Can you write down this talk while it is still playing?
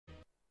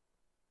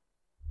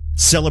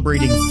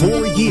Celebrating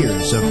 4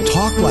 years of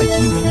talk like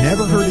you've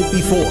never heard it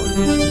before.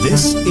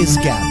 This is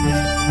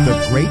GabNet,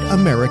 the Great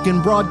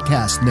American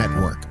Broadcast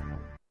Network.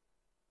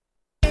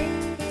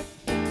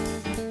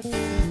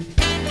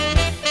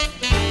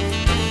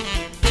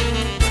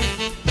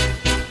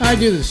 I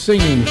do the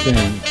singing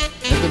thing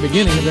at the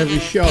beginning of every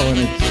show, and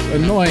it's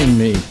annoying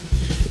me.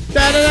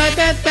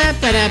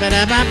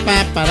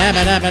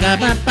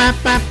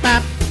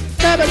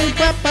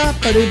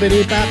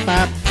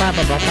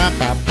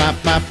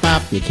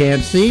 You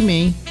can't see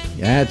me.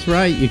 That's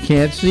right, you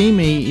can't see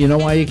me. You know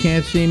why you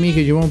can't see me?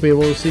 Because you won't be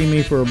able to see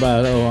me for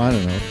about,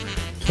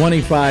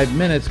 25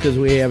 minutes, because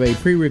we have a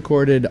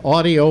pre-recorded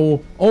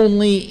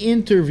audio-only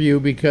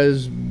interview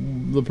because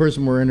the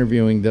person we're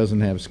interviewing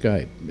doesn't have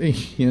Skype.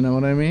 You know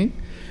what I mean?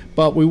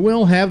 But we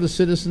will have the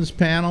citizens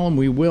panel, and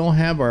we will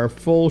have our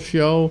full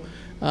show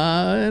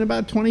in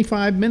about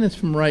 25 minutes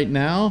from right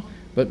now.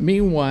 But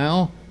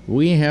meanwhile,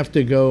 we have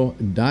to go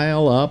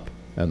dial up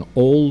an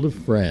old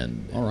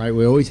friend. All right,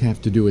 we always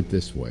have to do it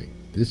this way.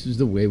 This is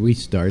the way we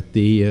start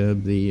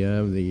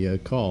the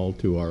call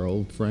to our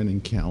old friend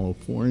in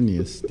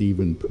California,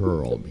 Stephen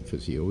Pearl,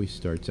 because he always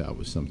starts out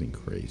with something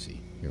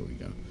crazy. Here we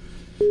go.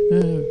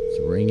 It's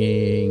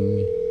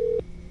ringing.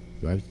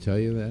 Do I have to tell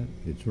you that?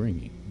 It's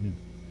ringing. Yeah.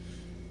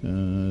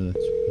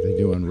 That's what they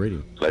do on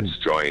radio. Let's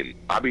join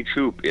Bobby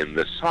Troop in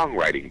the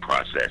songwriting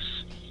process.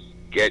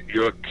 Get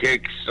your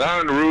kicks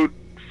on Route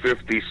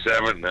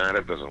 57. Nah,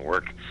 that doesn't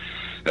work.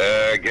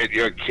 Get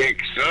your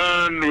kicks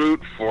on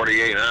Route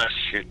 48. Ah,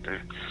 shit.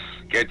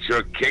 Get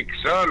your kicks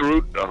on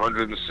Route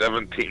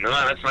 117. No,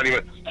 that's not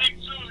even...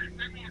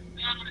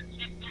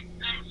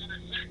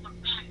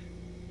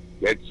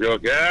 Get your...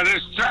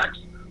 this sucks.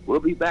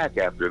 We'll be back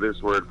after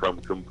this word from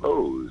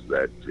Compose,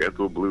 that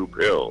gentle blue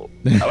pill.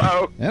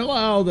 Hello?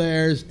 Hello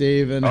there,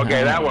 Stephen.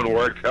 Okay, that one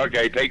worked.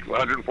 Okay, take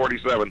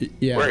 147.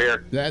 Yeah, we're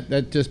here.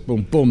 That just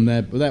boom, boom.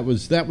 That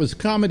was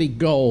comedy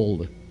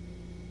gold.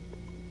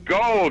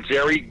 Gold,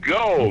 Jerry,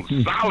 gold,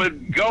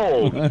 solid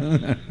gold.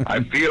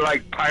 I feel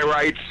like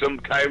pyrite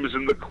sometimes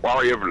in the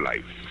quarry of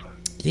life.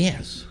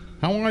 Yes.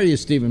 How are you,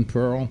 Stephen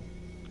Pearl?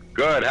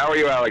 Good. How are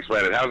you, Alex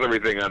Bennett? How's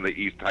everything on the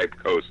East Type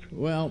Coast?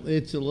 Well,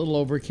 it's a little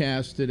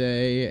overcast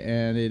today,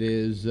 and it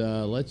is.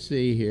 Let's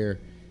see here.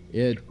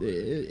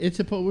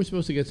 We're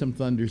supposed to get some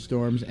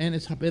thunderstorms, and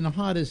it's been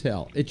hot as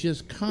hell. It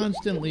just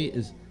constantly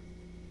is.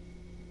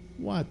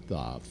 What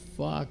the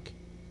fuck?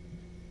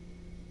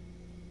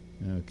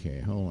 Okay,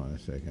 hold on a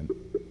second.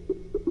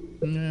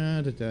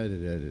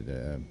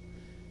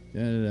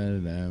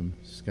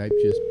 Skype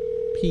just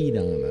peed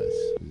on us,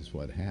 is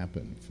what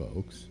happened,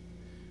 folks.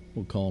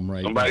 We'll call him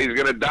right Somebody's now.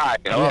 going to die.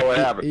 Hello, what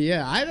happened?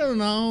 Yeah, I don't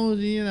know.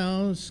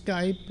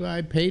 Skype,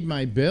 I paid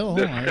my bill.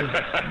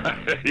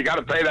 You got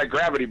to pay that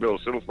gravity bill,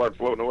 so it'll start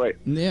floating away.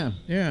 Yeah.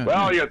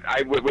 Well,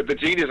 with the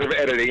genius of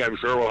editing, I'm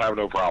sure we'll have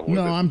no problem with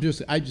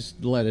it. I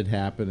just let it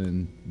happen,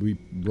 and we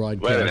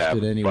broadcast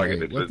it anyway.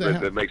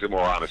 It makes it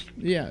more honest.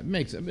 Yeah, it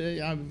makes it,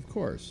 of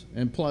course.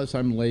 And plus,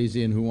 I'm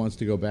lazy, and who wants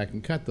to go back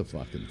and cut the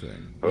fucking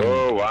thing?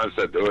 Oh, wants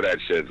to do that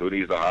shit. Who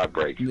needs the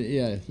heartbreak?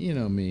 Yeah, you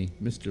know me,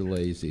 Mr.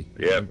 Lazy.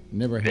 Yep.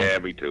 Yeah,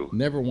 me too.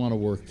 Never want to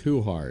work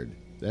too hard.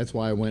 That's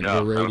why I went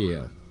to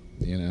radio,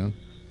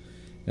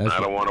 I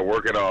don't want to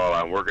work at all.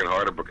 I'm working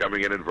hard at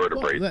becoming an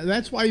invertebrate. Well,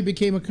 that's why you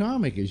became a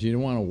comic, is you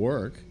didn't want to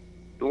work.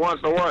 Who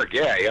wants to work?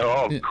 Yeah.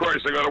 Of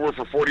course, I got to work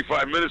for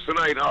 45 minutes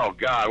tonight. Oh,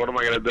 God, what am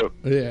I going to do?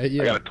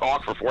 Yeah. I got to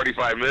talk for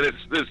 45 minutes?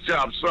 This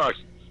job sucks.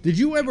 Did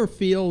you ever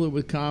feel that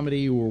with comedy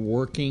you were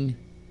working?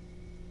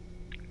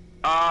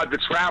 The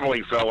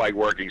traveling felt like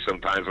working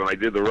sometimes when I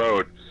did the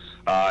road.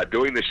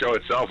 Doing the show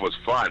itself was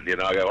fun, I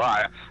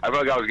felt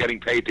like I was getting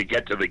paid to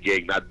get to the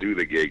gig, not do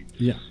the gig.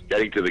 Yeah.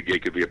 Getting to the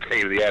gig could be a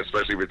pain in the ass,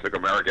 especially if it took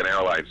American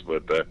Airlines,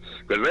 but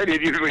because they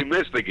did usually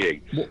miss the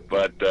gig. Well,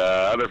 but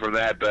other from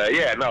that,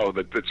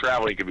 the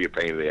traveling can be a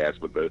pain in the ass,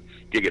 but the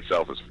gig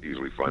itself is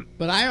usually fun.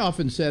 But I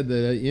often said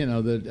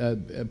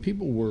that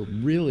people were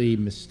really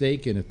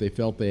mistaken if they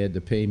felt they had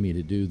to pay me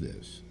to do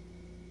this.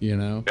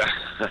 Yeah.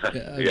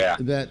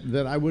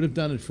 That I would have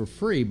done it for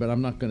free, but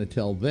I'm not going to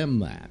tell them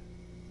that.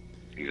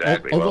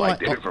 Exactly. Well, I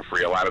did it for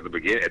free a lot at the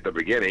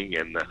beginning,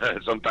 and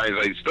sometimes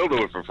I still do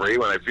it for free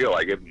when I feel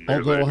like it. And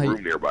there's a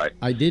room nearby.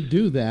 I did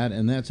do that,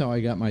 and that's how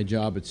I got my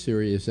job at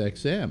Sirius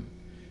XM.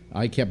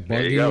 I kept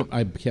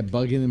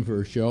bugging them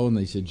for a show, and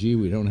they said, "Gee,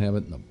 we don't have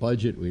it in the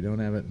budget. We don't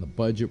have it in the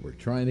budget. We're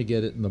trying to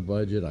get it in the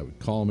budget." I would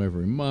call them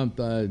every month.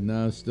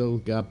 No, still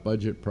got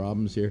budget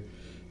problems here.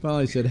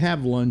 Finally, I said,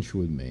 "Have lunch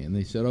with me," and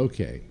they said,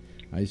 "Okay."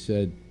 I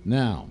said,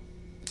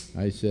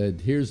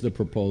 "Here's the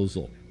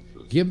proposal.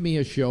 Give me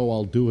a show,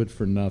 I'll do it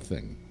for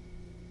nothing."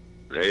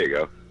 There you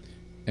go.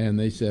 And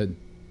they said,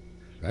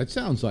 "That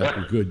sounds like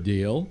a good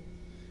deal."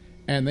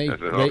 And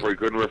that's an offer you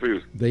couldn't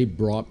refuse. They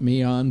brought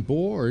me on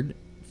board,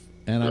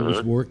 and I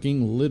was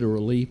working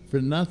literally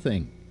for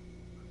nothing.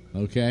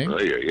 Okay?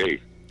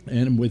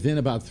 And within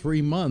about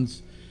 3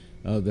 months,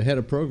 the head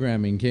of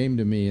programming came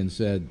to me and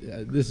said,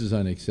 "This is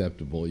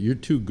unacceptable. You're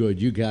too good.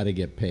 You got to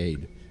get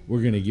paid. We're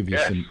going to give you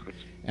some."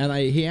 And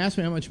he asked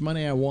me how much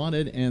money I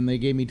wanted, and they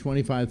gave me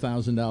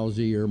 $25,000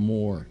 a year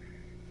more.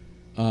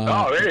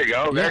 There you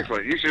go. Yeah.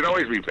 Excellent. You should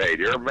always be paid.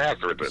 You're a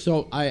master at this.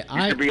 So You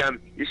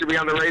should be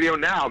on the radio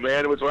now,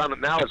 man. What's on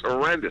now is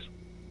horrendous.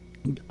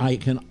 I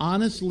can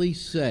honestly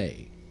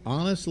say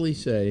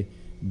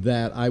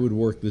that I would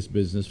work this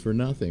business for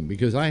nothing,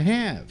 because I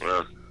have.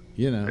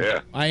 Yeah.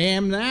 I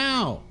am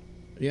now.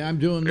 Yeah, I'm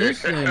doing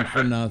this thing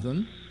for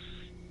nothing.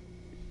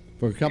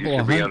 For a couple You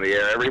of should be hundred, on the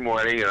air every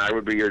morning, and I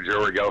would be your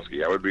Joe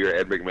Rogelski. I would be your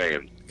Ed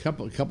McMahon.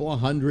 couple of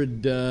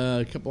hundred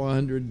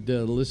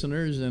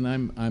listeners, and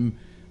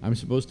I'm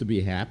supposed to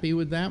be happy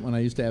with that when I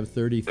used to have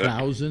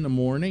 30,000 a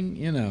morning.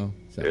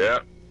 So. Yeah.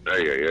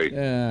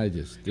 Yeah,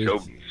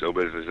 Show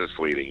business is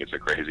fleeting. It's a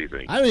crazy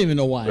thing. I don't even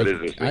know why. What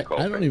is this thing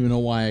called? I don't even know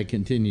why I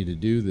continue to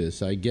do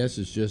this. I guess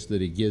it's just that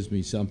it gives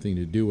me something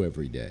to do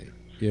every day.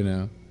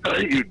 You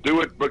do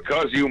it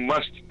because you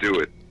must do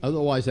it.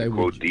 Otherwise,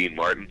 Quote Dean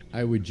Martin.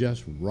 I would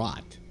just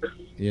rot.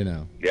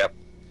 Yep.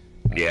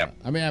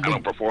 I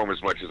don't perform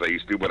as much as I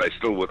used to, but I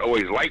still would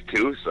always like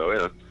to.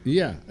 So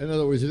yeah. In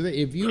other words,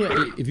 if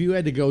you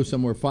had to go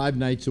somewhere 5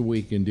 nights a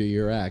week and do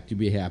your act, you'd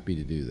be happy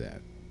to do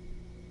that.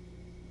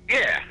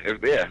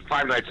 Yeah,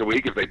 5 nights a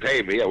week if they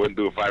pay me. I wouldn't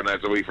do it 5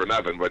 nights a week for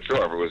nothing. But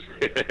sure, if it was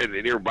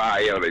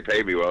nearby, they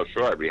pay me well.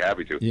 Sure, I'd be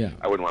happy to. Yeah.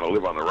 I wouldn't want to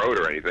live on the road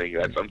or anything.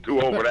 I'm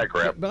too old for that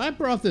crap. But I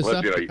brought this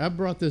up. I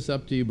brought this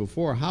up to you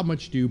before. How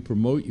much do you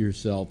promote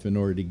yourself in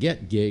order to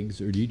get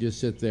gigs, or do you just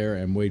sit there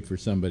and wait for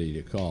somebody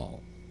to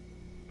call?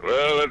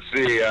 Well, let's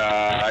see.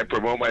 I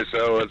promote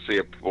myself. Let's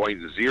see,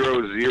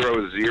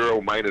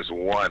 0.000 minus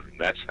 1.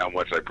 That's how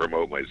much I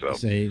promote myself.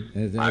 See,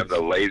 I'm the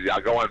lazy.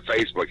 I'll go on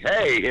Facebook.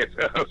 Hey,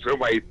 to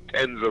my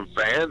tens of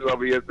fans, I'll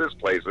be at this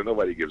place, and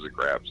nobody gives a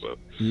crap. So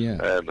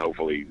yeah, and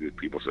hopefully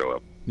people show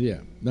up.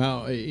 Yeah.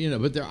 Now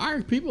but there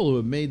are people who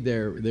have made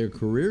their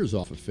careers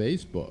off of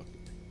Facebook.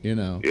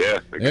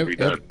 Yeah, it can be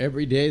done.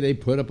 Every day they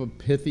put up a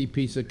pithy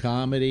piece of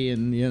comedy,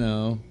 and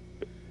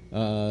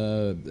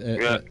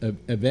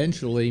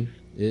eventually.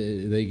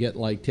 They get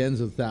like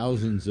tens of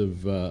thousands of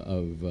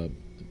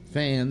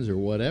fans or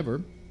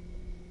whatever,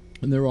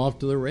 and they're off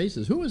to the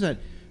races. Who was that?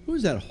 Who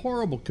was that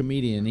horrible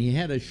comedian? He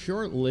had a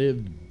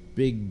short-lived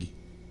big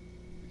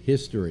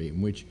history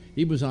in which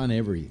he was on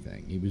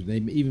everything. They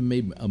even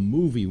made a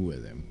movie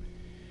with him,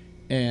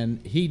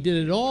 and he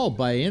did it all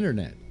by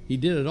internet. He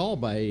did it all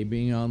by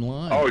being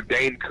online. Oh,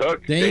 Dane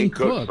Cook. Dane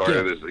Cook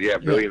started this. Yeah,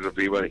 billions of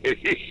people.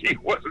 He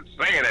wasn't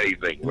saying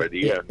anything, but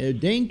he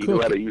knew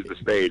how to use the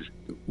stage.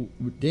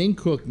 Dane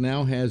Cook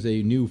now has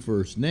a new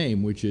first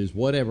name, which is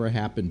Whatever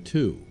Happened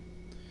To.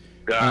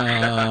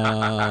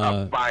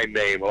 Fine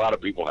name. A lot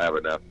of people have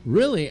it now.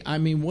 Really? I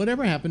mean,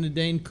 whatever happened to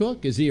Dane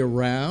Cook? Is he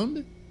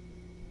around?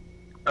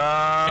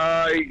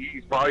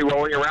 He's probably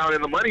rolling around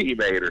in the money he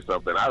made or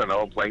something. I don't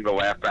know. Playing the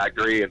Laugh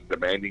Factory and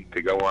demanding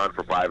to go on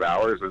for 5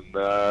 hours, and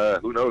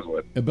who knows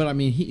what. But I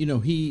mean,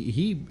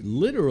 he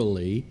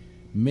literally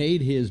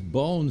made his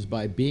bones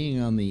by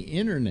being on the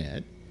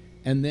internet,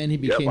 and then he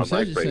became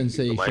such a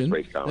sensation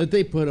that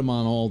they put him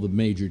on all the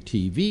major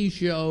TV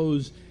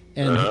shows,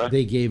 and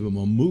they gave him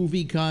a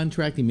movie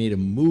contract. He made a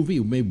movie. He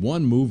made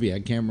one movie. I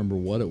can't remember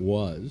what it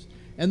was.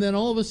 And then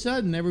all of a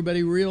sudden,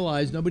 everybody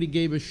realized nobody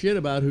gave a shit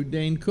about who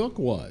Dane Cook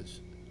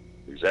was.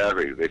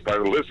 Exactly. They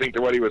started listening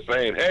to what he was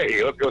saying.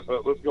 Hey, let's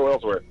go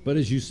elsewhere. But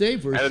as you say,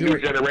 a new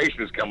generation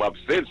has come up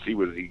since he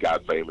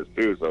got famous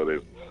too.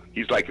 So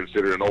he's like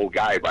considered an old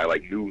guy by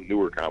like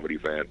newer comedy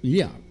fans.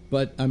 Yeah,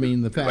 but I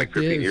mean the fact like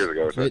 15 is years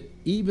ago, that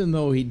even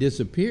though he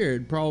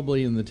disappeared,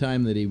 probably in the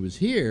time that he was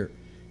here,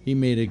 he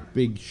made a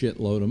big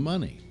shitload of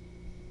money.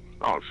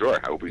 Oh, sure.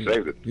 I hope he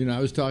saved it. I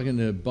was talking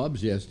to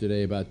Bubs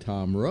yesterday about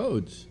Tom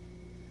Rhodes.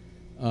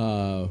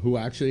 Who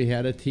actually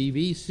had a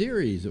TV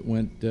series that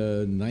went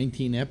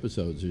 19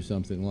 episodes or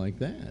something like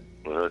that.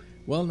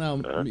 Well, now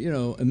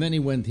and then he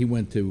went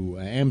to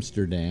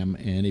Amsterdam,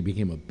 and he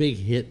became a big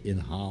hit in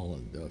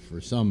Holland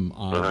for some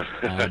odd.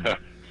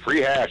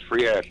 Free hash.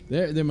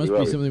 There must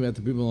be something about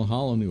the people in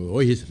Holland who go,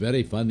 he's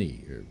very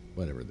funny, or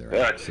whatever their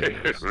accent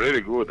is. It's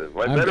really good.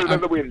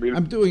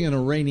 I'm doing an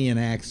Iranian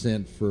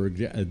accent for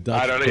a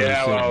Dutch person.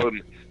 Well,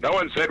 no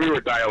one said we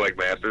were dialect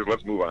masters.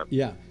 Let's move on.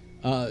 Yeah.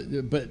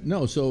 And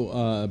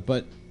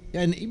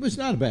he was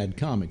not a bad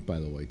comic, by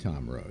the way,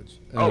 Tom Rhodes.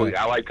 I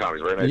like Tom.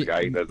 He's a very nice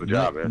guy. He does the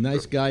job, man.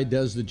 Nice guy,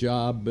 does the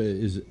job,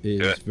 is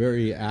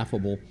very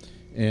affable,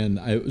 and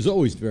it was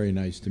always very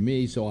nice to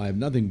me, so I have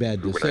nothing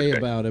bad to say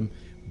about him.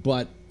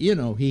 But,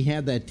 he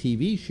had that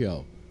TV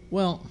show.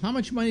 Well, how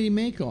much money did he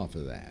make off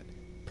of that?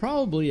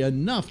 Probably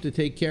enough to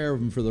take care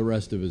of him for the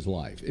rest of his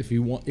life, if he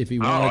wanted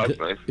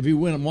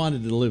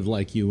to live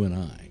like you and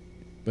I.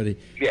 But,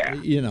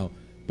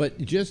 But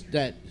just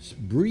that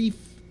brief,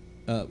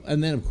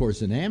 and then of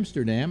course in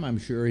Amsterdam, I'm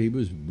sure he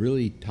was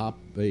really top.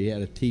 He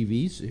had a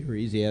TV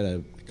series, he had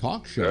a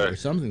talk show or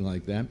something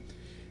like that,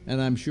 and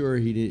I'm sure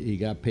he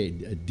got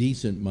paid a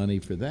decent money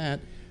for that.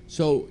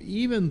 So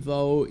even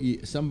though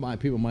some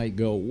people might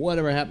go,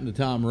 whatever happened to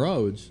Tom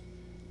Rhodes?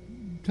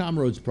 Tom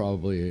Rhodes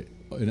probably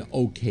in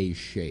okay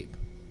shape.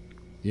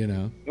 you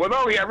know. Well,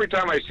 no, every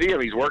time I see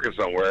him, he's working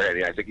somewhere,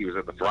 and I think he was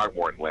at the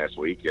Throckmorton last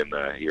week, and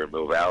here in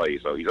Mill Valley,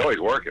 so he's always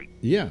working.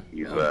 Yeah.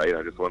 He's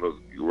just one of those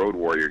road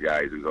warrior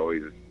guys who's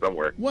always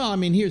somewhere. Well, I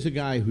mean, here's a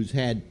guy who's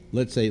had,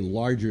 let's say,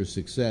 larger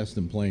success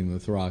than playing the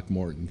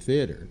Throckmorton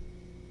Theater.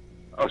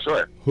 Oh,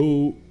 sure.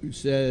 Who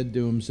said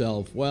to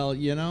himself, well,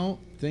 you know,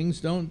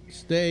 things don't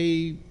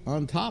stay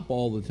on top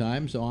all the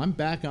time, so I'm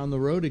back on the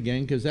road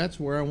again because that's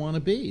where I want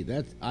to be.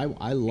 I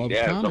love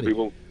comedy. Some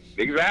people,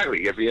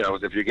 exactly. If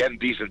you're getting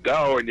decent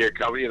dough and you're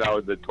coming,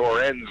 the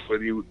tour ends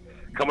with you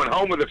coming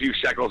home with a few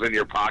shekels in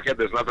your pocket,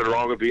 there's nothing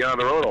wrong with being on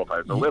the road all the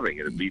time. It's a living,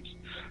 and it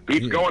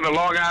beats going to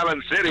Long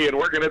Island City and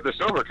working at the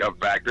Silver Cup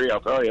factory.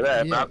 I'll tell you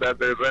that. Yeah. Not that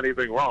there's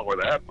anything wrong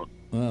with that.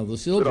 Well, the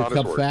Silver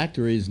Cup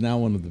factory is now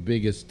one of the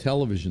biggest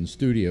television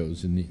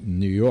studios in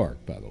New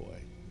York, by the way.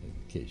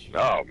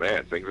 Oh,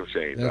 man, things have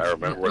changed. I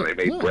remember when they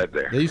made bread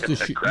there. They used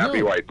to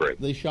crappy white bread.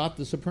 They shot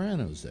The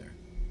Sopranos there.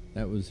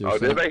 That was their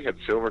did they? At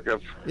Silver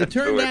Cup? It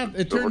turned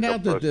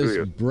out that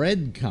this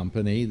bread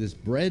company, this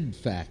bread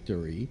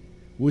factory,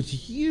 was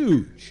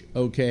huge,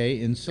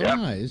 in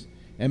size,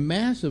 and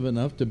massive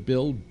enough to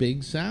build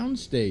big sound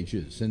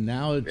stages. And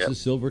now it's the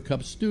Silver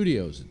Cup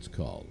Studios, it's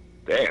called.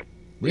 Damn. At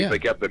least they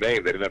kept the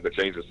name. They didn't have to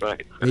change the sign.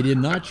 They did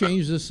not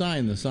change the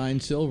sign. The sign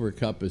Silver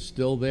Cup is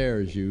still there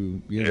as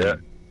you know,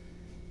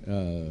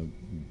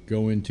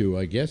 go into,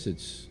 I guess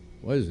it's,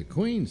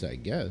 Queens, I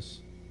guess.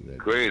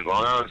 Queens,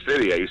 Long Island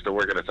City. I used to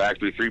work in a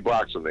factory 3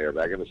 blocks from there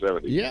back in the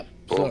 70s. Yep.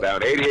 Pulling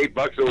down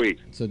 $88 a week.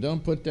 So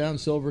don't put down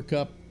Silver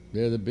Cup.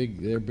 They're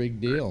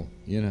big deal,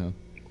 you know.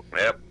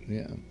 Yep.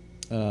 Yeah.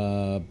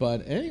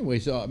 But anyway,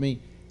 so, I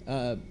mean,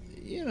 a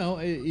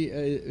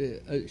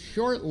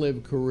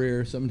short-lived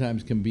career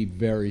sometimes can be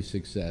very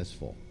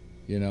successful,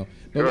 you know.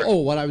 But,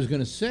 sure. What I was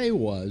going to say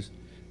was,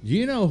 do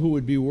you know who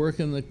would be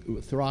working the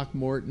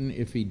Throckmorton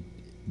if he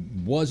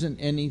wasn't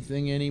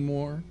anything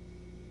anymore?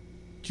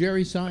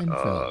 Jerry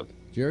Seinfeld.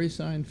 Jerry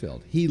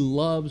Seinfeld. He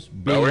loves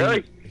being. Oh,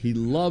 really? He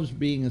loves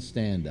being a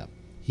stand-up.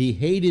 He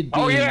hated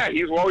being. Oh yeah,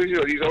 he's always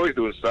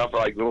doing stuff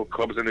like little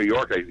clubs in New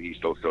York. He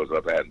still shows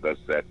up at and does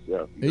sets.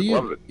 Yeah, he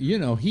loves it. You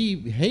know, he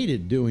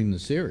hated doing the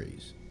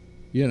series.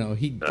 You know,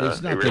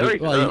 it's not really?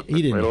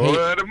 He didn't hate a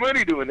lot of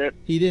money doing that.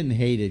 He didn't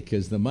hate it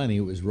because the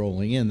money was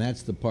rolling in.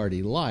 That's the part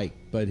he liked,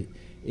 but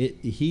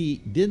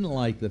he didn't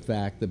like the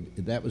fact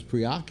that was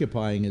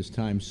preoccupying his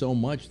time so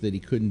much that he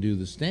couldn't do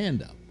the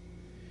stand-up.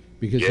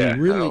 Because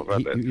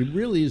he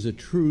really is a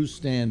true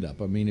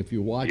stand-up. I mean, if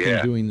you watch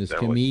him doing this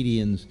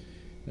comedians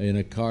in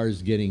a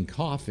Cars Getting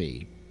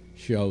Coffee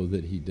show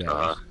that he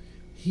does,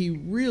 he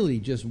really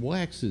just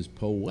waxes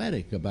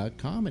poetic about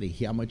comedy,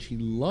 how much he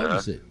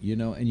loves it, you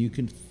know, and you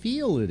can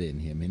feel it in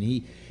him.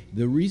 And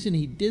the reason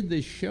he did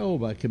this show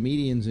about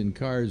comedians in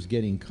cars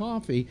getting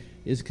coffee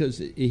is because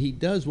he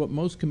does what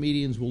most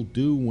comedians will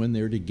do when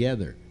they're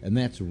together, and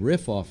that's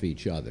riff off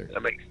each other.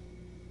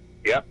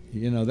 Yep.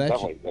 You know, that's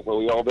what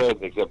we all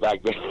did, except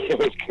back then it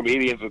was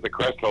comedians at the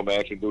Crestco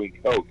Mansion doing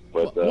coke.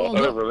 But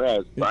other than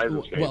that, times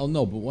have changed. Well,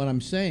 no, but what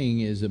I'm saying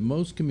is that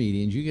most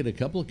comedians, you get a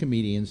couple of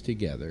comedians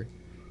together,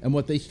 and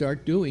what they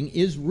start doing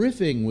is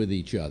riffing with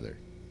each other.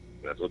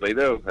 That's what they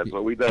do. That's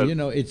what we do. You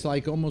know, it's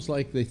almost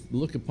like they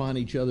look upon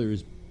each other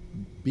as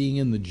being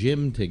in the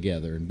gym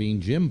together and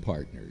being gym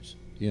partners,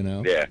 you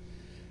know? Yeah.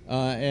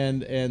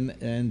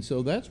 And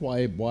so that's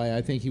why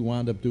I think he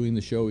wound up doing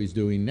the show he's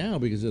doing now,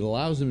 because it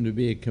allows him to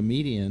be a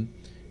comedian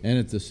and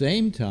at the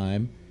same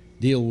time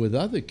deal with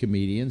other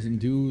comedians and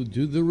do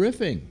the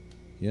riffing,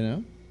 you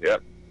know?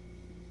 Yep.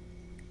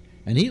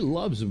 And he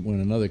loves it when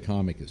another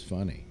comic is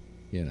funny,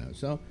 you know.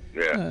 So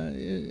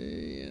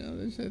you know,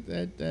 there's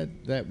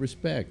that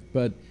respect.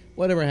 But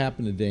whatever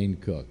happened to Dane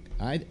Cook?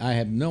 I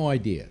have no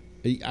idea.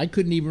 I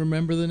couldn't even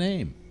remember the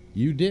name.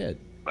 You did.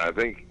 I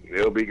think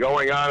he'll be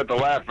going on at the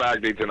Laugh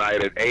Factory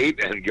tonight at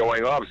 8 and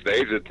going off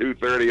stage at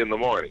 2:30 in the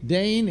morning.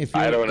 Dane, if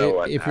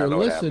you're, if you're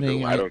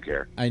listening, I don't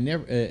care.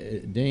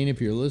 Dane, if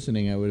you're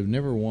listening, I would have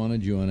never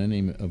wanted you on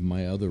any of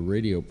my other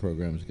radio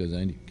programs because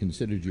I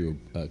considered you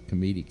a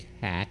comedic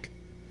hack.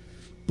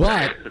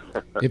 But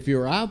if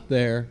you're out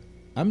there,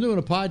 I'm doing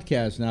a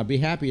podcast now. I'd be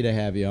happy to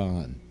have you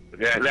on.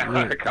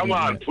 Come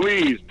on,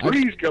 please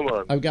come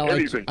on. I've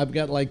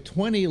got like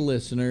 20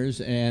 listeners,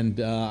 and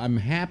I'm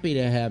happy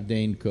to have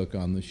Dane Cook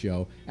on the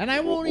show. And I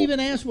won't even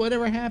ask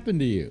whatever happened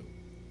to you.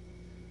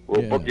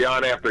 We'll book you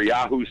on after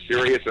Yahoo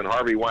Serious and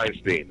Harvey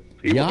Weinstein.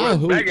 People are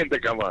begging to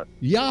come on.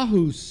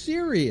 Yahoo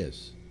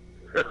Serious.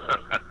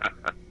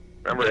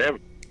 Remember him?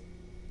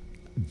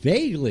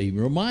 Vaguely,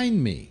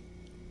 remind me.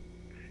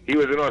 He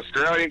was an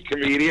Australian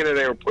comedian, and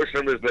they were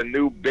pushing him as the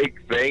new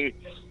big thing.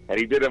 And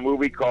he did a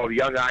movie called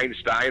Young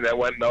Einstein that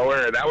went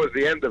nowhere, and that was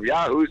the end of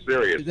Yahoo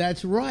Serious.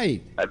 That's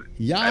right. I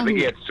think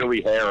he had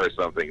silly hair or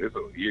something. This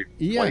was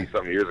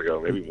 20-something years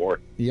ago, maybe more.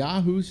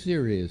 Yahoo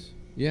Serious.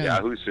 Yeah.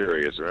 Yahoo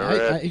Serious. Remember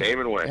that?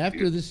 Came and went.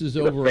 After this is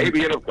over,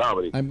 Fabian of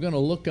comedy. I'm going to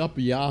look up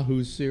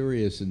Yahoo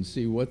Serious and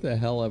see what the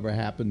hell ever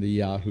happened to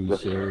Yahoo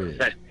Serious.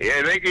 Yeah,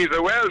 I think he's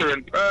a welder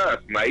in Perth,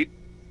 mate.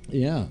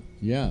 Yeah.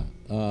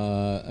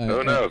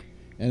 Who knows?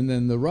 And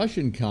then the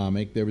Russian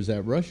comic, there was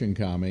that Russian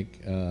comic,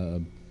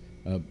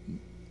 Yakov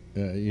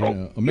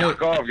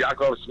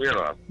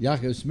Smirnoff.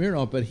 Yakov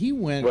Smirnoff, but he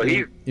went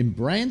in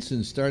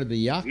Branson, started the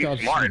Yakov.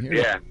 He's smart, Smirnoff.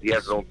 yeah. He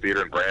has his own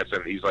theater in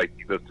Branson. He's like,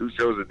 he does 2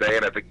 shows a day,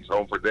 and I think he's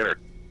home for dinner.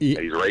 And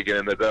he's raking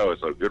in the dough,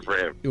 so good for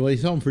him. Well,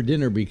 he's home for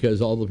dinner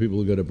because all the people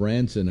who go to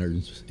Branson are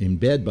in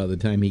bed by the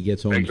time he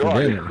gets home for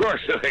dinner. Of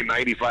course, they're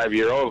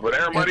 95-year-olds, but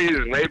their money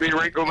is maybe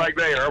wrinkled like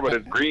they are, but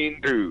it's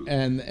green too.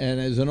 And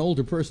as an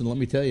older person, let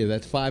me tell you,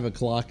 that's 5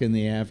 o'clock in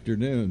the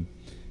afternoon.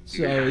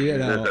 So, you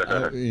know,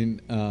 I mean...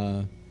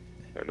 I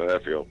know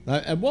that feel.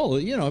 Well,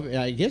 you know,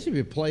 I guess if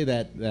you play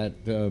that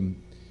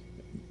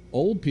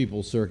old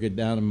people circuit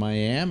down in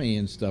Miami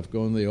and stuff,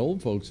 going to the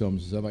old folks'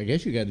 homes and stuff, I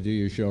guess you got to do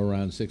your show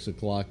around 6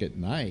 o'clock at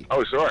night.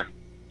 Oh, sure.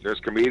 There's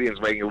comedians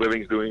making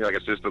livings doing like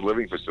assisted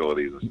living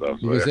facilities and stuff.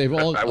 So because they've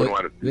all, I wouldn't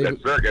want to do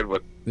that circuit,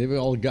 but they've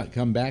all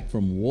come back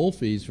from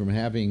Wolfie's from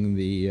having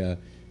the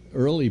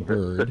early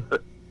bird.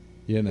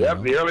 You know.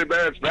 Yep, the early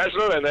bird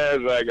special, and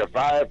there's like a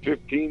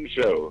 5:15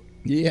 show.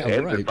 Yeah,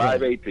 ends right. at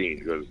 5:18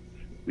 because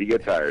we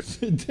get tired.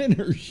 The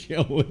dinner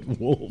show at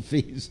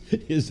Wolfie's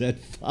is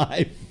at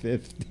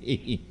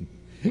 5:15.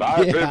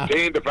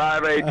 5:15 to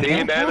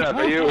 5:18. Then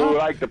for you who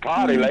like to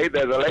party late,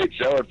 there's a late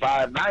show at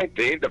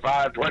 5:19 to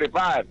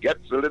 5:25.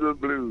 Gets a little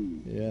blue.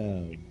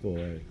 Yeah,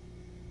 boy.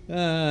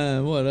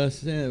 What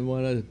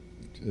a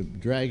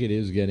drag it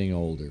is getting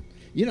older.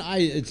 You know,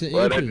 it's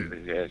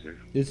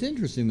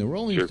interesting. The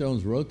Rolling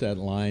Stones wrote that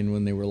line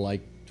when they were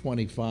like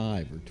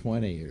 25 or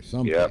 20 or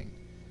something. Yep.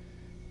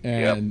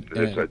 And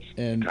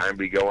time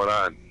be going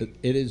on.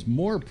 It is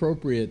more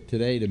appropriate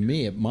today to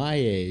me at my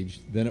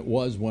age than it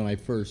was when I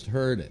first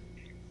heard it.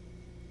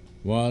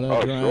 What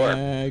a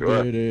drag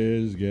it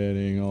is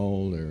getting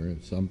older.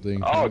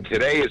 Something. Oh,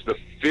 today is the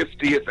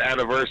 50th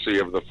anniversary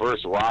of the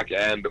first rock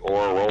and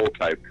or roll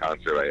type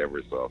concert I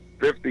ever saw.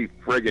 50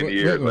 friggin'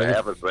 years,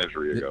 half a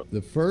century ago.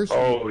 The first.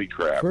 Holy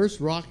crap! First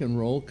rock and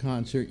roll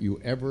concert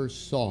you ever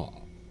saw.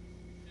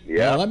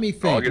 Yeah. Now, let me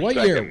think. August What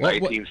 2nd, year?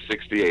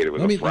 1968. It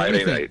was a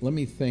Friday night. Let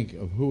me think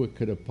of who it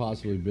could have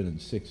possibly been in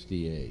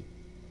 '68.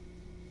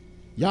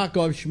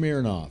 Yakov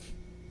Smirnoff.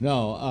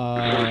 No.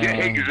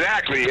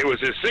 Exactly. It was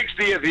his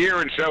 60th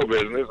year in show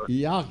business.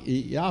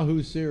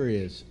 Yahoo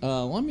Serious.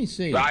 Let me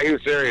see. Yahoo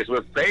Serious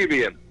with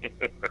Fabian.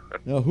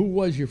 Now, who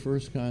was your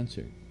first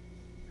concert?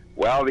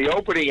 Well, the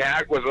opening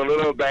act was a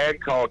little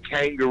band called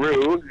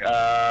Kangaroo.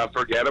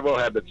 Forgettable.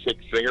 Had the chick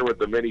singer with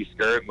the mini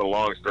skirt and the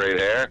long straight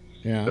hair.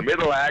 Yeah. The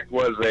middle act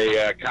was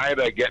a kind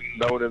of getting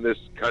known in this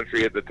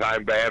country at the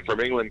time band from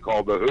England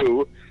called The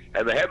Who.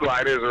 And the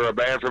headliners are a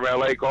band from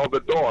L.A. called The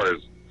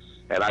Doors.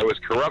 And I was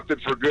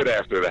corrupted for good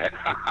after that.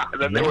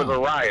 And then there was a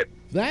riot.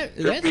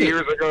 50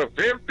 years ago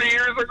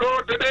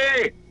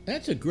today.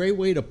 That's a great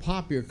way to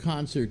pop your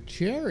concert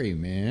cherry,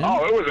 man.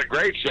 Oh, it was a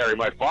great cherry.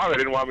 My father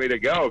didn't want me to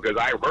go because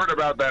I heard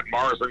about that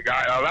Morrison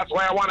guy. Oh, that's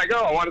why I want to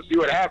go. I want to see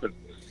what happens.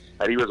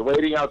 And he was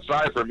waiting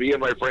outside for me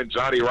and my friend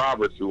Johnny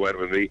Roberts, who went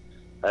with me,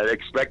 and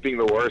expecting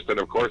the worst. And,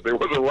 of course, there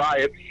was a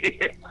riot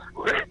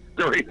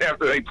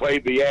after they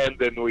played the end,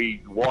 and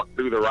we walked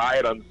through the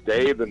riot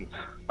unscathed, and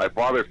my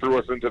father threw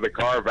us into the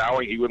car,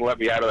 vowing he wouldn't let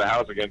me out of the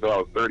house again until I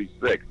was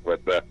 36.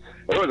 But it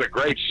was a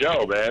great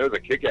show, man. It was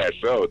a kick-ass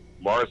show.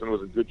 Morrison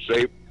was in good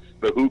shape.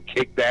 The Who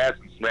kicked ass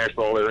and smashed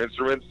all their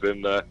instruments,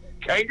 and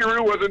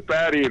Kangaroo wasn't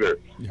bad either.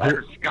 And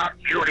Scott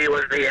Muni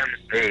was the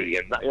MC,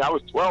 and I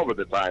was 12 at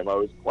the time. I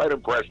was quite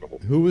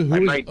impressionable.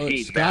 I'm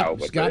 19 now.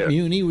 Scott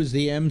Muni was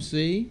the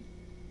MC?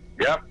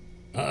 Yep.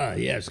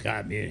 Yeah,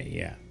 Scott Muni,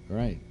 yeah.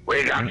 Right.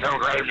 We got some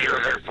great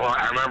music for.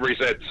 I remember he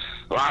said,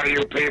 a lot of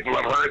you people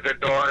have heard the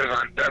Doors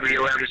on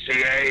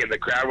WMCA, and the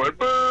crowd went,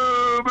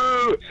 boo,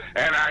 boo.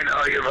 And I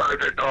know you've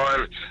heard the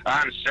Doors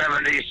on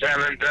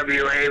 77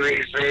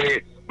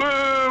 WABC,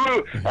 boo,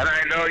 boo. And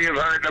I know you've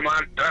heard them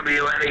on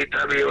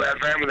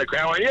WNEW-FM, and the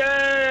crowd went,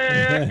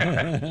 yay!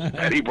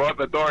 And he brought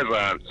the Doors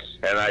on.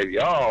 And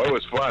it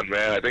was fun,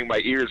 man. I think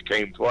my ears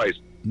came twice.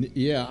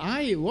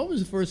 Yeah, what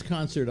was the first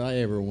concert I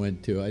ever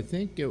went to? I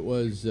think it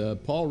was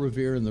Paul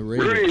Revere and the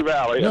Raiders. Rudy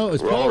Valley. No, it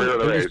was Paul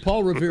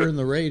Revere and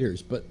the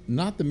Raiders, but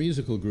not the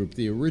musical group.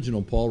 The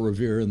original Paul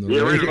Revere and the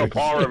Raiders. The original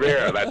Paul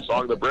Revere. That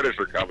song, "The British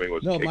Are Coming,"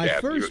 was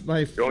kick-ass. You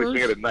only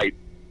sing it at night.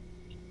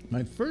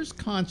 My first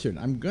concert.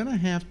 I'm gonna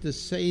have to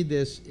say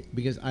this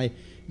because it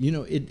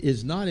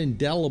is not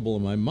indelible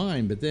in my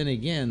mind. But then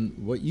again,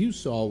 what you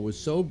saw was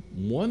so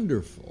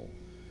wonderful.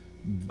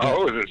 It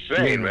was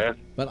insane, man.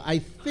 But I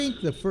think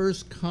the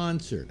first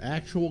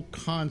actual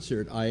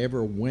concert I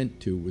ever went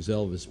to was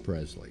Elvis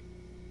Presley.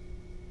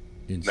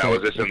 Now,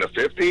 was this in the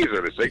 50s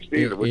or the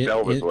 60s? Which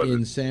Elvis was it?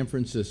 In San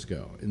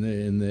Francisco, in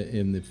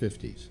the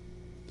 50s.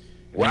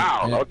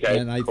 Wow. Okay.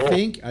 And I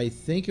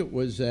think it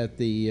was at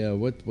the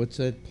what's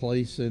that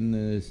place in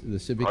the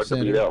Civic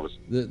Center?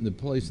 The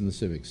place in the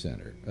Civic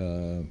Center.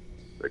 The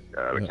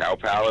Cow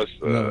Palace.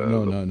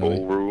 No.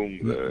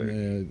 Ballroom.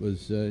 It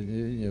was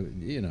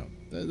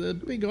the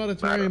big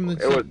auditorium.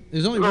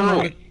 There's only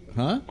one.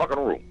 Huh? Fucking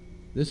room.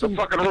 It's a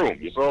fucking room.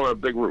 You saw a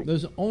big room.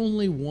 There's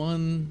only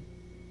one.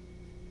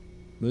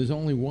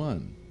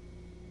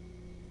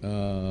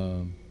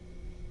 uh,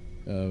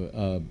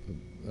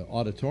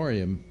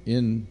 auditorium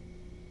in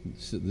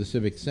the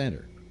Civic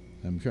Center.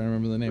 I'm trying to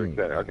remember the name of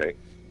it. Okay.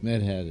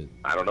 That had it.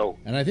 I don't know.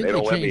 And I think They they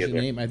don't let me changed in the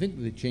there. name. I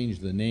think they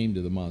changed the name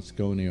to the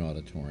Moscone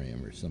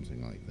Auditorium or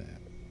something like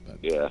that. But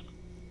Yeah.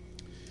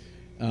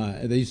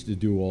 they used to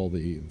do all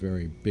the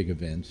very big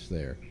events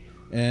there.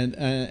 And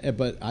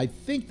but I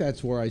think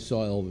that's where I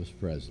saw Elvis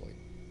Presley.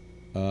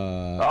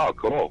 Oh,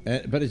 cool.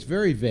 But it's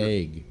very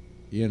vague,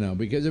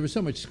 because there was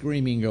so much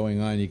screaming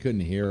going on, you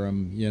couldn't hear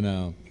him,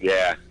 Yeah.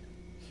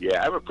 Yeah,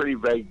 I have a pretty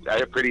vivid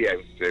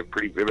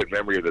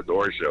memory of the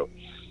Doors show.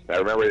 I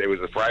remember it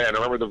was a Friday, and I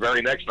remember the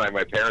very next night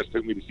my parents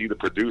took me to see The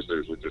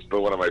Producers, which is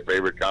still one of my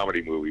favorite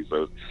comedy movies.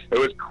 So it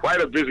was quite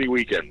a busy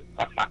weekend.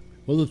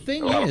 Well, the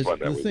thing A lot of fun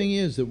that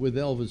is that with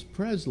Elvis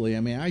Presley,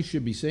 I mean, I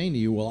should be saying to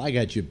you, well, I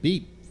got you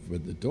beat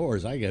with the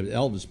Doors. I got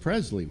Elvis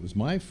Presley was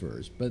my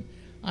first, but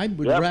I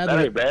would that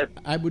ain't bad.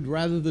 I would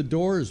rather the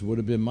Doors would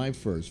have been my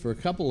first for a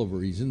couple of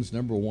reasons.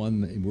 Number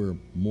one, they were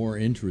more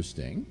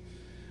interesting,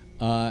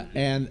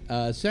 and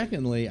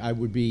secondly, I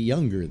would be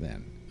younger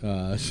then.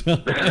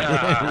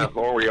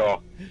 Or we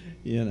all.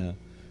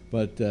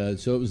 But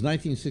so it was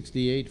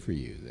 1968 for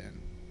you then.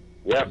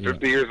 Yeah,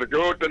 50 years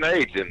ago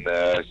tonight, and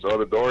saw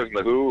the Doors and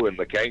the Who and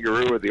the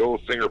Kangaroo at the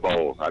old Singer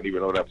Bowl. I don't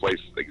even know that place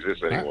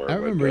exists anymore. I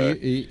remember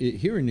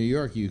here in New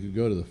York, you could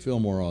go to the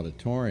Fillmore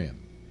Auditorium,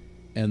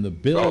 and the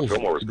bills. Oh,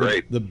 Fillmore was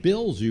great. The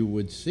bills you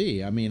would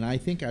see. I mean, I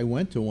think I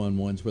went to one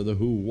once where the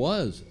Who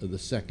was the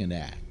second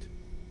act.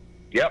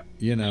 Yep.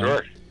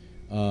 Sure.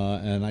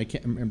 And I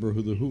can't remember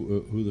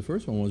who the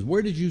first one was.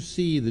 Where did you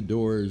see the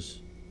Doors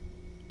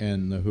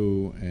and the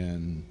Who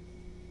and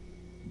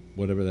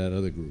whatever that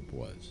other group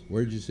was?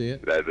 Where did you see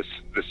it? The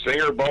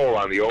Singer Bowl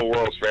on the Old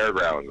World's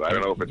Fairgrounds. I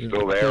don't know if it's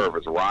still there or if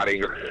it's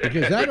rotting.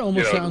 Because that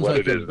almost sounds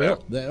like a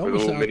bill. That a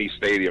almost little mini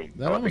stadium.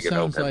 That I almost think it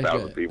held sounds like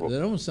 10,000 people.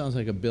 that almost sounds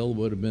like a bill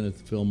would have been at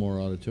the Fillmore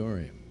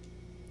Auditorium.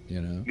 Well,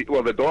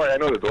 I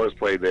know the Doors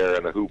played there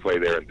and the Who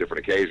played there on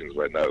different occasions,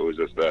 but no, it was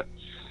just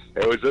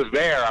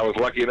there. I was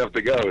lucky enough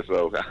to go.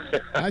 So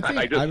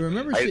I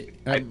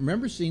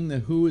remember seeing the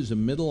Who as a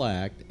middle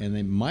act, and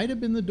they might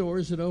have been the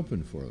Doors that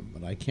opened for them,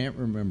 but I can't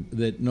remember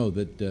that. No,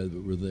 that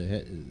were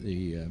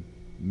the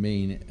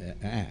main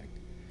act.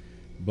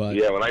 But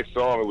yeah, when I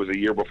saw them, it was a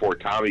year before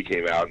Tommy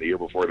came out, and the year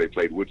before they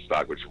played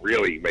Woodstock, which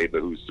really made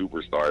the Who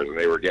superstars, and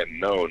they were getting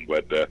known.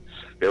 But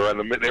they were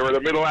the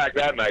middle act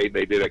that night.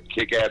 They did a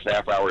kick-ass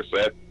half-hour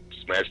set,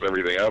 smashed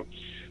everything up.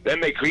 Then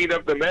they cleaned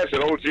up the mess,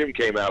 and old Jim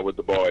came out with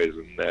the boys,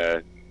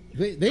 and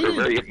they were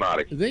very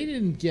hypnotic. They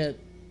didn't get.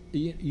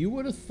 You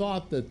would have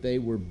thought that they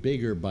were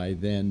bigger by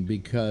then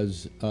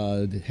because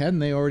hadn't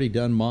they already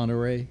done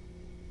Monterey?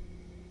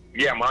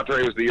 Yeah,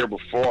 Monterey was the year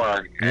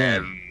before,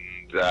 and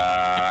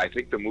I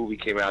think the movie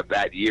came out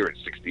that year in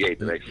 '68,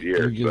 the next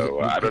year. So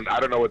I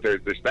don't know what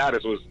their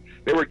status was.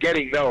 They were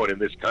getting known in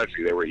this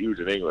country. They were huge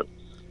in England,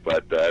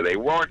 but they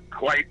weren't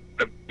quite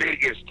the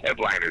biggest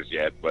headliners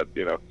yet. But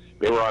they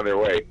were on their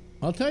way.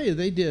 I'll tell you,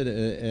 they did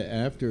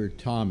after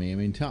Tommy. I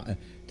mean,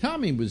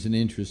 Tommy was an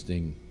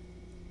interesting,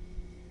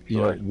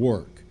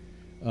 work,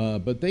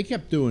 but they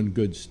kept doing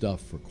good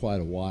stuff for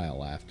quite a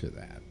while after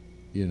that.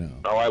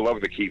 Oh, I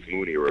love the Keith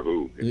Mooney or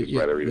Who. It's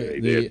just everything they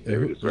did.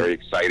 It was very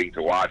exciting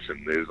to watch, and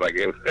it was like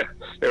they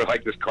were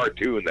like this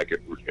cartoon that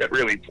could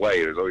really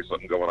play. There's always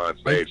something going on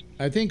stage.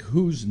 I think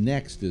Who's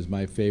Next is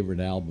my favorite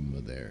album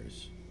of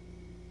theirs.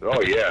 Oh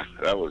yeah,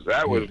 that was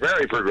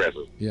very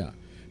progressive. Yeah.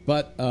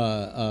 But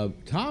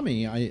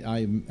Tommy,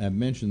 I have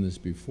mentioned this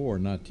before,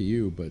 not to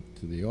you, but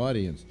to the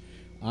audience.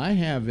 I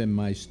have in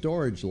my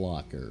storage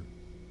locker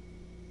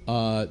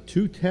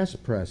 2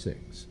 test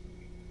pressings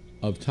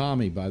of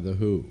Tommy by The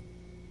Who.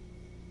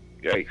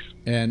 Yikes.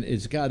 And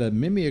it's got a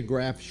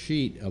mimeograph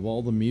sheet of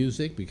all the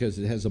music because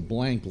it has a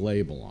blank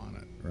label on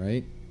it,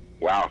 right?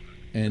 Wow.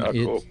 And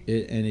cool.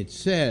 it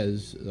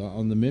says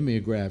on the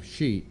mimeograph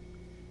sheet,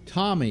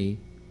 Tommy,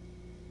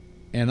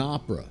 an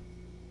opera.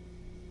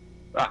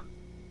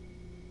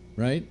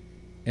 Right?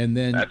 And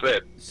then that's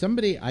it.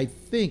 Somebody, I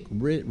think,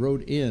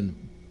 wrote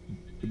in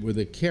with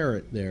a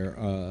caret there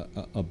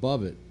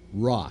above it,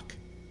 rock.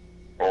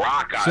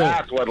 Rock,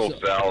 that's what'll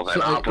sell.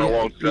 An opera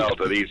won't sell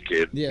to these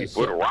kids. Yeah, you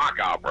put rock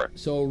opera.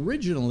 So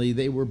originally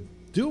they were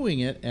doing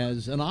it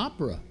as an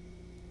opera.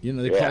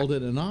 They called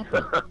it an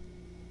opera.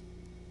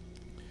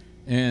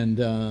 And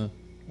so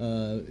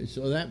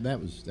that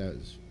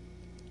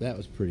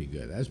was pretty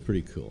good. That was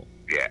pretty cool.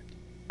 Yeah.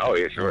 Oh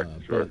yeah, sure,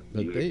 sure.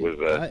 But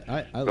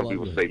some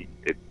people say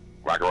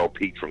rock and roll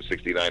peaked from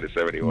 '69 to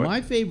 '71.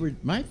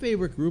 My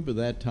favorite group of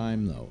that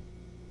time, though,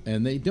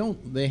 and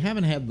they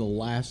haven't had the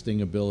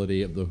lasting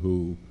ability of the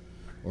Who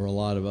or a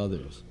lot of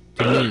others.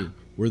 To me,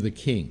 were the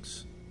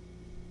Kinks.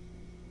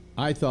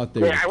 I thought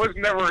they. I was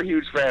never a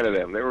huge fan of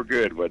them. They were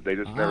good, but they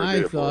just never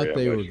did it for me. I thought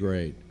they were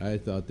great. I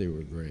thought they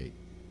were great.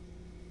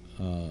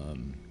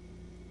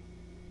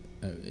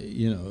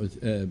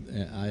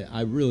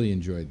 I really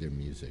enjoyed their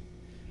music.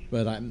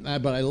 But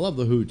I love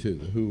the Who too.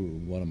 The Who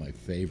were one of my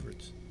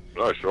favorites.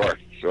 Oh, sure.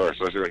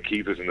 Especially when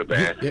Keith is in the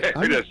band. Yeah,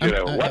 what's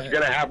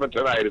going to happen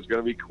tonight? It's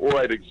going to be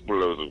quite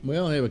explosive. We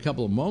only have a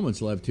couple of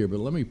moments left here, but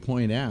let me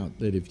point out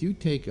that if you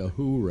take a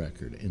Who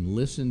record and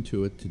listen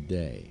to it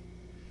today,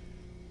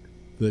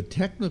 the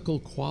technical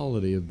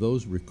quality of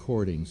those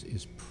recordings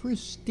is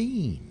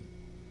pristine.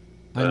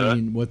 I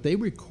mean, what they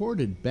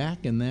recorded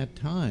back in that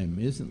time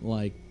isn't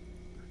like,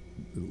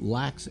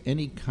 lacks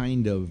any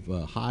kind of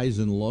highs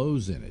and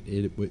lows in it.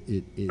 It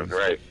is. That's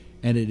right.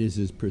 And it is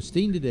as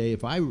pristine today.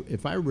 If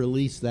I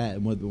released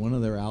that with one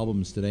of their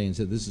albums today and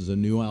said this is a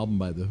new album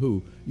by the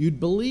Who, you'd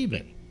believe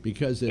it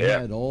because it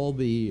had all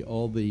the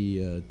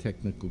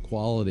technical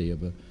quality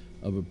of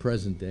a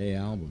present day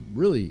album.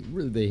 Really,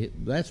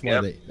 that's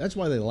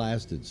why they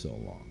lasted so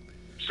long.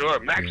 Sure,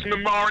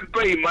 maximum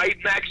R&B, mate.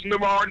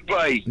 Maximum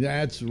R&B.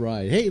 That's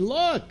right. Hey,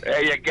 look.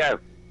 There you go.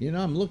 You know,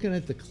 I'm looking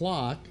at the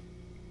clock,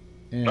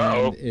 and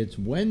it's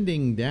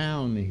winding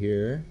down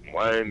here.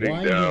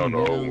 Winding down.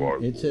 Oh,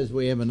 it says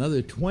we have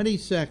another 20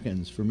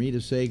 seconds for me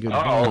to say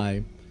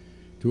goodbye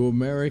to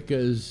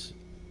America's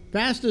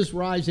fastest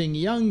rising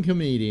young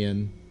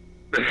comedian.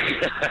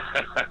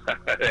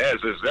 Yes,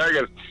 it's very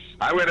good.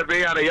 I'm going to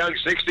be on a young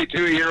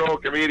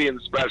 62-year-old comedian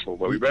special,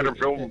 but we better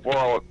film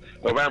before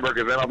November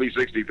because then I'll be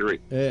 63.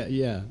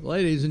 Yeah.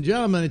 Ladies and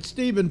gentlemen, it's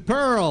Stephen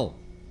Pearl.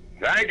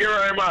 Thank you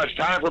very much.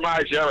 Time for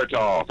my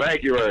Geritol.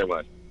 Thank you very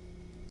much.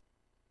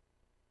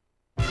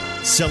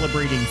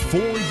 Celebrating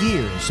 4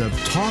 years of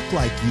talk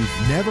like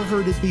you've never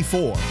heard it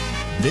before.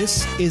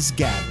 This is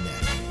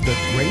GABNet, the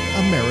Great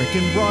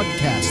American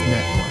Broadcast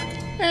Network.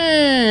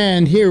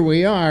 And here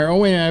we are. Oh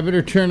wait, I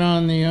better turn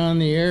on the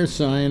air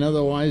sign,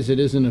 otherwise it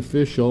isn't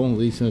official. At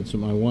least that's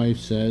what my wife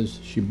says.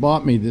 She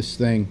bought me this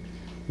thing,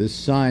 this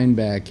sign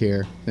back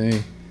here,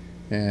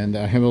 and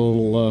I have a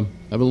little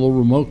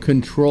remote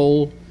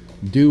control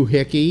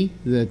doohickey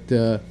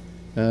that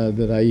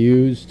I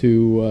use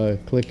to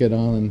click it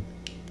on and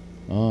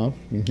off.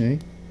 You see?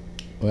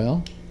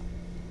 Well,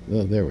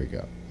 there we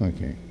go.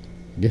 Okay,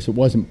 I guess it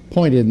wasn't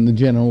pointed in the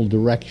general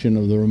direction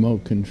of the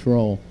remote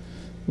control.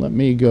 Let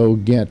me go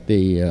get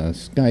the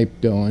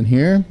Skype going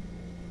here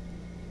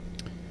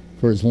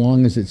for as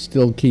long as it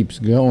still keeps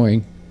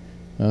going.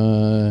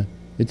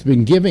 It's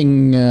been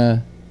giving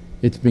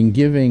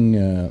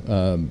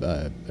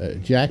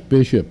Jack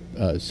Bishop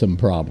some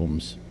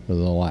problems for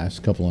the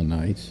last couple of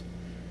nights.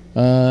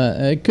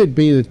 It could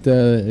be that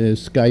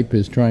Skype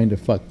is trying to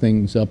fuck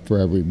things up for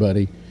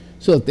everybody,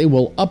 so that they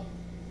will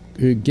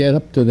get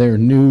up to their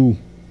new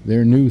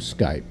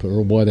Skype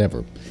or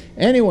whatever.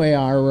 Anyway,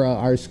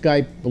 our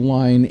Skype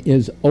line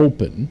is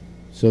open,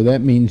 so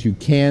that means you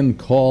can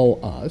call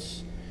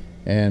us,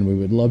 and we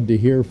would love to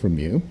hear from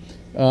you.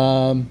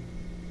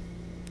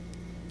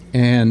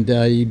 And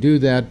you do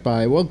that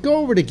by, well, go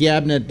over to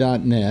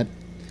gabnet.net,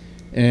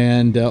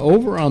 and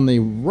over on the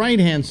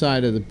right-hand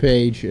side of the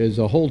page is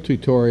a whole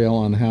tutorial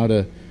on how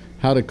to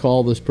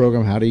call this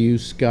program, how to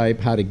use Skype,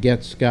 how to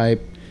get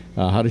Skype,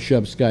 how to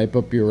shove Skype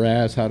up your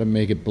ass, how to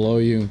make it blow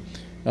you.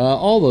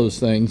 All those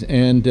things,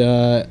 and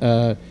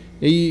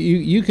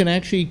you can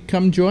actually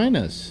come join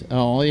us.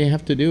 All you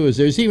have to do is,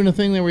 there's even a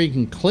thing there where you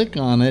can click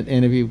on it,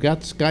 and if you've got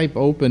Skype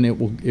open, it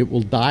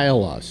will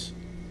dial us.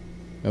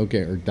 Okay,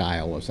 or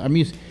dial us. I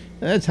mean,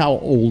 that's how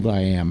old I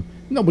am.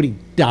 Nobody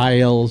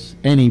dials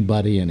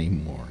anybody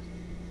anymore.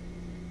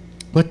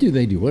 What do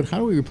they do? How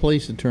do we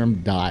replace the term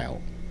dial?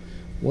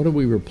 What do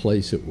we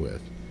replace it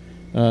with?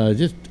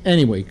 Just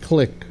anyway,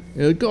 click.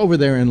 Go over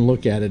there and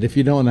look at it if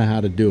you don't know how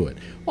to do it.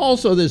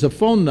 Also, there's a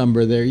phone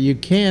number there. You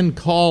can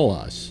call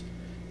us,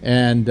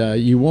 and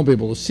you won't be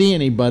able to see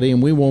anybody,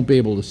 and we won't be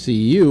able to see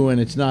you, and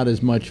it's not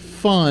as much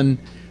fun,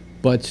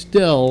 but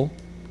still,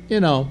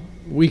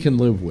 we can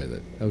live with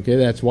it. Okay,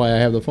 that's why I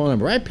have the phone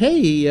number. I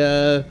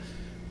pay,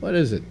 what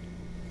is it,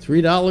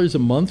 $3 a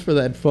month for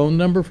that phone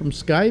number from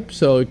Skype,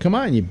 so come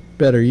on, you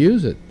better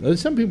use it.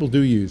 Some people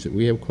do use it.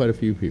 We have quite a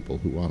few people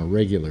who on a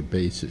regular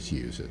basis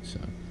use it, so.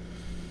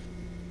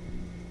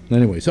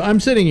 Anyway, so I'm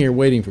sitting here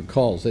waiting for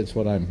calls. That's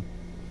what I'm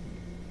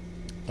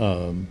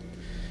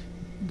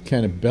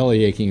kind of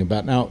belly aching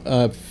about.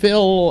 Now,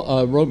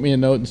 Phil wrote me a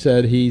note and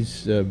said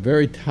he's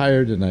very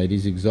tired tonight.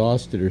 He's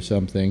exhausted or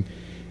something,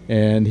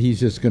 and he's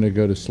just going to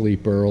go to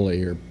sleep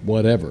early or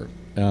whatever,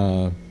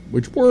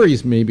 which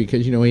worries me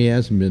because, he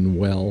hasn't been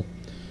well.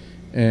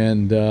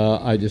 And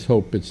I just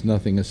hope it's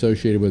nothing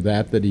associated with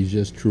that he's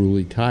just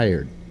truly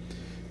tired.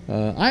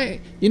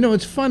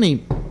 It's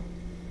funny.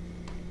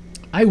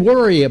 I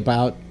worry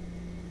about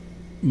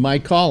my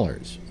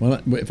callers.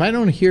 If I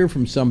don't hear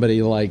from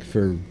somebody like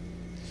for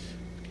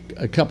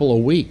a couple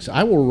of weeks,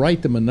 I will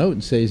write them a note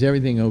and say, is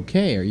everything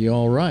okay? Are you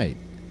all right?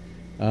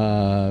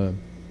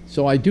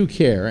 So I do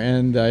care,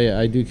 and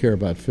I do care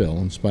about Phil,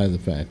 in spite of the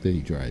fact that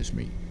he drives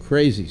me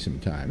crazy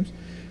sometimes.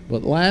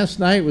 But last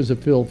night was a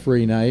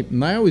Phil-free night,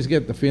 and I always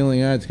get the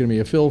feeling it's going to be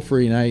a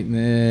Phil-free night, and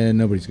then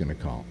nobody's going to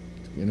call.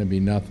 It's going to be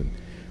nothing.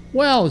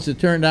 Well, as it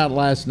turned out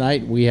last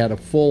night, we had a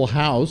full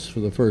house for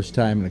the first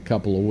time in a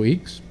couple of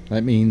weeks.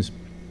 That means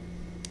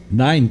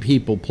 9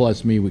 people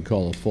plus me we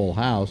call a full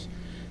house.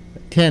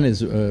 10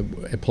 is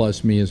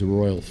plus me is a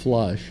royal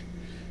flush,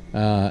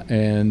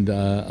 and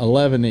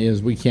 11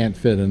 is we can't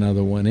fit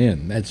another one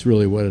in. That's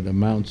really what it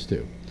amounts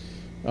to.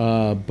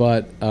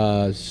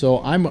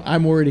 So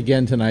I'm worried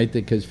again tonight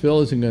that because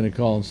Phil isn't going to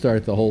call and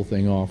start the whole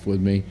thing off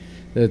with me,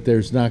 that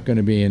there's not going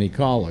to be any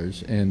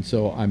callers, and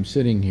so I'm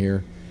sitting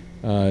here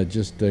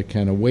just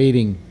kind of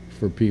waiting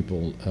for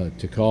people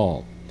to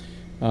call.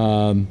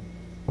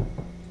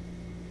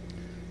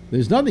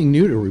 There's nothing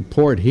new to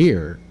report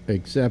here,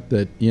 except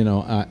that, you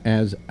know,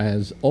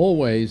 as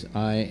always,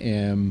 I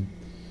am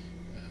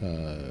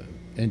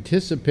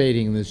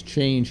anticipating this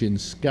change in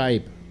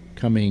Skype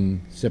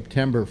coming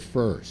September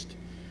 1st.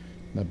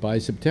 By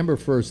September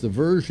 1st, the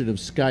version of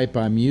Skype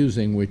I'm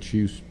using, which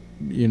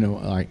you know,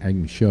 I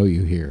can show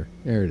you here.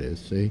 There it is,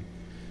 see?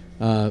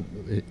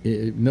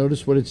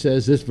 Notice what it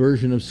says. This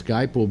version of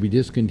Skype will be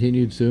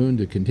discontinued soon.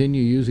 To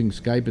continue using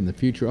Skype in the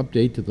future,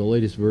 update to the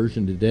latest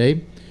version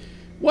today.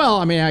 Well,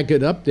 I mean, I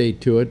could update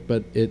to it,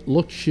 but it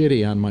looks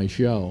shitty on my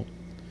show.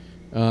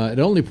 It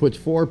only puts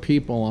 4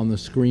 people on the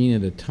screen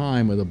at a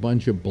time with a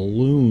bunch of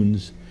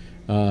balloons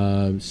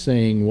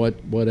saying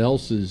what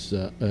else is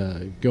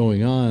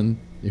going on,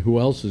 who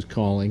else is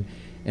calling.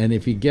 And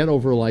if you get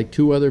over like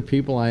 2 other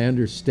people, I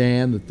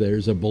understand that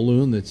there's a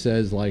balloon that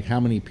says like how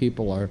many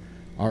people are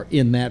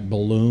in that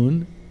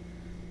balloon.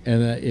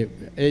 And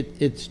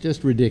it's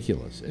just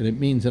ridiculous. And it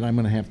means that I'm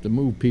going to have to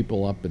move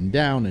people up and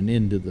down and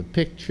into the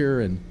picture.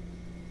 And,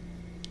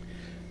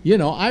 you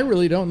know, I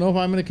really don't know if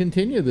I'm going to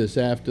continue this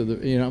after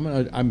the, you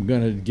know, I'm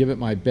going to give it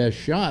my best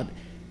shot.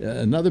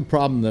 Another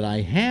problem that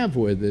I have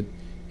with it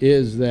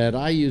is that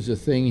I use a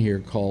thing here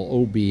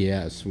called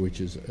OBS,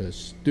 which is a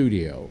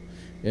studio,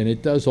 and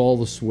it does all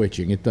the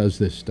switching. It does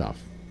this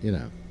stuff, you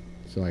know,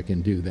 so I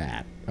can do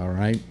that, all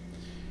right?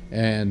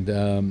 And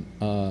you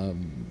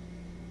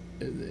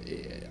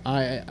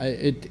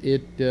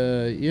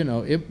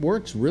know, it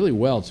works really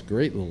well. It's a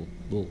great little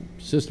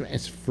system.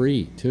 It's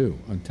free, too,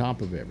 on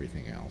top of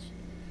everything else.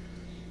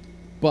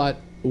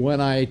 But when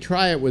I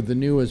try it with the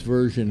newest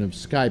version of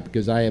Skype,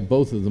 because I have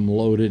both of them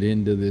loaded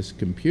into this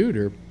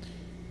computer,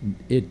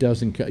 it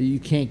doesn't, you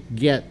can't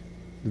get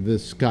the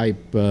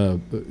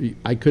Skype,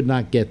 I could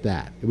not get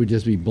that. It would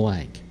just be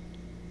blank,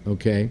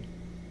 okay?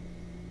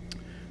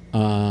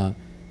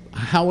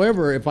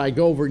 However, if I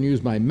go over and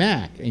use my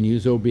Mac and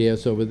use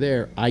OBS over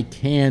there, I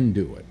can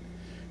do it.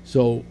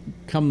 So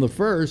come the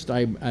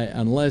 1st,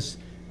 unless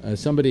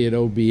somebody at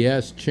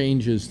OBS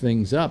changes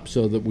things up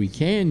so that we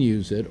can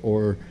use it,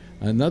 or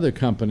another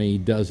company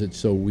does it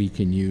so we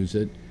can use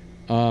it,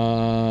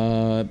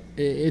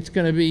 it's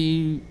going to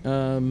be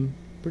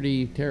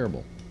pretty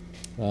terrible.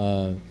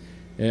 I'm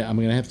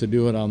going to have to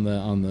do it on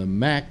the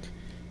Mac,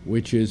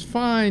 which is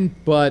fine,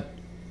 but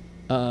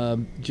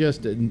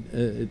just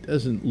it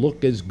doesn't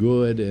look as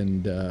good.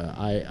 And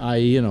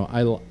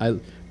I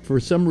for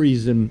some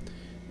reason,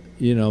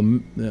 you know,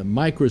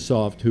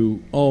 Microsoft,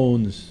 who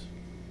owns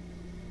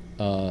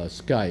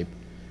Skype,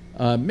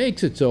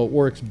 makes it so it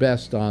works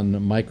best on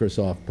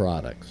Microsoft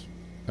products.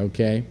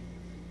 Okay.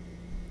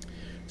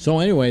 So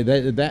anyway,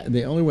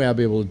 the only way I'll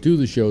be able to do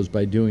the show is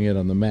by doing it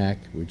on the Mac,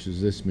 which is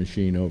this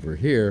machine over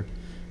here,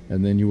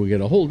 and then you will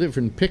get a whole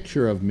different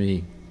picture of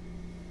me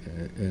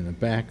in a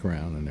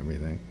background and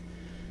everything.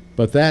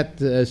 But that,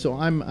 so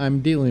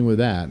I'm dealing with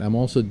that. I'm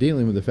also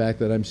dealing with the fact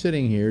that I'm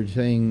sitting here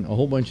saying a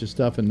whole bunch of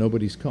stuff and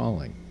nobody's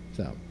calling.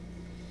 So,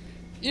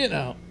 you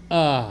know,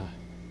 I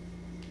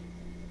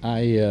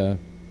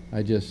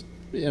just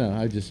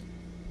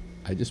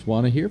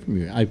want to hear from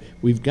you.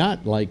 We've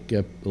got like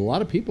a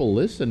lot of people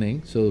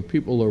listening, so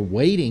people are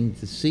waiting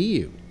to see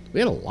you. We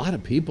had a lot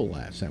of people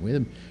last night. We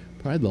had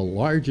probably the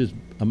largest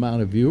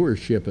amount of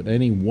viewership at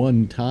any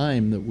one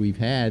time that we've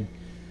had,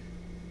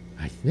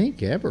 I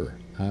think, ever.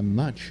 I'm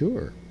not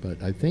sure, but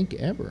I think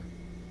ever.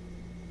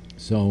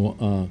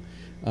 So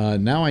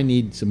now I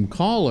need some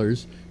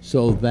callers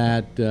so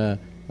that the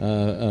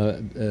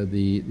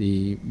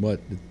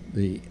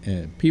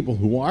people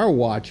who are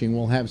watching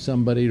will have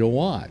somebody to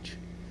watch.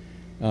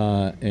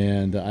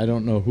 And I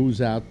don't know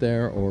who's out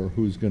there or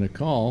who's going to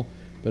call,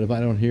 but if I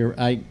don't hear,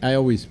 I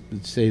always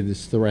say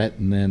this threat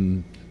and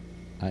then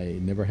I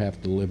never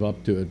have to live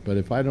up to it. But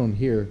if I don't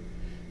hear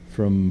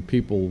from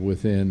people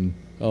within,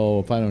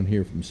 if I don't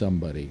hear from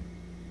somebody,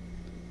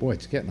 boy,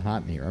 it's getting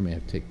hot in here. I may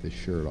have to take this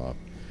shirt off.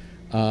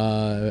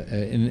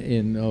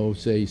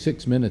 Say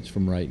 6 minutes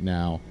from right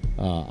now,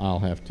 I'll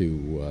have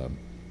to.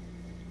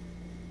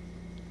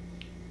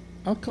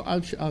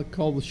 I'll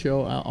call the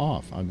show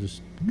off. I'll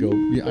just go.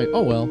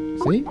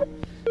 See?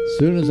 As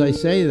soon as I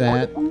say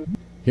that,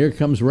 here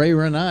comes Ray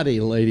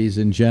Renati, ladies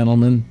and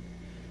gentlemen.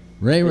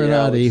 Ray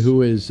Renati,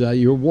 who is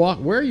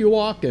where are you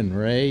walking,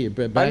 Ray?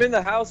 I'm in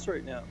the house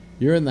right now.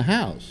 You're in the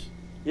house.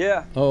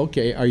 Yeah. Oh,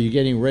 okay. Are you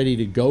getting ready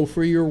to go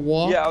for your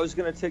walk? Yeah, I was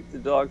going to take the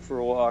dog for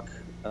a walk.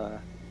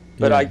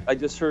 But I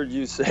just heard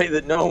you say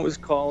that no one was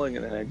calling,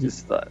 and then I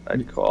just thought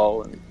I'd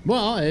call and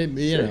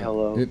say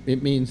hello.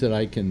 It means that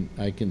I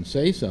can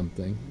say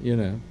something,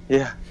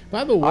 Yeah.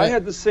 By the way, I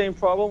had the same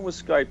problem with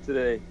Skype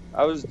today.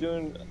 I was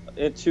doing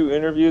 2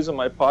 interviews on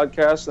my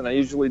podcast, and I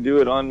usually do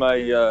it on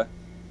my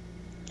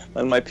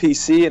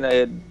PC, and I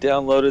had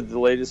downloaded the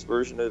latest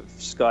version of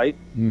Skype.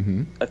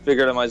 Mm-hmm. I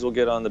figured I might as well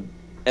get on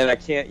and I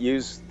can't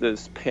use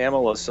this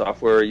Pamela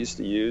software I used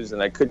to use,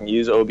 and I couldn't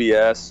use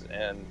OBS,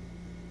 and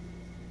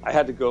I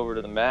had to go over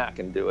to the Mac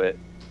and do it,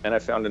 and I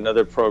found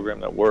another program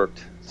that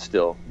worked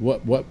still.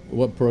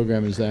 What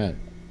program is that?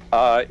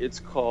 It's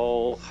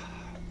called,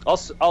 I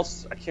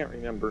can't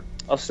remember.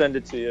 I'll send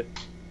it to you.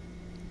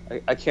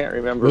 I can't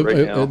remember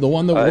right now. The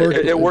one that worked.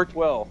 It worked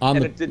well,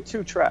 and it did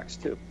 2 tracks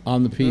too.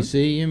 On the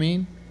PC, you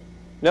mean?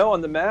 No,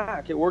 on the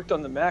Mac. It worked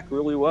on the Mac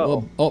really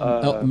well.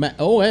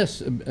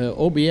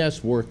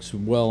 OBS works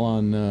well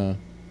on.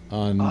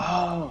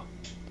 Oh.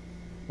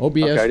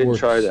 OBS okay, I didn't works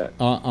try that.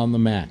 On the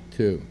Mac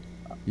too.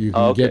 You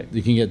can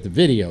get the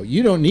video.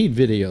 You don't need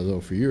video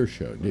though for your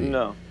show, do you?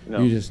 No.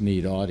 You just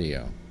need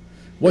audio.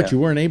 You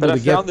weren't able to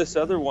get. But I found this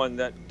other one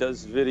that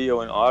does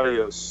video and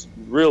audio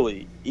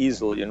really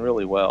easily and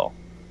really well.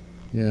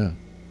 Yeah.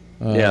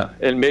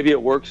 And maybe it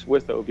works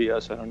with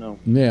OBS. I don't know.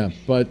 Yeah,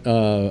 but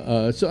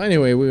so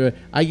anyway,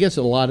 I guess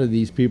a lot of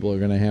these people are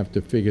going to have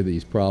to figure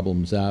these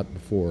problems out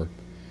before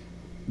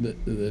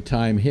the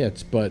time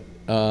hits. But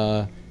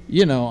I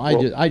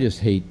just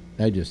hate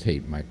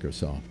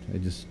Microsoft.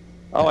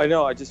 I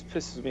know. It just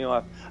pisses me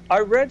off. I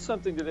read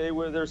something today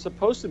where they're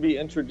supposed to be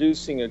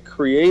introducing a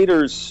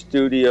creators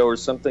studio or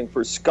something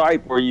for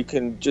Skype where you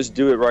can just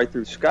do it right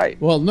through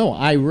Skype. Well, no,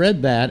 I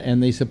read that,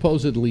 and they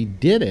supposedly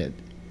did it.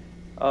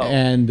 Oh.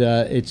 And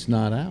it's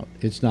not out.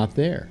 It's not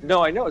there.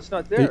 No, I know it's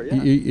not there.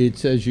 It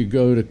says you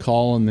go to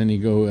call, and then you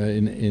go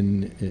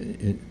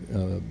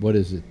what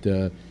is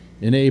it?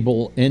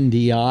 Enable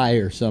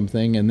NDI or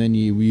something, and then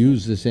you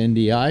use this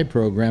NDI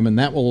program, and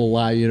that will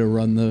allow you to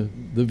run the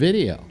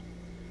video.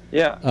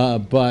 Yeah.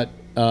 But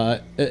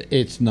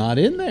it's not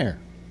in there.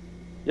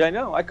 Yeah, I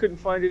know. I couldn't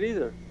find it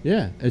either.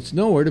 Yeah, it's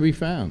nowhere to be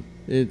found.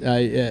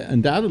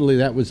 Undoubtedly,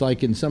 that was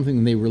like in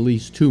something they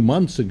released 2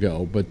 months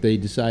ago, but they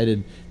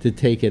decided to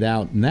take it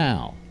out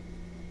now.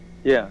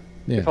 Yeah.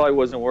 It probably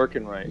wasn't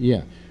working right.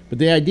 Yeah. But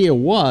the idea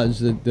was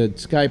that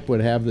Skype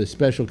would have this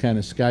special kind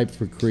of Skype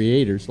for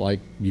creators like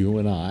you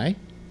and I,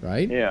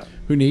 right? Yeah.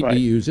 Who need to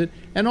use it,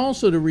 and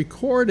also to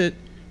record it,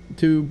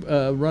 to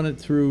run it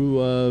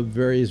through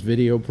various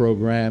video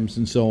programs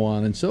and so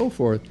on and so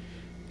forth.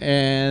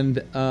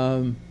 And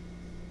no,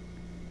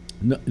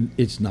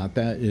 it's not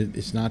that.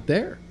 It's not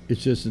there.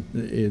 It's just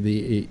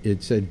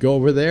it said go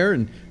over there,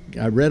 and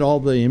I read all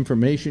the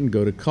information.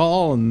 Go to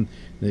call, and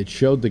it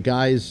showed the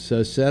guy's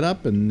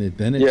setup, and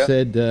then it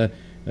said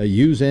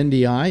use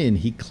NDI, and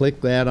he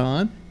clicked that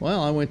on.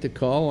 Well, I went to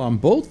call on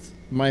both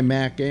my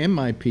Mac and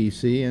my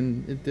PC,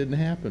 and it didn't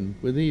happen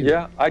with either.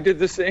 Yeah, I did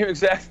the same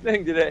exact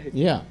thing today.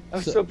 Yeah, I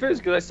was so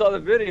pissed because I saw the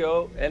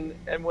video, and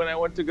when I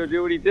went to go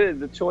do what he did,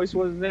 the choice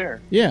wasn't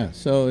there. Yeah,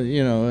 so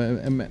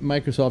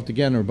Microsoft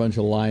again are a bunch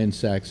of lying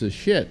sacks of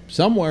shit.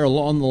 Somewhere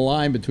along the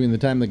line between the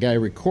time the guy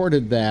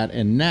recorded that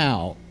and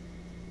now,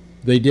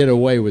 they did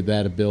away with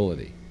that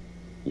ability.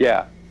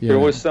 Yeah. There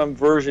was some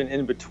version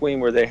in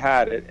between where they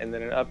had it, and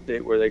then an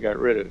update where they got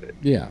rid of it.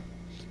 Yeah.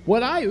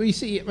 What a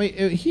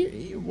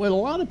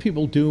lot of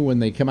people do when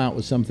they come out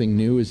with something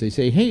new is they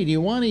say, hey, do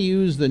you want to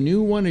use the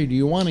new one or do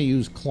you want to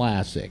use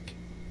classic?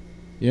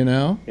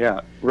 Yeah,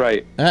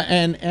 right.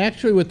 And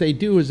actually what they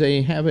do is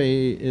they have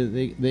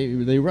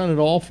they run it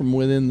all from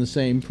within the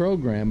same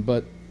program,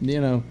 but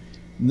no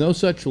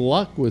such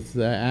luck with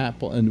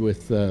Apple and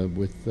with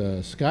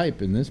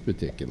Skype in this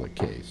particular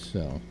case.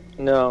 So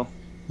no.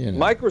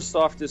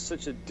 Microsoft is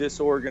such a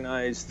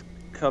disorganized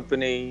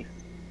company.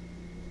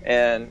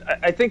 And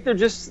I think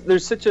they're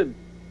such a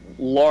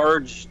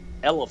large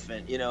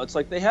elephant, It's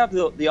like they have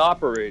the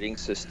operating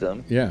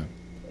system,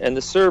 and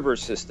the server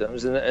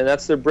systems, and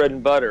that's their bread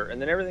and butter, and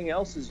then everything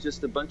else is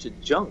just a bunch of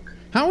junk.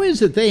 How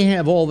is it they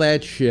have all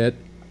that shit,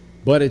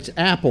 but it's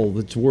Apple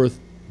that's worth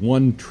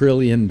 $1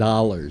 trillion?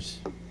 I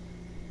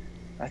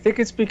think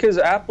it's because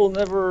Apple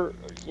never,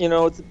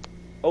 it's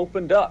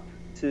opened up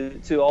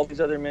to all these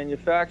other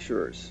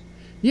manufacturers.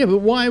 Yeah,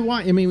 but why?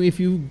 I mean, if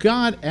you've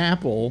got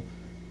Apple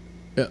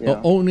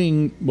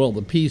owning,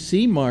 the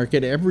PC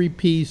market, every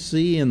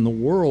PC in the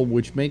world,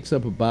 which makes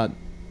up about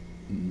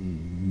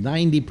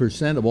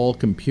 90% of all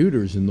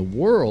computers in the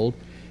world,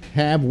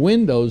 have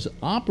Windows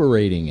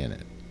operating in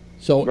it.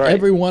 So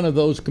every one of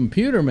those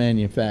computer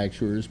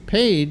manufacturers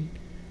paid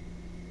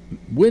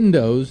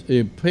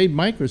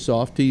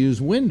Microsoft to use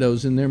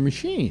Windows in their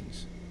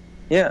machines.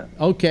 Yeah.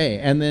 Okay,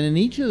 and then in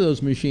each of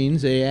those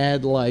machines, they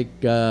add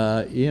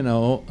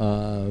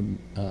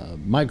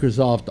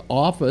Microsoft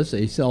Office.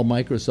 They sell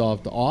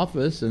Microsoft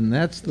Office, and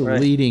that's the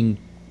leading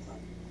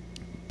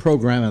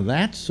program of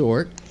that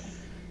sort.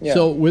 Yeah.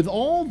 So with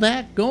all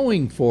that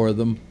going for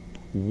them,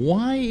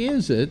 why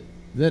is it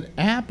that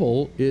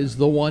Apple is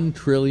the $1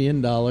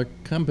 trillion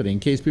company? In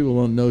case people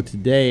don't know,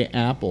 today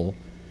Apple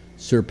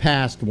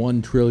surpassed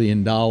 $1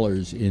 trillion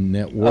in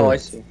net worth. Oh, I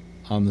see.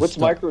 On the What's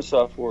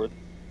Microsoft worth?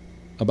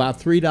 About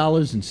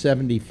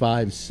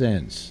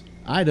 $3.75.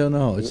 I don't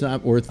know. It's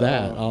not worth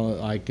that.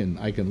 I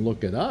can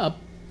look it up.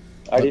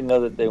 I didn't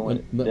know that they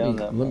went down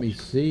that much. Let me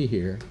see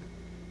here.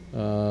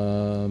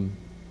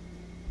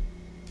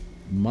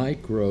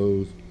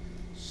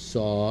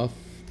 Microsoft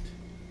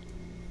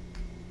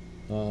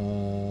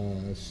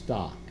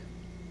stock.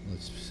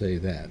 Let's say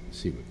that.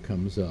 See what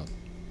comes up.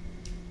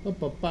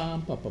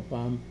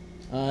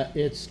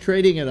 It's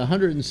trading at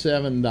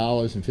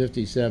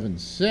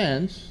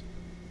 $107.57,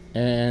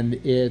 and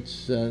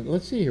it's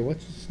let's see here.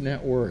 What's its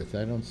net worth?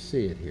 I don't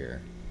see it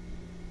here.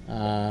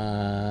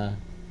 No,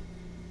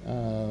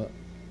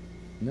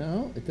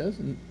 it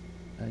doesn't.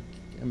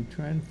 I'm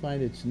trying to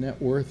find its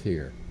net worth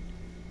here.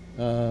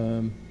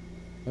 Oh,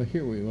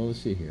 here we. Well,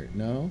 let's see here.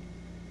 No,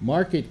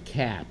 market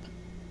cap.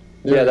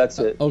 Yeah, that's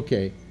it.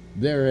 Okay,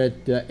 they're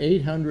at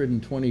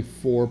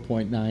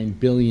 $824.9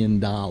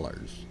 billion.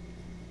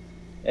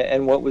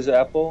 And what was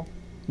Apple?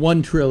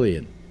 $1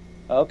 trillion.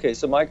 Okay,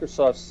 so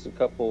Microsoft's a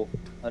couple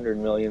 $100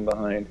 million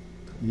behind.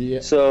 Yeah.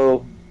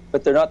 So,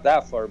 but they're not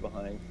that far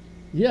behind.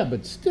 Yeah,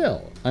 but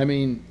still, I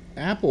mean,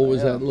 Apple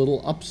was that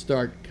little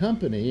upstart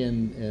company,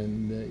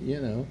 and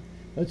you know,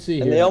 let's see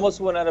here. And they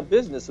almost went out of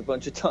business a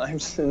bunch of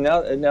times, and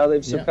now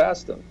they've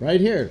surpassed them. Right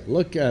here,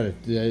 look at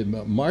it. The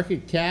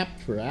market cap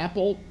for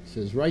Apple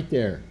says right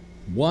there,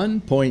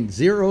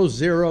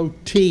 1.00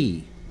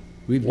 T.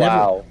 We've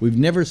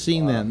never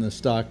seen that in the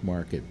stock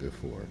market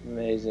before.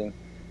 Amazing.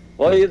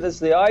 Well, there's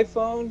the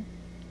iPhone,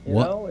 you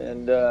know,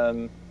 and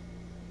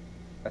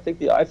I think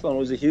the iPhone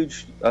was a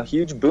huge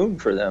boom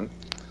for them.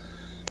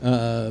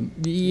 Yeah.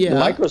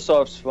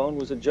 Microsoft's phone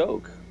was a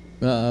joke.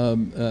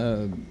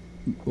 Microsoft,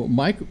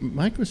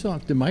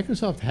 did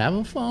Microsoft have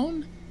a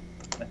phone?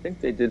 I think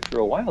they did for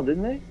a while,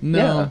 didn't they? No.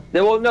 Yeah.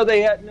 They would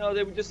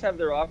just have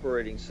their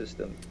operating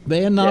system.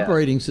 They had an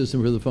operating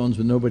system for the phones,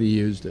 but nobody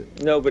used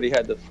it. Nobody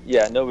used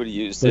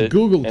it. But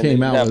Google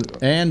came out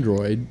with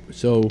Android,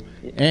 so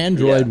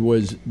Android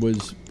was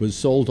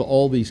sold to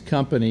all these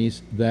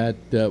companies that,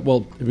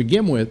 well, to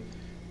begin with,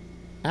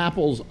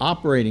 Apple's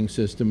operating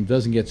system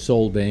doesn't get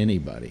sold to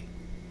anybody.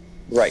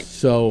 Right.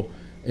 So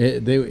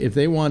if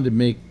they wanted to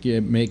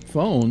make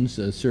phones,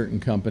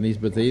 certain companies,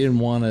 but they didn't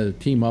want to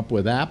team up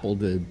with Apple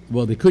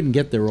they couldn't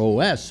get their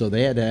OS, so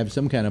they had to have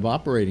some kind of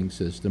operating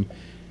system,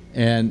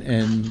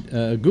 and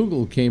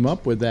Google came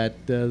up with that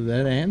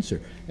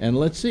answer. And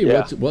let's see,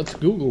 what's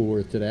Google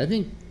worth today? I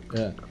think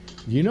do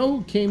you know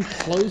who came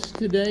close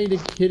today to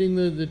hitting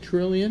the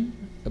trillion?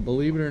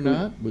 Believe it or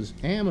not, was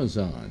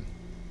Amazon.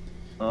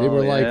 They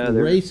were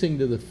racing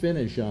to the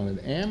finish on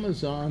it.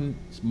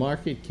 Amazon's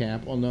market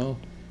cap,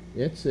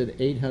 it's at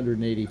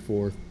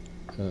 884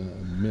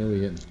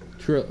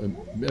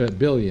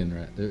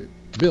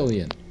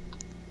 billion,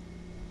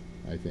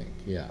 I think.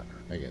 Yeah,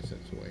 I guess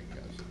that's the way it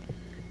goes.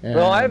 And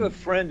well, I have a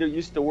friend who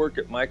used to work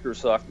at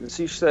Microsoft, and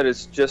she said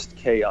it's just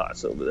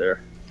chaos over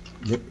there.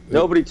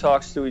 Nobody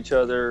talks to each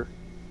other,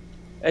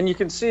 and you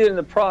can see it in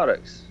the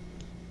products.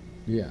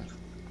 Yeah.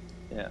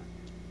 Yeah.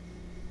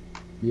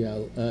 Yeah,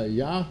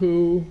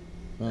 Yahoo,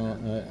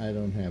 I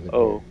don't have it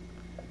here,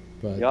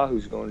 but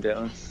Yahoo's going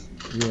down.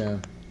 Yeah,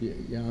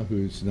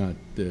 Yahoo's not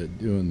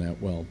doing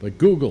that well. But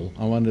Google,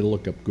 I wanted to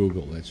look up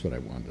Google. That's what I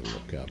wanted to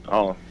look up.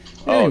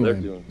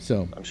 Anyway,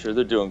 I'm sure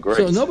they're doing great.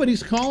 So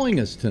nobody's calling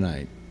us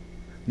tonight.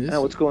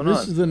 What's going on?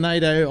 This is the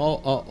night I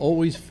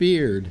always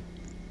feared,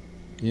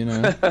 you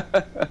know.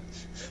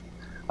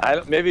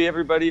 Maybe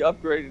everybody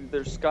upgraded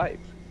their Skype.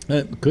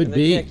 Could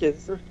be. Can't get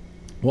through.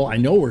 Well, I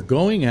know we're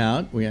going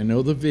out. I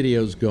know the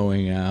video's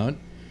going out.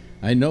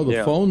 I know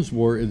the phone's the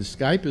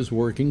Skype is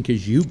working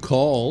because you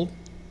called,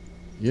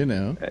 you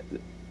know.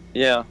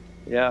 Yeah.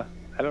 I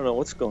don't know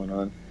what's going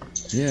on.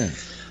 Yeah.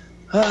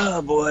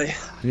 Oh, boy.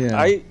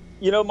 Yeah.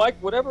 Mike,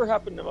 whatever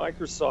happened to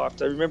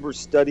Microsoft, I remember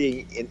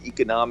studying in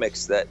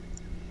economics that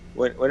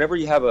whenever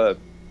you have a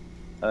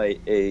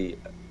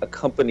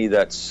company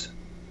that's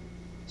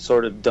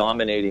sort of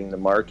dominating the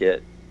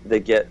market, they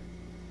get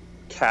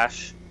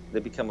cash. They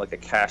become like a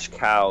cash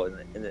cow,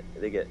 and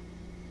they get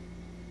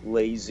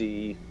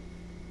lazy,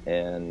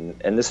 and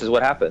this is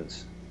what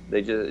happens.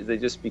 They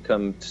just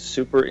become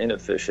super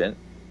inefficient,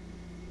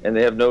 and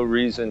they have no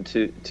reason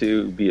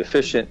to be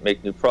efficient,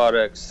 make new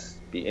products,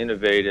 be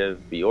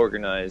innovative, be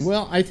organized.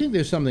 Well, I think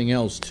there's something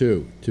else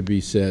too to be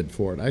said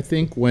for it. I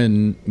think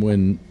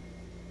when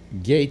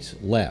Gates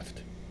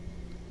left,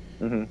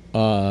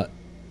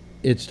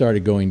 it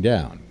started going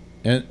down,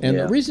 and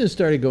the reason it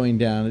started going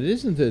down, it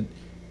isn't that.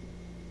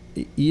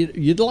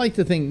 You'd like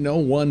to think no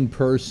one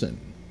person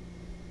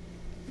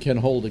can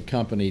hold a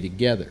company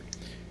together,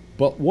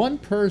 but one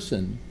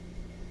person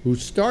who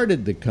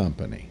started the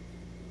company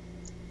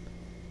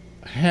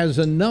has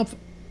enough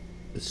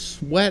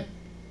sweat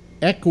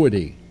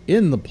equity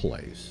in the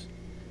place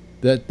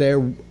that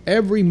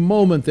every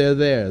moment they're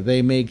there,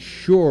 they make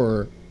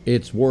sure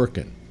it's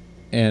working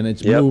and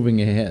it's moving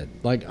ahead.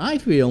 Like I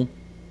feel,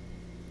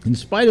 in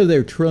spite of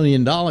their $1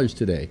 trillion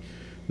today,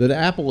 that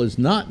Apple is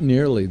not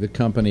nearly the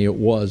company it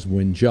was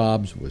when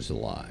Jobs was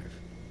alive.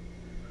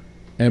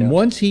 And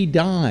once he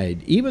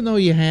died, even though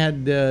you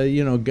had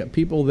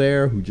people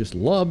there who just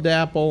loved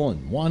Apple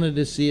and wanted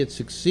to see it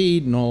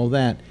succeed and all of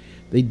that,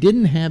 they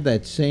didn't have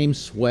that same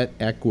sweat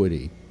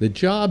equity that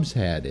Jobs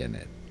had in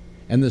it,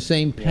 and the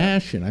same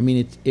passion. I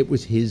mean, it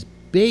was his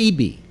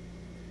baby.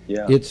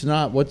 Yeah. It's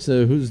not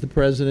who's the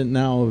president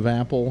now of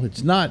Apple?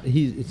 It's not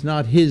his baby.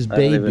 I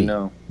don't even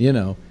know. You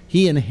know,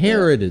 he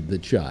inherited the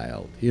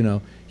child. You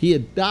know, he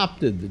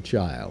adopted the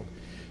child.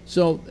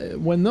 So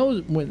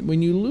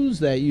when you lose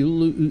that, you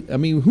lose. I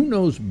mean, who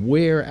knows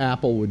where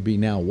Apple would be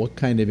now? What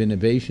kind of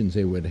innovations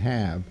they would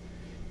have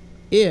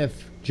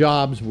if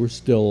Jobs were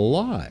still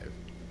alive?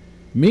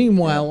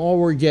 Meanwhile, all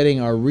we're getting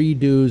are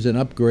redos and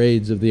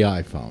upgrades of the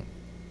iPhone,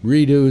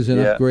 redos and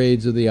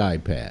upgrades of the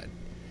iPad.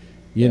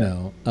 You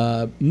know,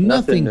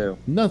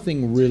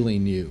 nothing really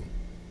new.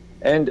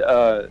 And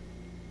oh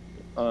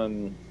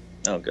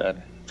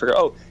God, forgot.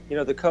 Oh,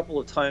 the couple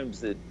of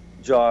times that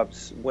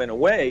Jobs went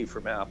away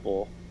from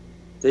Apple,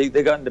 they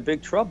got into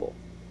big trouble.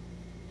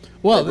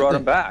 Well, they brought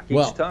him back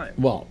each time.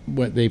 Well,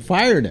 they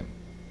fired him.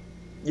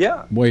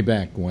 Yeah. Way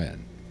back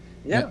when.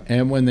 Yeah.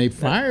 And when they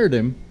fired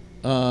him,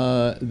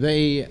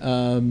 they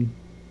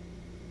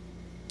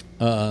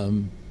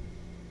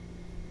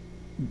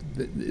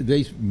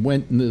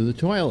went into the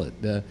toilet.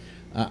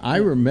 I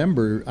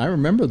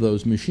remember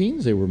those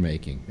machines they were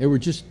making. They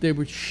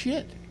were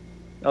shit.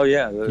 Oh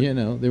yeah,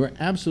 they were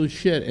absolute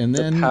shit. And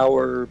then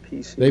Power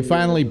PC. They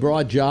finally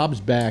brought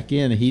Jobs back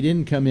in. He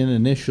didn't come in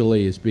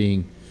initially as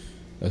being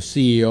a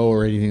CEO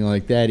or anything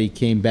like that. He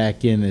came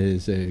back in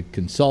as a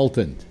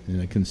consultant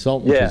in a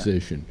consultant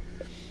position.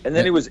 And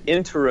then he was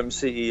interim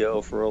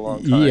CEO for a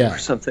long time, or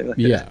something like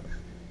that. Yeah,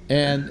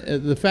 and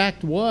the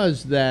fact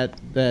was that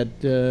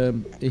the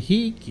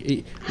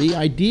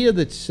idea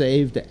that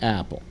saved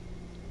Apple,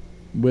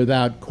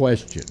 without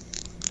question,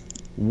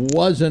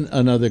 wasn't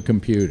another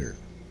computer.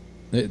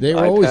 They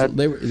were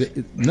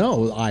iPad?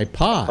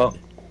 iPod.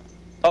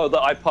 Oh, the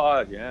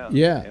iPod, yeah.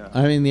 Yeah.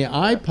 I mean, the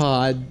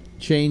iPod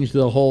changed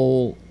the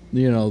whole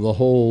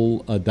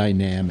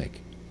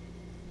dynamic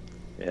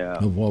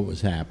of what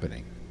was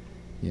happening.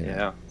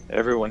 Yeah,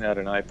 everyone had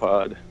an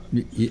iPod.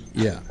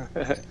 Yeah,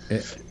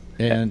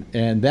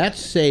 and that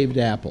saved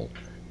Apple.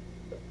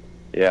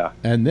 Yeah.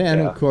 And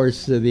then, of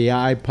course, the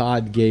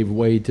iPod gave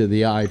way to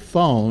the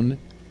iPhone,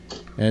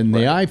 and the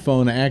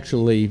iPhone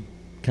actually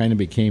kind of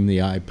became the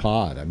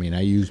iPod. I mean,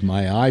 I use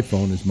my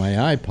iPhone as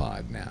my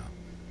iPod now.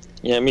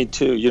 Yeah, me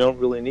too. You don't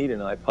really need an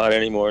iPod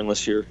anymore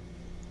unless you're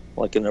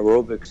like an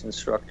aerobics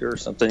instructor or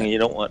something, and you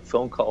don't want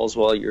phone calls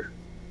while you're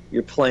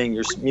playing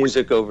your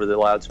music over the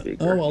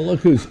loudspeaker. Oh, well, look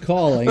who's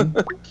calling.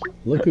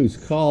 Look who's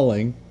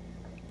calling.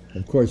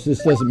 Of course,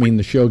 this doesn't mean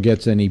the show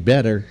gets any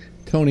better.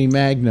 Tony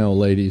Magno,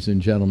 ladies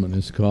and gentlemen,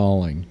 is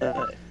calling.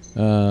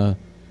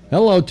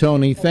 Hello,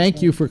 Tony.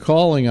 Thank you for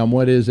calling on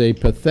what is a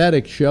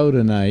pathetic show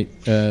tonight.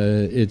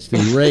 It's the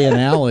Ray and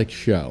Alex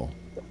show.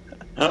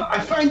 I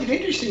find it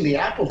interesting, the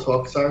Apple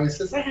talk, so I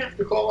says I have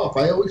to call up.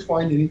 I always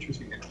find it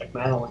interesting, the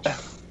technology.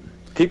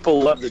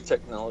 People love the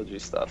technology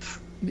stuff.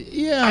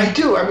 Yeah. I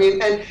do. I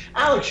mean, and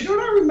Alex, you know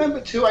what I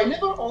remember, too? I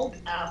never owned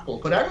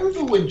Apple, but I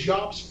remember when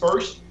Jobs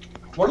first,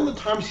 one of the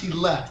times he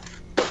left,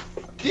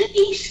 didn't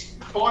he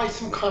buy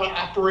some kind of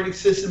operating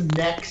system,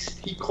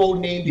 Next? He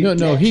codenamed it No,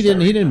 Next. he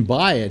didn't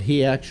buy it.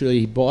 He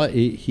actually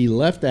he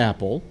left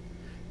Apple,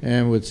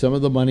 and with some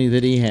of the money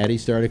that he had, he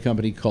started a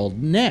company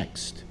called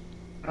Next.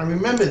 I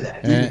remember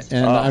that.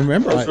 And I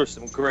remember those were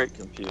some great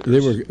computers. They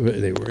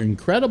were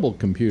incredible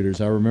computers.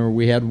 I remember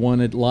we had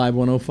one at Live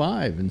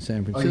 105 in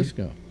San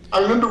Francisco. I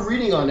remember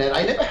reading on that.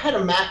 I never had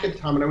a Mac at the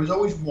time, and I was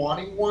always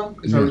wanting one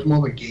because I was more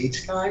of a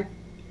Gates guy.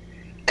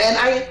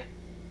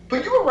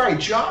 But you were right.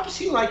 Jobs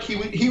seemed like he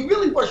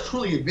really was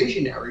truly a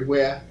visionary,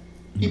 where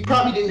he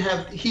probably didn't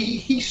have.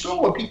 He saw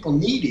what people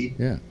needed,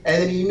 and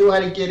then he knew how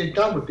to get it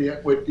done with the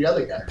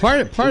other guy. Part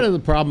of the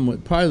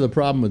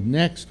problem with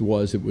Next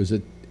was it was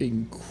an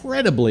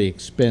incredibly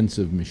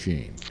expensive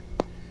machine.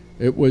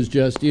 It was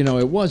just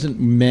it wasn't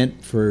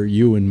meant for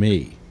you and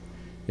me.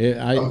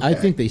 I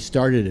think they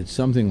started at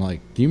something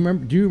like. Do you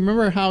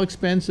remember how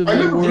expensive they were?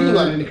 I remember reading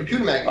on it in the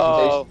computer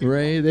magazine.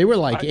 Right, they were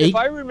like $8. If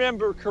I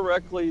remember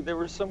correctly, they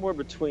were somewhere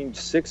between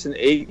 $6,000 and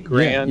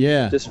 $8,000.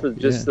 Yeah, just for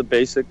the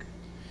basic.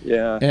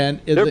 Yeah, and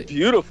they're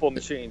beautiful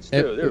machines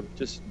too. They're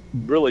just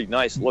really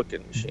nice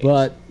looking machines.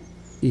 But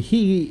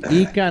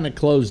he kind of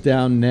closed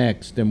down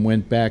Next and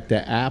went back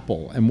to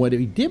Apple. And what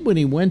he did when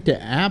he went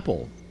to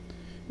Apple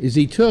is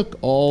he took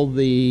all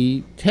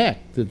the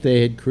tech that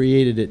they had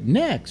created at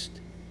Next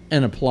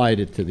and applied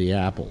it to the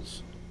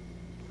Apples,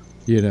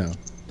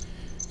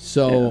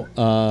 So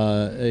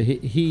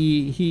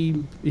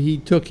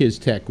he took his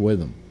tech with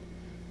him,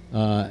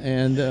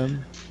 and that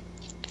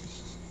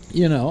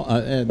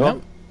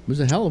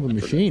was a hell of a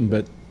machine,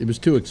 but it was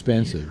too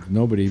expensive.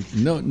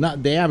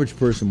 Not the average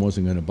person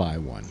wasn't going to buy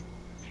one.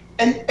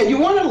 And you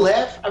want to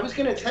laugh? I was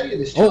going to tell you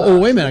this. Oh,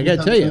 wait a minute! I got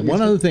to tell you one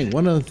other thing.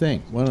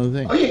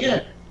 Oh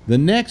yeah. The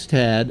Next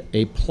had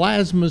a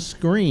plasma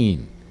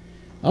screen.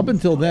 Up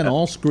until then,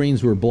 all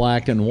screens were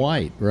black and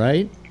white,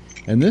 right?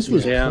 And this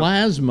was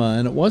plasma,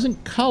 and it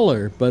wasn't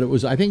color, but it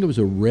was, I think it was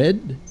a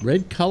red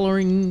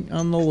coloring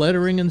on the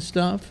lettering and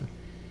stuff.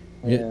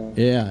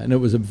 Yeah, and it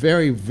was a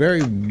very,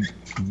 very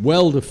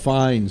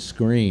well-defined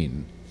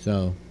screen.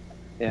 So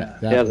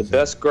the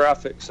best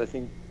graphics I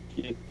think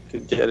you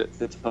could get at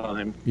the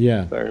time.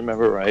 Yeah, if I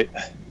remember right.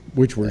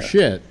 Which were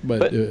shit,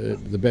 but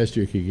the best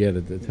you could get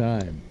at the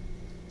time.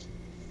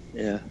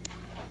 Yeah.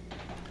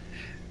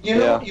 You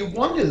know, you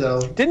wonder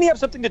though. Didn't he have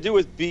something to do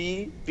with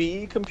B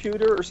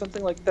computer or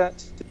something like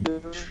that?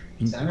 That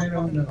I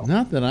don't know.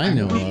 Not that I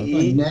know of.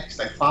 Next,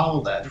 I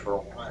followed that for a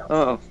while.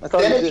 Oh, I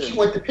thought then he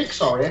went to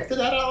Pixar. After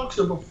that, Alex,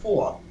 or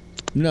before?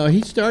 No,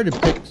 he started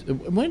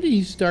when did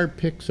he start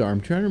Pixar? I'm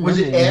trying to remember. Was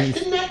it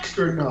after Next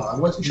or no? I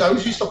wasn't sure. I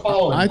was used to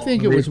follow him. I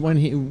think it was when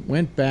he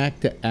went back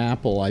to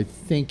Apple. I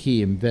think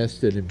he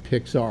invested in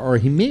Pixar, or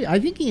I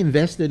think he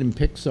invested in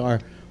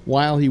Pixar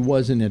while he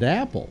wasn't at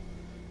Apple.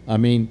 I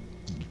mean,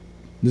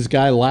 this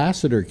guy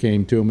Lasseter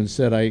came to him and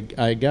said,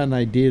 I got an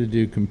idea to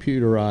do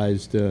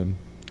computerized.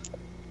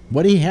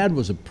 What he had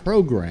was a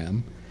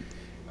program,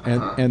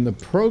 and the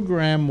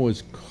program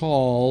was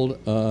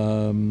called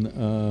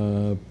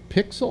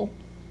Pixel,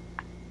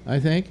 I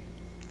think.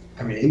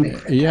 I mean,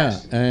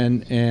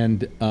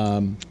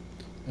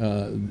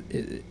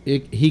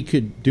 he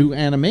could do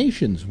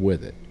animations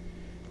with it,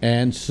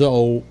 and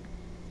so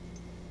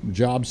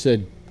Jobs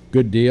said,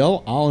 "Good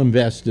deal. I'll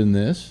invest in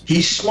this."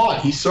 He's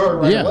smart. He saw it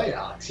right away,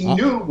 Alex. He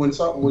knew when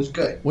something was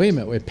good. Wait a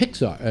minute.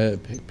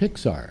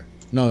 Pixar.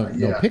 No,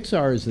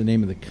 Pixar is the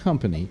name of the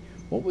company.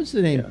 What was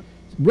the name? Yeah.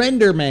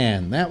 Render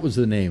Man. That was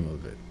the name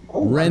of it.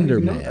 Oh, Render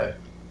Man.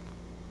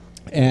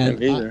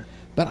 And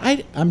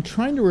I'm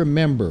trying to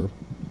remember.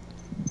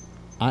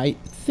 I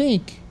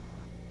think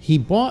he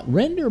bought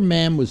Render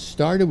Man was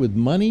started with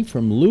money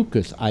from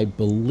Lucas, I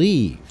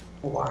believe.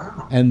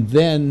 Wow. And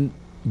then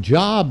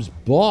Jobs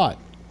bought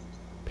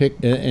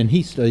and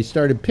they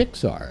started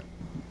Pixar,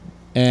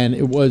 and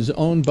it was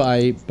owned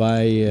by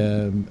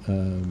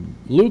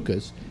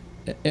Lucas.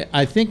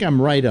 I think I'm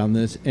right on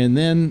this. And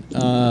then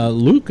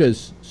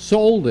Lucas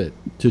sold it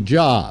to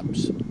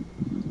Jobs,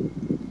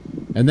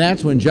 and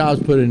that's when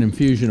Jobs put an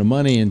infusion of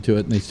money into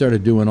it, and they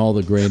started doing all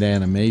the great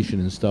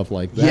animation and stuff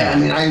like that. Yeah, I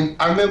mean,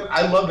 I remember.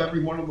 I love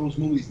every one of those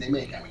movies they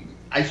make. I mean,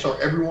 I saw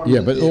every one. Yeah,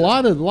 but a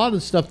lot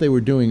of stuff they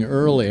were doing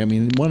early. I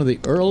mean, one of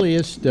the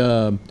earliest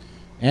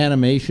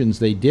animations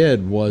they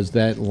did was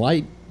that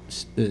light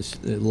stand.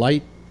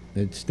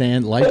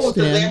 The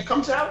lamp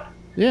comes out.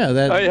 Yeah,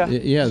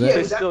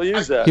 they still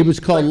use that. It was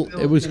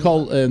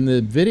called and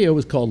the video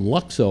was called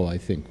Luxo, I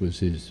think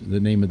was the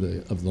name of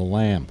the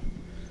lamp.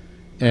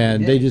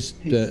 And they just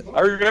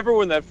I remember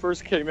when that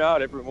first came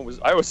out,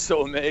 I was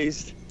so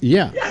amazed.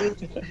 Yeah. I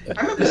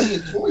remember seeing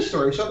Toy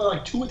Story. I saw that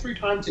like 2 or 3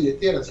 times in the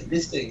theater. It's like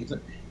this thing.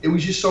 It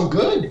was just so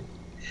good.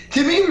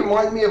 To me, it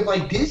reminded me of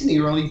like Disney,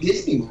 early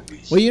Disney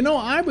movies. Well, you know,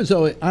 I was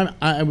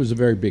a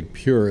very big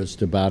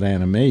purist about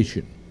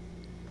animation,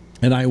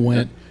 and I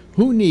went,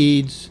 who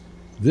needs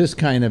this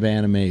kind of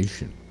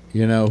animation?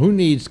 You know, who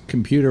needs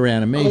computer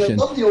animation?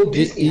 I love the old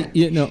Disney animation.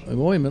 You know,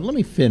 wait a minute, let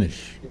me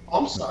finish.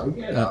 I'm sorry.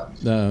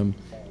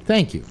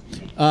 Thank you.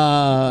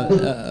 I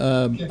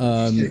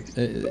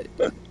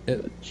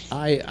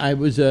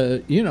was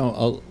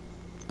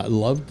I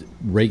loved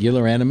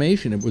regular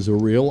animation. It was a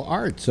real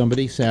art.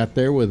 Somebody sat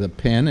there with a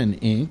pen and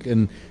ink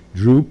and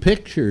drew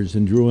pictures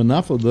and drew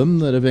enough of them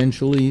that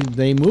eventually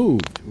they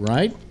moved,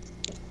 right?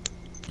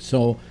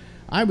 So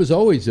it was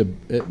always a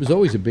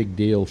big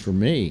deal for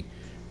me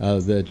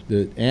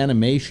that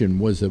animation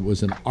was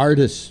an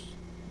artist's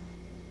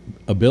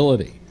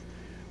ability.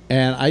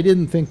 And I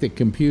didn't think that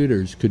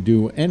computers could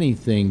do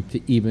anything to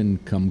even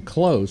come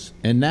close.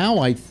 And now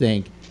I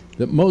think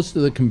that most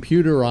of the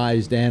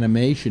computerized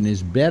animation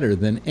is better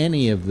than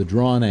any of the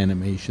drawn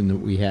animation that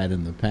we had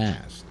in the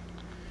past.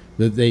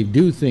 That they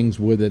do things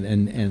with it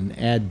and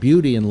add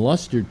beauty and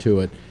luster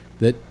to it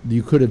that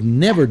you could have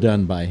never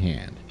done by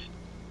hand,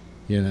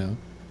 you know.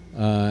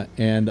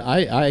 And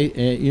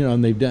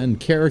and they've done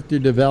character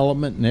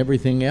development and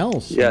everything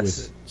else with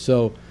it.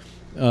 So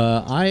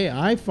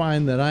I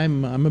find that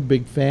I'm a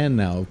big fan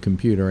now of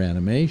computer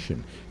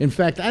animation. In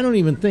fact, I don't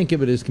even think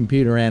of it as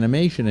computer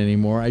animation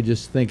anymore. I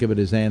just think of it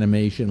as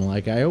animation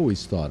like I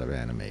always thought of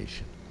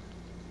animation.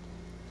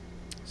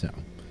 So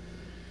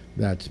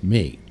that's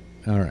me.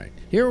 All right.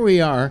 Here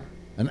we are,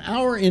 an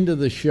hour into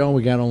the show.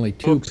 We got only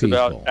 2 people.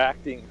 About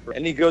acting.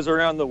 And he goes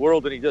around the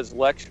world and he does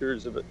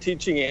lectures about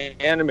teaching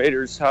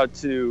animators how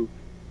to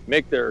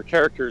make their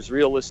characters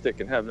realistic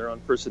and have their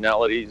own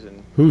personalities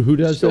and who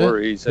does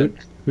stories. That?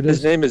 Who does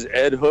his name is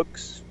Ed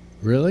Hooks.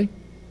 Really?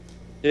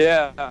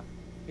 Yeah.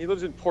 He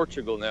lives in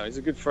Portugal now. He's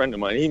a good friend of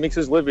mine. He makes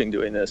his living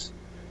doing this.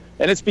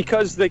 And it's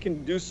because they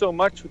can do so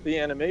much with the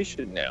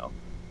animation now.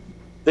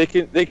 They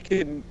can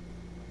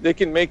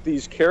make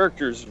these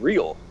characters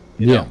real.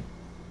 You know?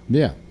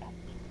 Yeah.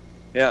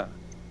 Yeah.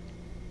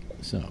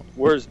 So.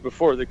 Whereas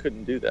before they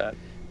couldn't do that.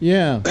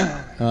 Yeah.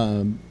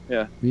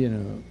 Yeah. You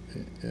know.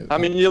 I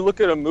mean, you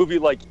look at a movie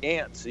like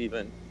Ants,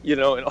 even. You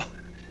know,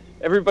 and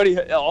everybody,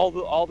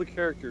 all the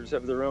characters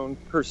have their own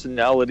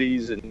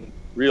personalities and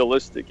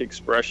realistic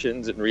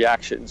expressions and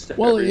reactions to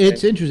everything.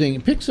 It's interesting.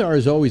 Pixar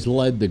has always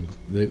led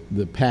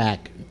the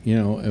pack. You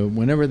know,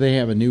 whenever they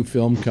have a new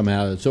film come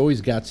out, it's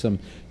always got some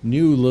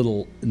new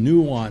little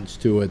nuance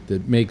to it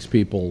that makes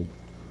people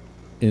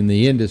in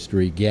the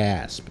industry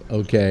gasp.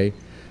 Okay,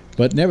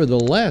 but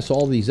nevertheless,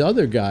 all these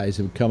other guys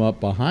have come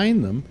up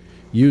behind them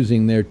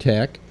using their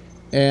tech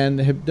and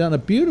have done a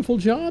beautiful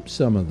job.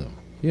 Some of them,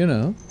 you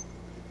know.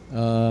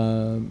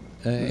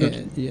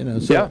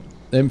 So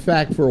in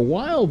fact, for a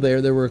while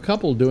there were a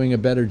couple doing a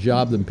better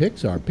job than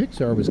Pixar.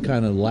 Pixar was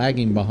kind of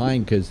lagging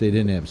behind because they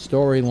didn't have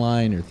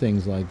storyline or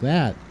things like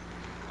that.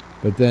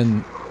 But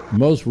then,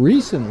 most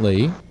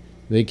recently,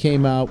 they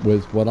came out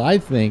with what I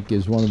think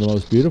is one of the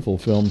most beautiful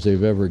films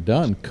they've ever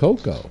done,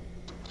 Coco,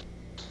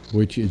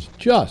 which is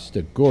just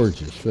a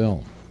gorgeous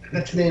film.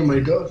 That's the name of my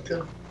dog,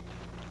 too.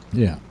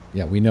 Yeah,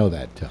 we know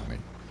that, Tommy.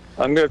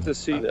 I'm going to have to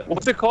see that.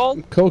 What's it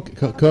called?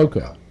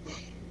 Coco.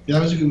 Yeah,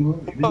 that was a good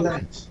movie. Really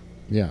nice.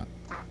 Yeah.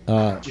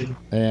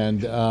 And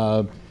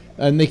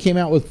they came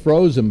out with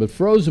Frozen, but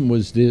Frozen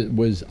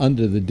was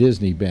under the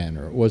Disney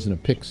banner. It wasn't a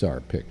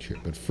Pixar picture,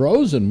 but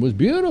Frozen was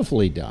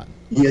beautifully done.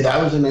 Yeah,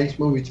 that was a nice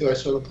movie too. I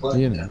saw the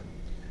play. You know.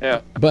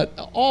 Yeah. But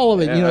all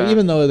of it, you know,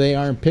 even though they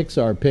aren't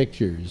Pixar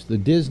pictures, the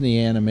Disney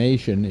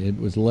animation, it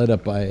was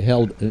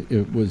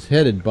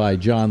headed by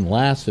John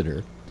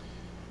Lasseter,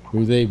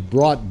 who they've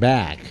brought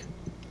back,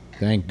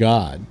 thank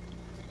God.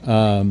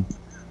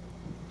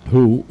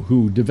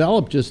 Who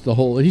developed just the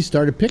whole. He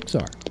started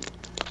Pixar,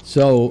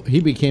 so he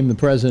became the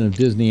president of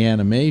Disney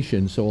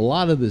Animation. So a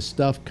lot of this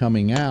stuff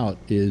coming out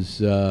is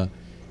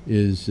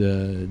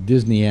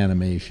Disney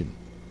Animation,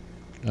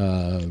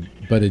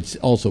 but it's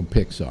also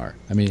Pixar.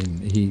 I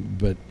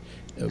mean,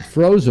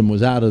 Frozen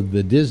was out of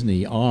the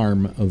Disney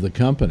arm of the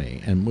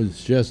company and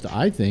was just,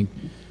 I think,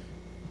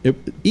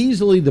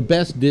 easily the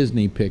best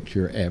Disney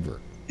picture ever.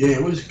 Yeah,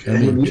 it was good. I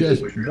mean,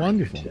 just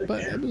wonderful.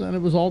 But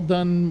it was all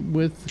done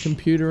with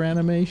computer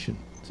animation.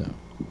 So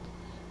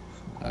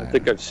I don't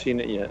think I've seen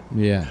it yet.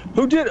 Yeah.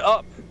 Who did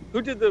Up?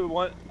 Who did the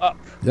one Up?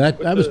 That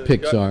was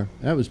Pixar.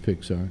 That was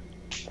Pixar.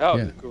 Oh,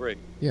 yeah. Great.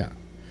 Yeah.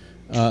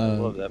 I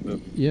love that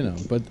movie. You know,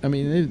 but I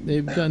mean,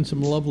 they've done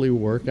some lovely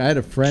work. I had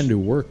a friend who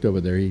worked over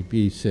there.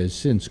 He says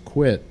since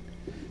quit,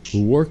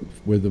 who worked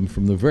with them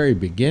from the very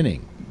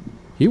beginning.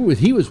 He was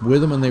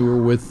with them when they were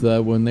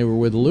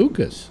with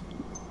Lucas.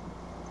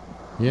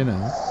 You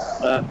know,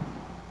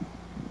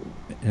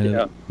 and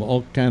it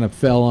all kind of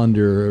fell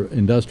under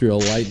Industrial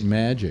Light and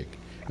Magic,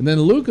 and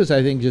then Lucas,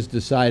 I think, just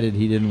decided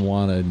he didn't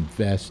want to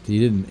invest. He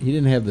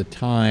didn't have the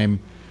time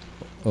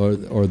or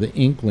the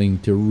inkling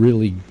to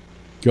really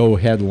go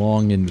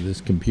headlong into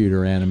this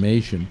computer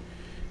animation,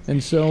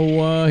 and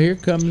so here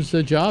comes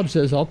Jobs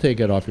says, "I'll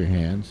take it off your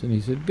hands," and he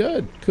said,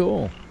 "Good,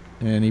 cool,"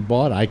 and he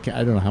bought. I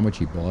don't know how much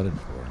he bought it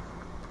for,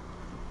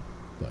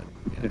 but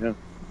yeah.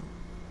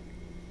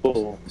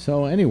 Cool.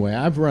 So anyway,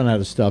 I've run out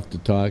of stuff to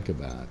talk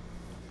about,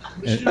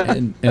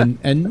 and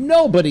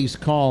nobody's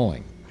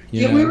calling.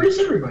 You know? Where is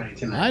everybody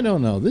tonight? I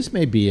don't know. This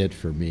may be it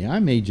for me. I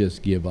may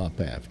just give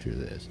up after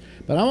this.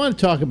 But I want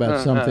to talk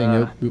about something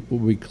that will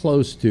be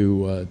close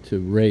to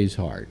Ray's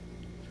heart,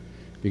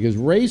 because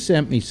Ray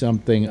sent me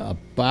something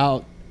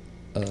about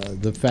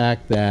the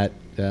fact that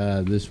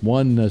this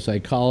one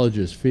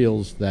psychologist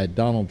feels that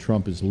Donald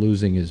Trump is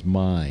losing his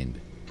mind.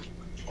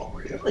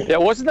 Yeah,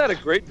 wasn't that a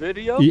great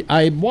video?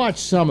 I watched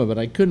some of it.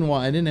 I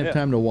didn't have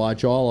time to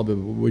watch all of it.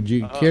 Would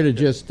you care to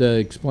just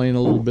explain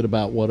a little bit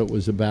about what it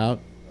was about?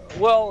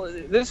 Well,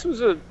 this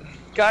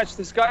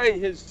guy,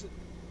 his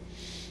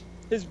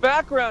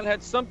background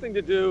had something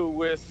to do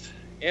with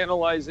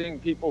analyzing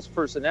people's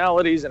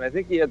personalities, and I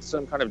think he had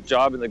some kind of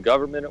job in the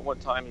government at one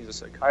time. He's a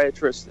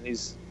psychiatrist, and he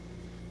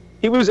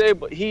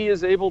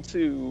is able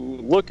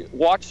to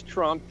watch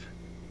Trump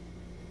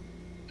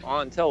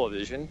on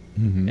television,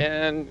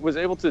 and was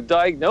able to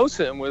diagnose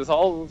him with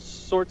all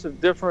sorts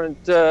of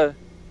different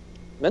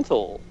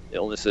mental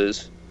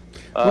illnesses.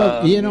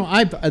 Well, you know,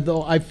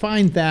 I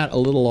find that a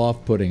little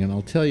off-putting, and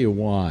I'll tell you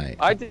why.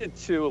 I did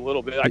too, a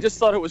little bit. I just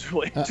thought it was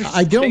really interesting.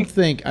 I don't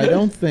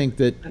think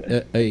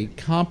that a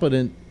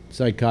competent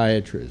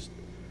psychiatrist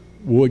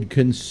would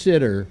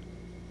consider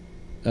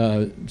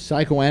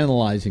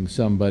psychoanalyzing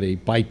somebody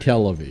by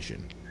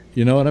television.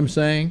 You know what I'm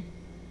saying?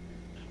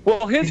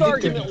 Well, his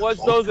argument was,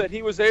 though, that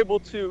he was able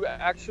to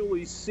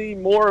actually see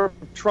more of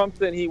Trump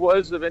than he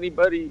was of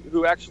anybody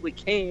who actually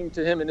came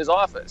to him in his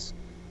office,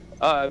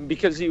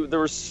 because there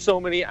were so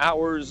many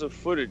hours of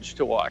footage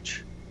to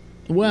watch.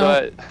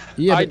 Well, but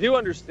I do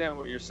understand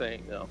what you're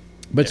saying, though.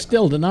 But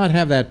still, to not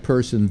have that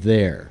person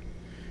there,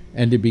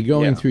 and to be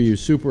going through your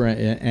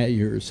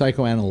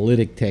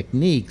psychoanalytic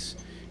techniques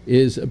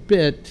is a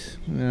bit,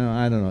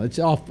 I don't know, it's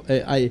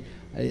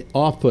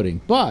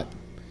off-putting. But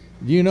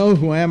do you know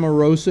who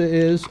Omarosa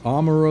is?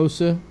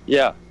 Omarosa?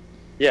 Yeah.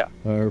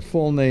 Her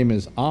full name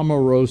is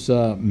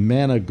Omarosa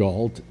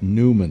Manigault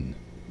Newman.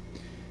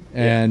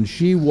 And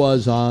she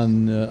was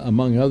on,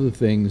 among other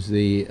things,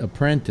 The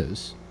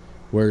Apprentice,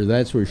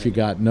 that's where she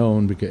got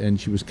known,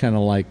 and she was kind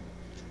of like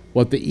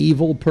the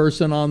evil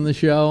person on the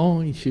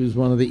show. She was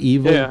one of the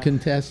evil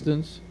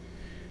contestants.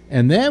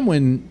 And then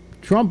when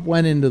Trump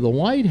went into the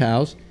White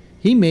House,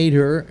 he made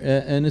her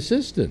an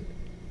assistant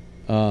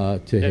to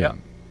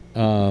him.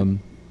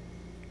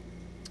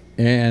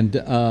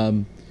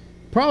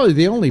 Probably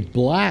the only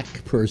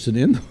black person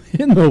in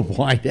the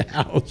White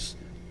House.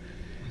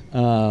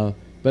 But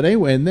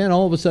anyway, and then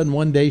all of a sudden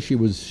one day she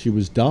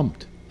was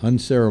dumped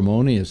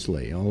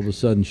unceremoniously. All of a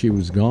sudden she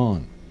was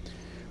gone.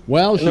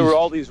 Well, and there were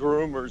all these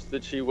rumors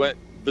that she went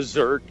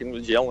berserk and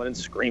was yelling and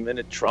screaming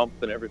at Trump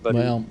and everybody.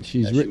 Well,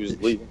 she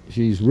was leaving.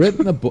 She's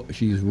written a book.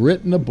 She's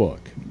written a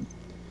book.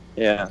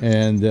 Yeah.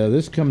 And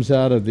this comes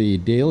out of the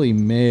Daily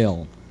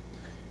Mail.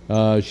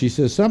 She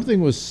says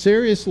something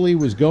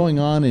was going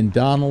on in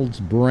Donald's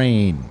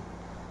brain.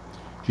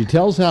 She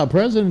tells how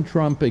President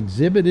Trump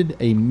exhibited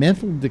a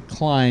mental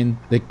decline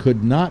that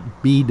could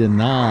not be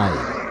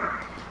denied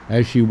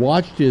as she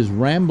watched his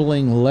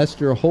rambling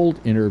Lester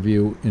Holt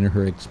interview in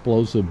her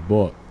explosive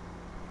book.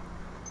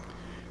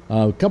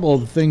 A couple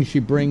of the things she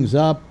brings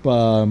up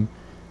in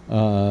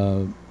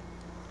an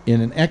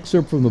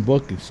excerpt from the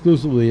book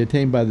exclusively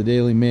obtained by the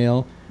Daily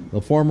Mail, the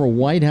former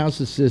White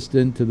House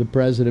assistant to the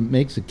president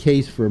makes a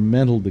case for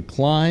mental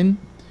decline.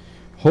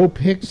 Hope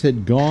Hicks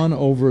had gone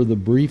over the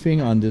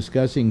briefing on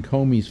discussing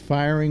Comey's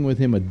firing with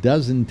him a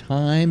dozen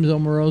times,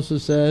 Omarosa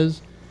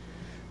says.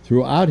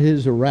 Throughout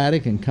his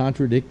erratic and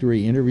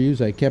contradictory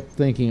interviews, I kept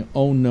thinking,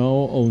 oh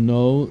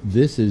no,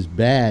 this is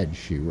bad,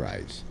 she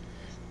writes.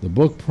 The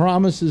book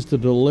promises to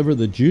deliver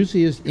the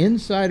juiciest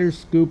insider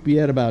scoop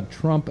yet about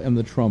Trump and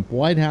the Trump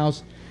White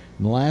House.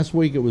 And last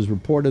week it was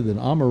reported that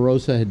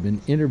Omarosa had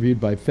been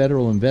interviewed by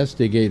federal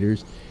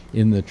investigators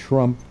in the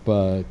Trump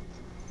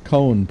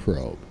Cohen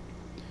probe.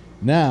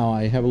 Now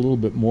I have a little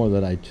bit more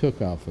that I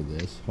took off of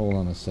this. Hold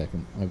on a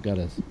second.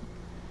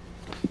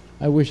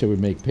 I wish I would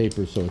make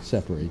paper so it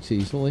separates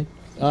easily.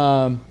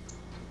 In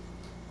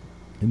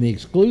the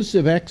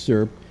exclusive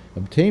excerpt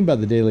obtained by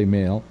the Daily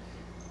Mail,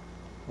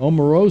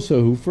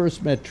 Omarosa, who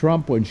first met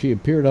Trump when she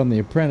appeared on The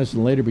Apprentice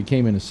and later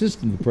became an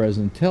assistant to the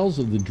president, tells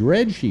of the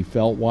dread she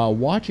felt while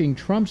watching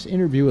Trump's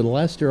interview with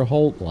Lester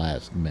Holt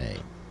last May.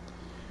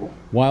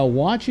 While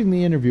watching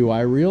the interview,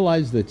 I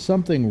realized that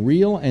something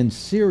real and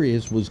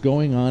serious was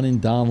going on in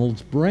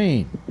Donald's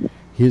brain.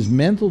 His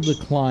mental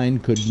decline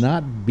could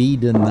not be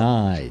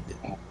denied.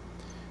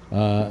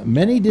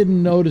 Many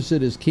didn't notice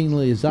it as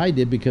keenly as I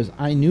did because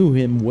I knew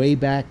him way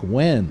back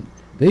when.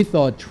 They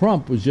thought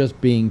Trump was just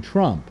being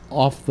Trump,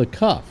 off the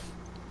cuff.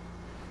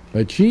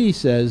 But she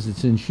says that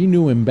since she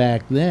knew him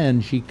back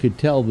then, she could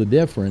tell the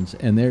difference,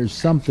 and there's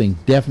something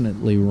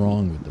definitely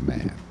wrong with the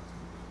man.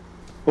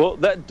 Well,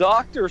 that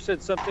doctor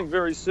said something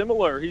very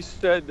similar. He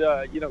said,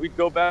 he'd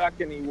go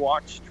back and he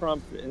watched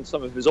Trump in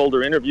some of his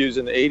older interviews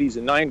in the 80s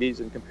and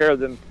 90s and compare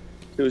them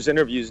to his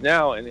interviews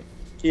now, and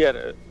he had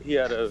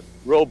a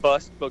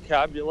robust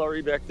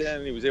vocabulary back then,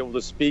 and he was able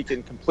to speak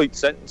in complete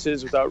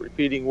sentences without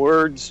repeating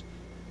words,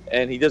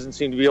 and he doesn't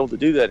seem to be able to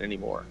do that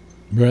anymore.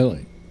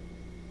 Really?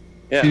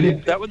 Yeah,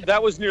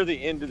 that was near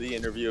the end of the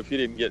interview, if you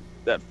didn't get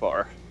that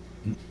far.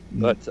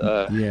 But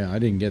yeah, I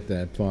didn't get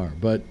that far.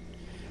 But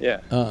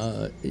yeah,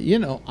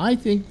 I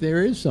think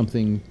there is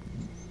something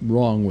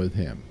wrong with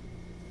him.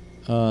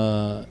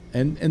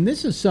 And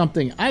this is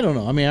something, I don't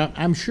know. I mean,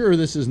 I'm sure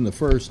this isn't the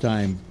first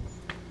time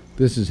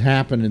this has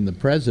happened in the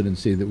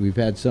presidency, that we've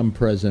had some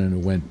president who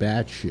went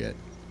batshit.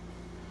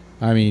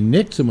 I mean,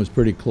 Nixon was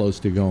pretty close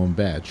to going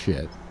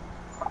batshit.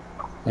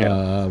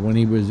 Yeah. When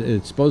he was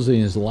supposedly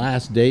in his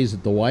last days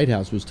at the White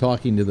House, was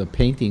talking to the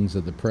paintings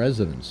of the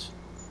presidents.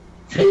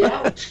 Hey,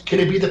 Alex, can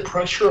it be the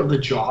pressure of the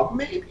job,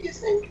 maybe, you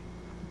think?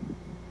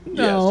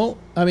 No.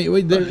 Yes. I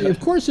mean,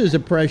 of course there's a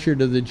pressure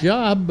to the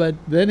job, but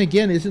then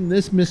again, isn't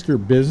this Mr.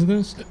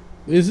 Business?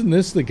 Isn't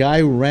this the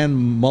guy who ran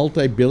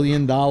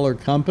multi-billion-dollar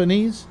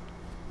companies?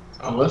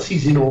 Unless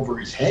he's in over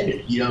his head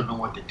and he don't know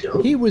what to do.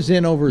 He was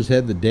in over his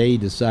head the day he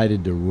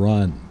decided to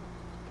run.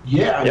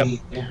 Yeah, I mean,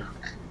 yeah.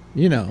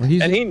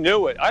 And he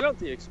knew it. I don't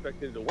think he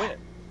expected to win.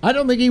 I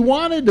don't think he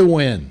wanted to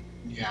win.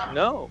 Yeah.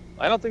 No,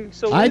 I don't think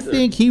so I either.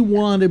 think he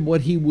wanted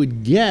what he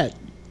would get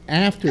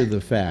after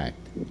the fact.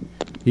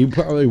 He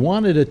probably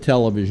wanted a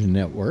television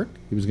network.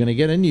 He was going to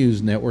get a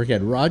news network.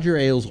 Had Roger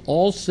Ailes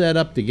all set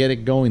up to get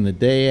it going the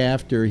day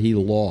after he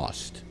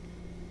lost.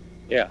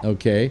 Yeah.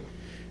 Okay.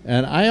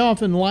 And I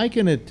often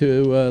liken it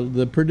to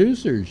the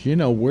producers.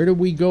 Where do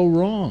we go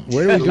wrong?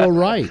 Where do we go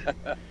right?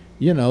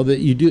 That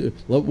you do.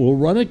 We'll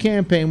run a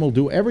campaign. We'll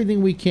do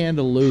everything we can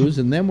to lose,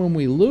 and then when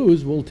we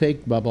lose, we'll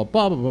take blah blah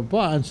blah blah blah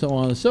blah, and so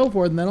on and so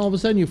forth. And then all of a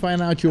sudden, you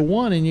find out you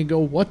won, and you go,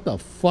 "What the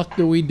fuck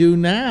do we do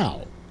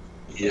now?"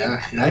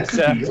 Yeah,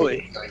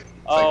 exactly.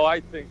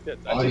 I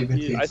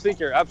think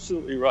you're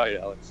absolutely right,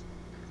 Alex.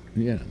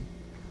 Yeah.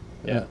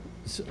 Yeah.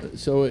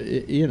 So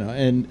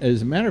and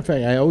as a matter of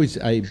fact,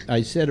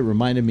 I said it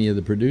reminded me of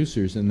the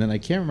producers, and then I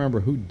can't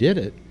remember who did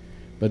it,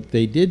 but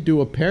they did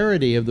do a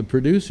parody of the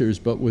producers,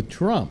 but with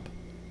Trump.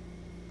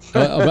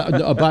 It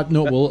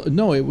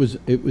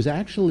was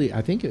actually,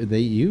 I think they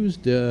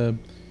used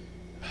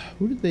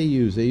who did they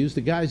use? They used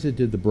the guys that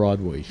did the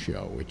Broadway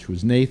show, which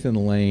was Nathan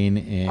Lane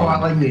and I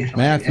like Nathan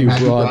Matthew, Lane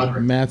and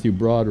Broderick. Matthew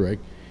Broderick.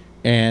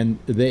 And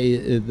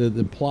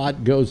the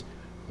plot goes,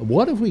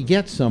 what if we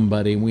get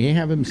somebody and we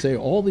have him say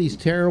all these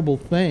terrible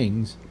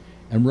things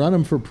and run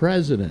him for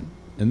president?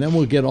 And then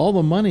we'll get all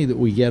the money that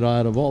we get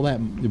out of all that,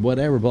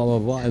 whatever, blah, blah,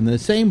 blah. And the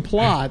same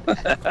plot,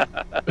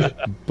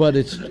 but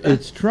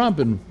it's Trump,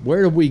 and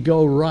where do we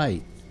go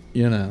right,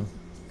 you know?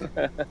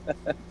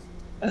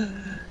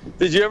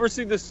 Did you ever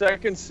see the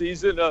second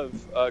season of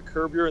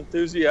Curb Your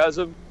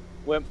Enthusiasm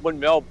when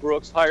Mel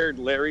Brooks hired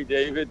Larry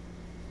David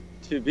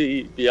to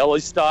be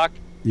Bialystok?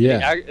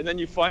 Yeah. And then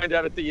you find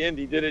out at the end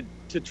he did it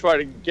to try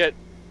to get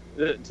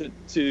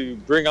to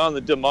bring on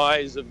the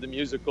demise of the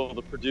musical,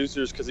 the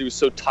producers, because he was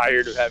so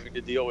tired of having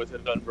to deal with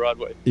it on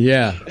Broadway.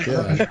 Yeah.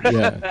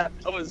 that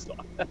was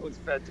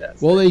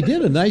fantastic. Well, they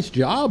did a nice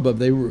job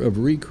of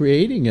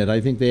recreating it. I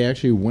think they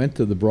actually went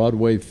to the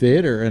Broadway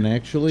theater, and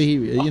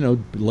actually,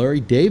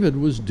 Larry David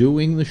was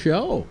doing the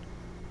show.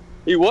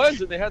 He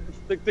was, and they had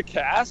the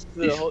cast,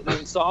 the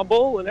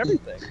ensemble, and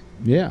everything.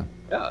 Yeah.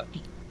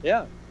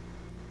 Yeah.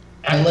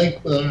 I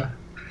like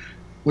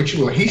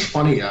he's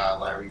funny,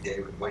 Larry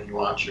David, when you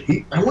watch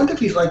it. I wonder if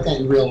he's like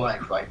that in real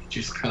life, like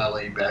just kind of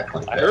laid back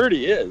like that. I heard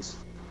he is.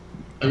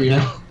 I mean,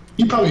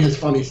 he probably has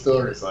funny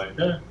stories like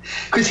that.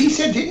 Because he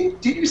said,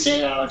 did you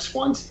say, Alex,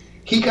 once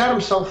he got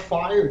himself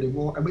fired?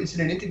 It's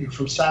in an interview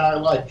from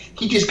Saturday Night Live.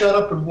 He just got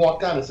up and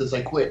walked out and says,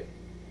 I quit.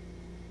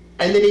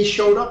 And then he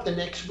showed up the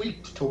next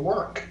week to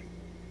work.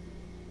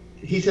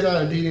 He said,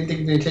 they didn't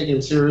think they were taking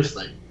him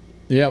seriously.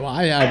 Yeah, well,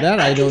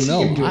 I don't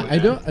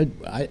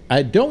know.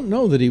 I don't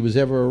know that he was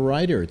ever a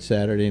writer at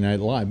Saturday Night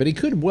Live, but he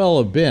could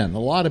well have been. A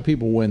lot of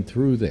people went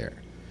through there.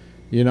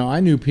 You know,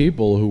 I knew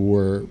people who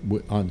were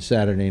on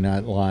Saturday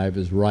Night Live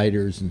as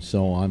writers and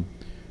so on,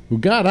 who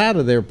got out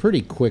of there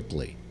pretty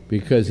quickly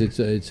because it's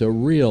a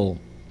real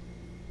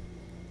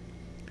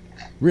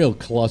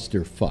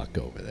clusterfuck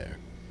over there.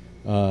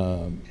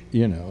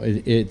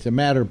 It's a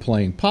matter of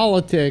playing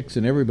politics,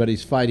 and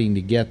everybody's fighting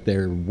to get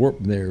their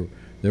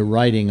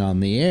writing on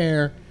the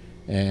air,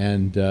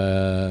 and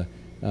the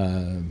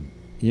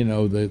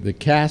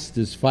cast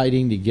is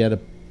fighting to get a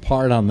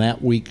part on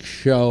that week's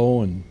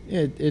show, and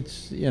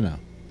it's you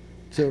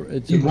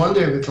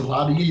wonder if it's a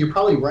lot of you. You're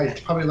probably right. It's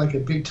probably like a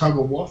big tug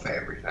of war for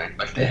everything.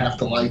 Like they have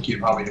to like you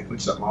probably to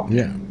put something up.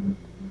 Yeah.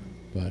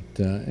 But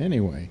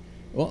anyway,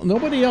 well,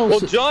 nobody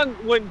else. Well,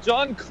 when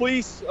John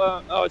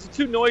Cleese, is it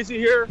too noisy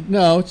here?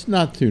 No, it's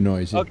not too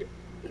noisy. Okay.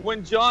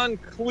 When John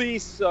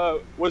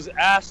Cleese was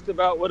asked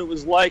about what it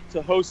was like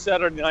to host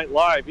Saturday Night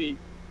Live,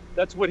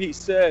 that's what he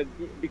said.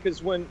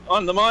 Because when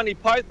on the Monty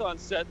Python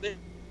set, they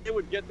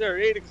would get there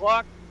at 8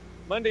 o'clock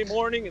Monday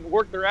morning and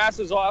work their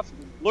asses off,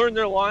 and learn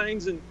their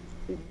lines, and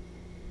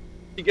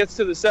he gets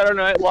to the Saturday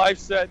Night Live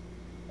set,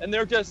 and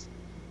they're just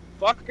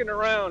fucking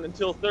around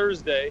until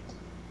Thursday,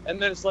 and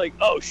then it's like,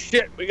 oh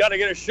shit, we got to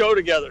get a show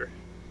together.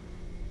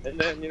 And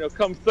then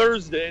come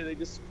Thursday, they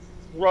just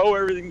throw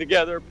everything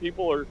together.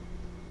 People are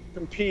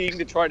competing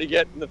to try to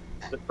get in the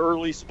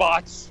early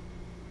spots,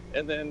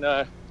 and then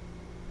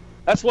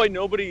that's why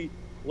nobody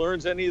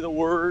learns any of the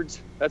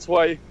words. That's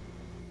why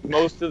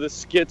most of the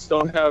skits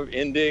don't have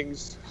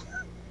endings.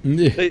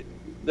 They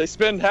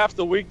spend half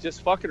the week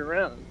just fucking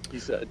around, he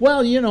said. Well,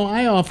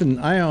 I often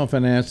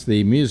ask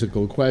the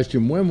musical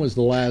question, when was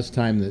the last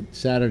time that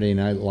Saturday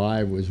Night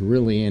Live was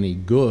really any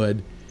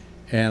good?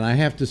 And I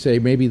have to say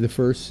maybe the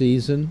first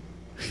season.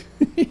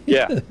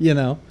 Yeah.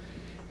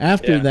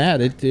 After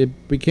that,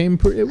 it became,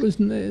 it was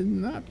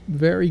not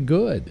very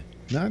good.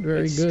 Not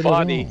very good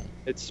spotty. At all.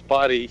 It's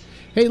spotty.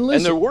 Hey, listen.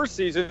 And there were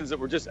seasons that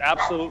were just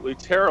absolutely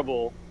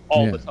terrible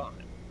all the time.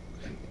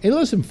 Hey,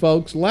 listen,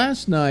 folks.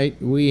 Last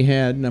night we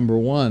had, number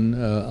one,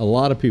 a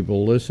lot of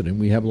people listening.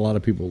 We have a lot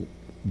of people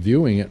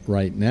viewing it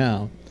right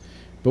now.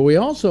 But we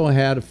also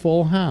had a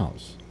full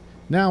house.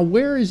 Now,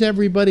 where is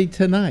everybody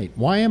tonight?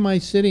 Why am I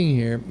sitting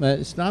here?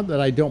 It's not that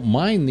I don't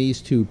mind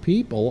these two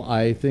people.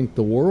 I think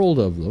the world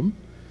of them.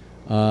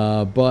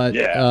 But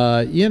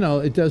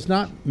it does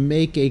not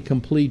make a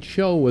complete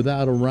show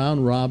without a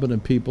round robin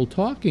of people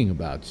talking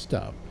about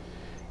stuff.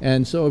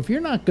 And so if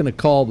you're not going to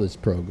call this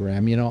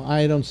program,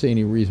 I don't see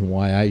any reason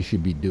why I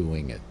should be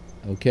doing it.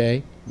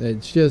 Okay?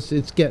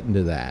 It's getting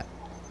to that.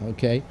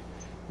 Okay?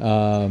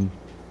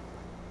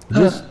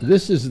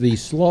 This is the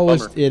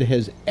slowest it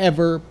has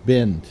ever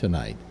been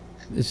tonight.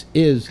 This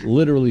is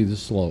literally the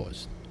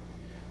slowest.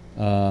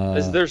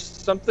 Is there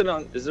something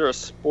on? Is there a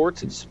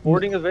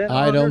sporting event?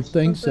 I don't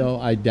think so.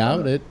 I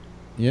doubt it.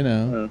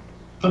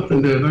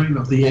 Something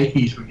that the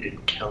Yankees were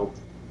getting killed.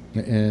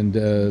 And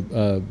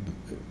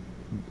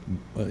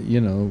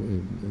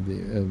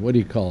what do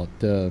you call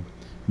it?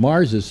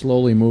 Mars is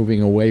slowly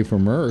moving away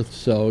from Earth,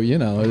 so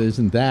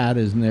isn't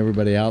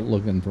everybody out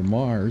looking for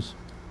Mars?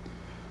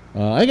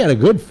 I got a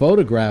good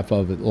photograph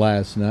of it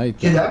last night.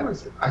 Yeah,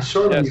 I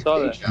saw it on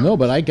your page. No,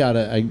 but I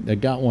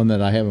got one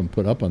that I haven't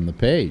put up on the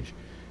page,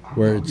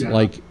 where it's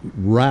like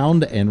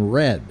round and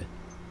red,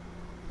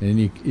 and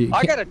you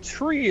I got a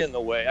tree in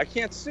the way. I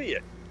can't see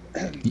it.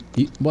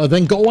 Well,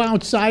 then go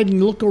outside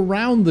and look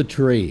around the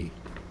tree.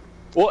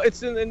 Well,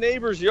 it's in the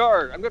neighbor's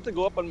yard. I'm going to have to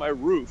go up on my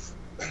roof.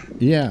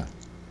 Yeah.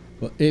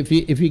 Well, if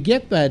you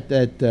get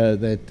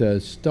that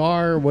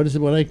star, what is it?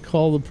 What I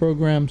call the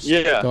program?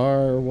 Yeah.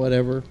 Star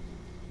whatever.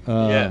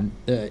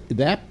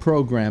 That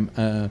program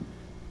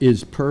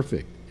is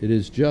perfect. It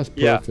is just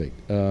perfect.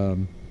 Yeah.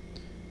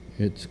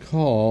 It's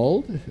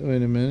called.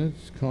 Wait a minute.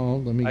 It's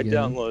called. Let me. I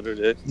downloaded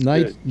it.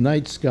 It's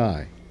Night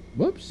Sky.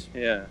 Whoops.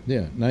 Yeah.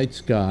 Yeah. Night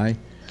Sky.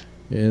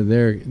 Yeah.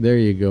 There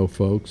you go,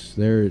 folks.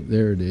 There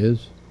it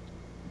is.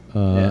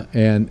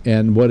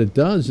 And what it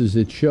does is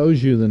it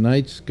shows you the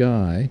night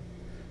sky.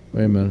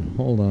 Wait a minute.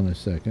 Hold on a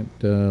second.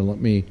 Let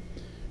me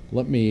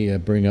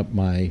bring up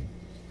my.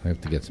 I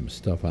have to get some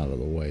stuff out of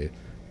the way.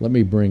 Let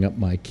me bring up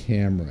my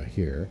camera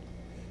here,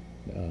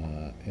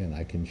 and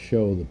I can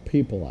show the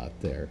people out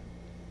there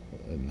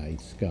the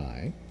night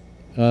sky.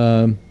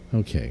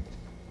 Okay.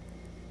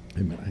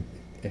 Wait a minute.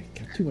 I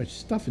got too much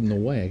stuff in the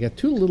way. I got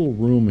too little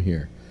room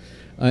here.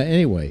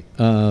 Anyway,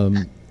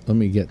 let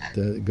me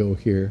go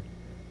here.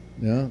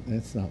 No,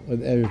 that's not.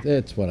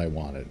 That's what I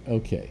wanted.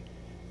 Okay,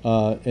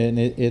 and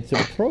it's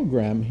a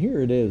program.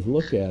 Here it is.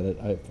 Look at it.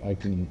 I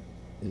can.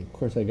 Of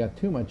course, I got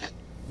too much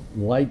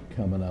light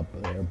coming up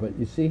there, but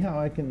you see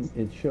how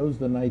it shows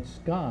the night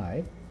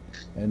sky,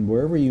 and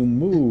wherever you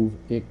move,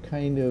 it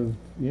kind of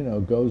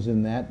goes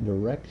in that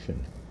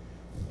direction,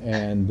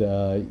 and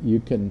you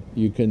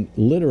can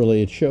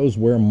literally, it shows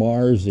where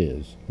Mars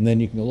is, and then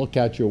you can look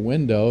out your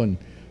window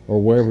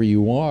or wherever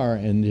you are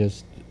and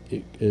just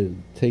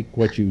take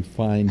what you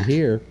find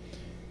here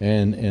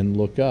and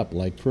look up.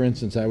 Like, for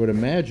instance, I would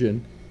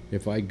imagine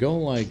if I go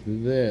like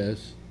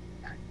this,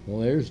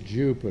 well, there's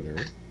Jupiter,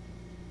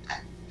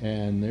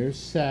 and there's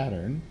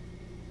Saturn,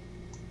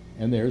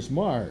 and there's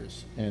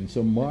Mars. And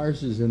so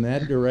Mars is in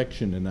that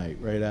direction tonight,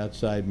 right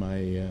outside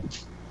my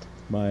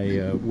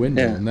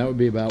window, and that would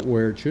be about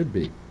where it should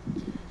be.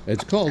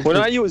 It's called... When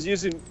I was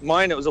using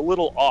mine, it was a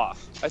little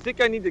off. I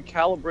think I need to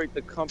calibrate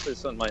the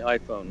compass on my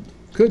iPhone.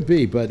 Could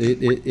be, but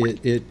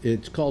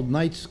it's called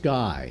Night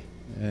Sky,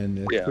 and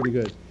it's pretty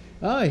good.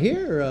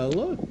 Here,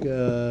 look,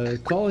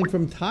 calling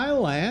from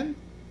Thailand,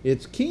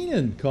 it's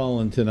Keenan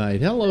calling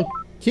tonight. Hello,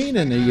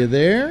 Keenan, are you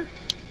there?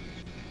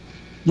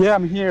 Yeah,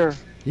 I'm here.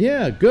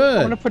 Yeah, good.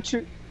 I'm gonna put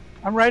you.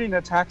 I'm riding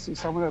a taxi,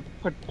 so I'm gonna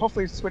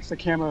hopefully switch the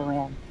camera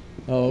around.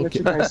 Oh, okay. Let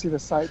you guys see the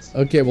sights.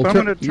 Okay, well, I'm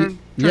gonna turn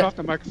off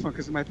the microphone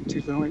because it might be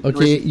too noisy.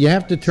 Okay, you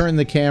have to turn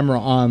the camera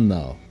on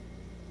though.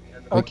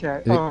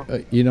 Okay.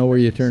 You know where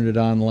you turned it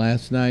on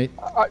last night?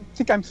 I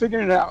think I'm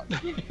figuring it out.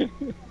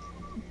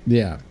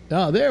 Yeah.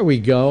 Oh, there we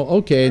go.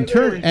 Okay, and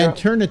turn it Yeah, and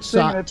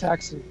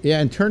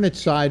turn it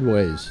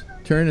sideways.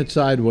 Turn it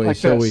sideways like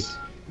so this.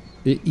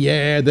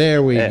 Yeah,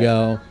 there we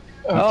go.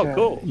 Okay. Oh,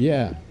 cool.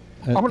 Yeah.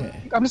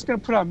 I'm just gonna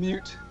put on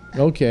mute.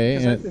 Okay.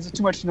 Is it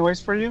too much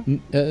noise for you?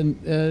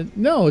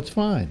 No, it's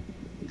fine.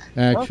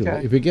 Actually,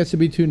 Okay. if it gets to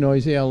be too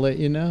noisy, I'll let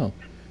you know.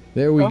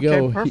 There we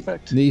go. Okay,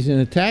 perfect. He's in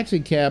a taxi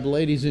cab,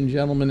 ladies and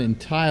gentlemen, in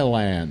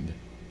Thailand.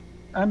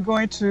 I'm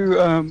going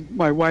to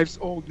my wife's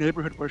old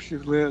neighborhood where she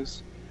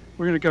lives.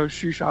 We're going to go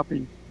shoe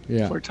shopping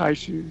for Thai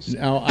shoes.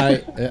 Now,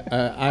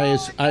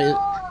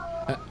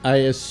 I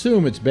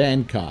assume it's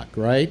Bangkok,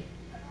 right?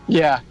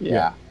 Yeah.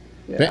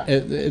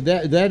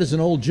 That is an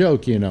old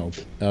joke, you know.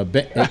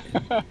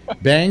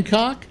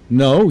 Bangkok?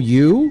 No,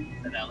 you?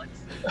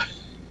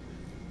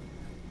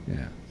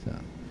 Yeah.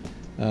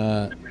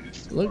 So,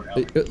 look.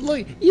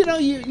 You know,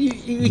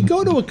 you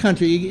go to a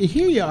country.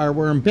 Here you are.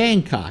 We're in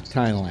Bangkok,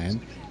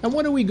 Thailand, and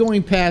what are we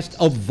going past?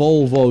 A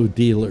Volvo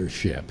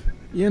dealership.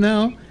 You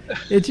know,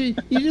 you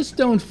just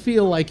don't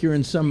feel like you're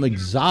in some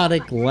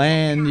exotic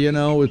land. You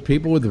know, with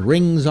people with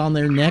rings on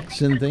their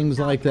necks and things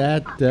like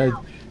that,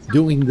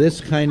 doing this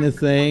kind of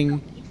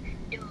thing.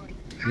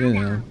 You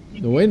know.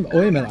 Wait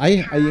a minute.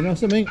 I you know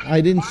something?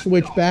 I didn't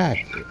switch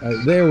back.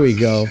 There we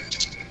go.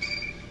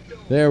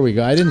 There we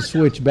go. I didn't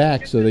switch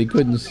back so they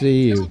couldn't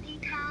see you.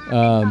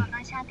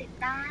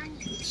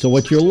 So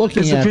what you're looking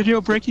at... Is the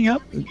video breaking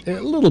up? A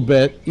little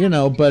bit, you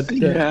know, but...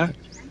 Yeah.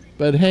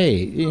 But hey,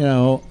 you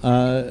know,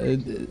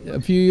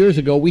 a few years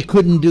ago, we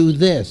couldn't do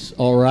this,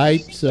 all right?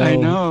 So I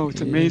know.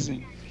 It's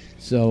amazing.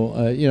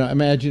 So, you know,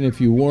 imagine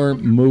if you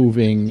weren't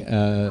moving,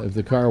 if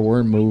the car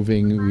weren't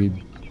moving,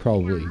 we'd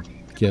probably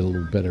get a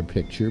little better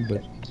picture,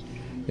 but...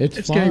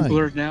 It's fine. Getting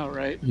blurred now,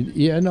 right?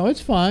 Yeah, no,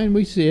 it's fine.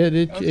 We see it.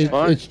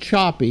 It's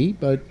choppy,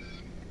 but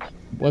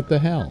what the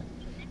hell?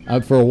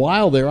 For a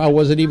while there, I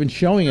wasn't even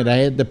showing it. I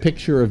had the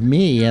picture of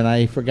me, and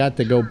I forgot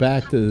to go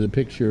back to the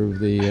picture of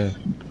the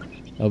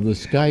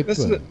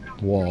Skype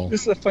wall.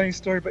 This is a funny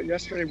story, but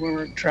yesterday when we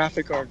were in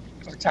traffic, our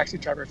taxi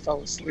driver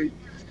fell asleep.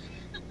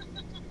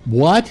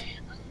 What?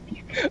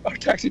 Our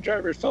taxi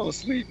driver fell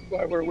asleep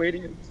while we were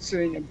waiting and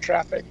sitting in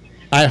traffic.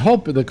 I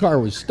hope the car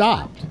was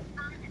stopped.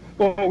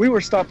 Well, we were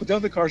stopped, but the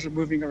other cars were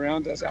moving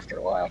around us after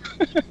a while.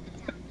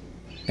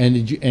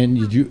 And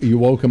did you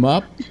woke him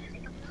up?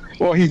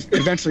 Well, he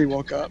eventually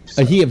woke up.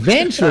 So. He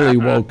eventually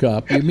woke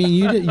up. You mean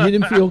you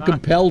didn't feel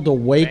compelled to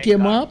wake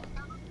him up?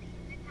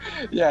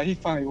 Yeah, he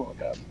finally woke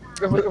up.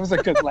 it was a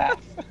good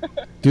laugh.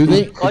 Do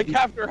they? Like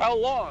after how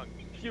long?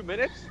 A few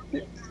minutes?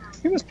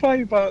 It was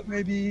probably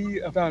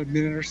about a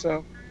minute or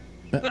so.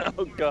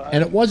 Oh God!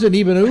 And it wasn't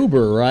even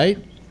Uber, right?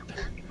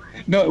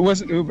 No, it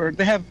wasn't Uber.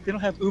 They don't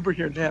have Uber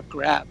here. They have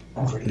Grab.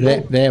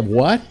 They have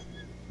what?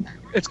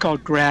 It's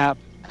called Grab.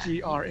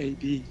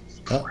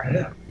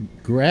 Grab.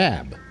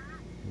 Grab.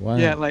 Wow.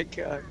 Yeah, like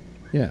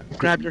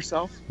grab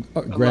yourself.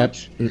 Grab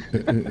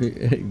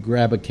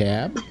a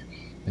cab.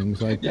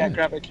 Things like that. Yeah,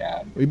 grab a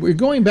cab. We're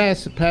going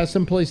past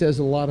some place that has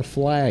a lot of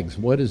flags.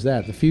 What is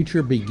that? The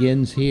future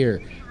begins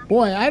here.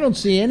 Boy, I don't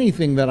see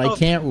anything that I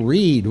can't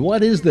read.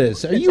 What is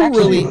this?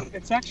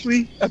 It's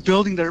actually a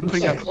building they're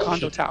putting up a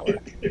condo tower.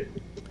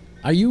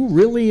 Are you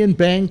really in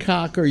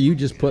Bangkok, or are you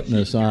just putting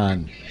us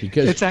on?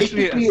 Because it's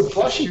actually a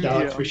plushie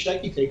dog for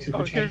Shecky takes it.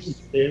 Here's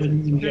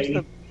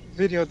the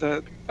video,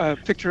 the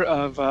picture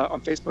of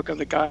on Facebook of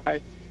the guy,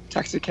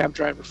 taxi cab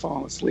driver,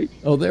 falling asleep.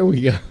 Oh, there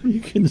we go. You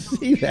can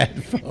see that,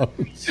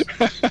 folks.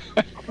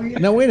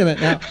 Now wait a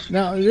minute.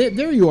 Now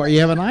there you are.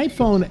 You have an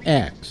iPhone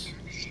X,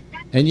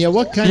 and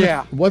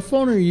what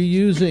phone are you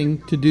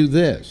using to do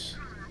this?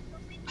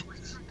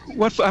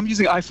 I'm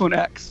using iPhone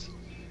X.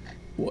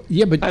 Well,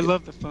 yeah, but I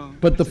love the phone.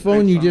 But the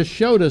phone you just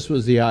showed us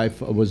was an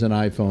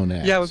iPhone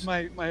X. Yeah, it was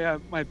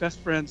my best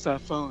friend's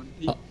phone.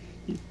 He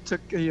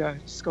showed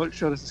us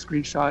a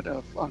screenshot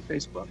on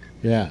Facebook.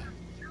 Yeah.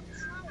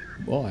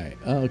 Boy,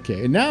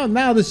 okay.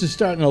 Now this is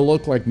starting to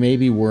look like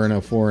maybe we're in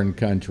a foreign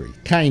country.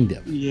 Kind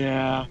of.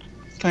 Yeah,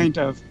 kind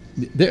of.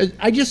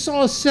 I just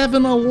saw a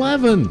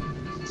 7-Eleven.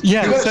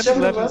 Yeah,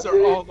 7-Elevens are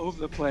all over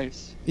the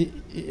place.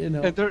 And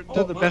they're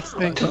the best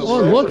thing.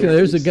 Oh, look,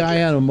 there's a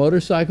guy on a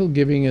motorcycle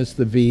giving us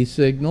the V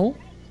signal.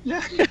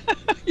 Yeah.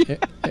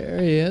 There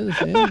he is.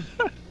 Yeah.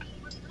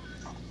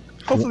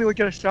 Hopefully we'll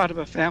get a shot of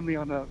a family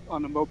on a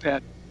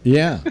moped.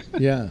 Yeah.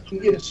 You can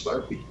get a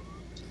Slurpee.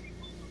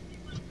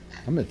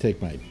 I'm going to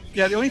take my...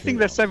 Yeah, the only thing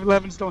that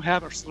 7-Elevens don't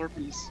have are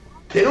Slurpees.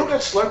 They don't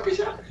got Slurpees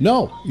out?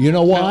 No. You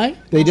know why?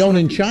 They don't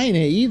in China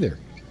either.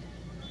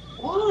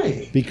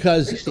 Why?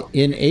 Because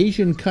in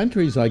Asian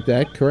countries like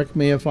that, correct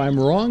me if I'm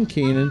wrong,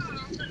 Keenan,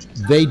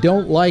 they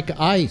don't like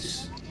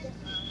ice.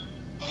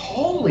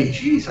 Holy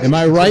jeez. Am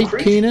I right,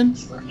 Keenan?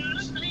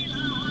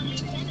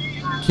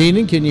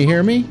 Keenan, can you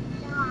hear me?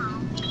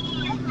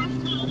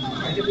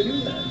 I never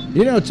knew that.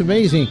 You know, it's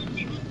amazing.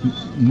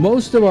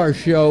 Most of our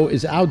show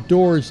is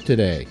outdoors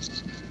today.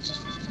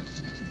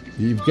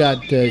 You've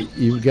got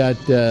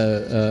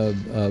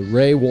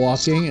Ray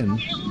walking and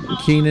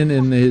Keenan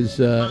in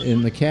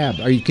the cab.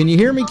 Can you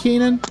hear me,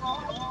 Keenan?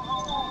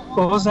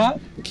 What was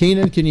that?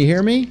 Keenan, can you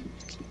hear me?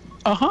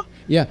 Uh-huh.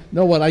 Yeah.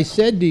 No, what I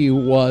said to you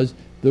was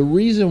the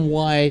reason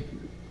why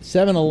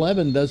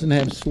 7-Eleven doesn't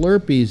have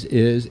Slurpees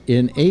is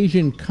in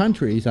Asian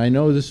countries, I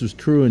know this was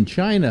true in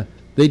China,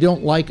 they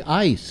don't like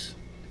ice.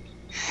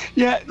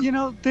 Yeah,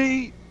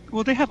 they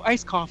have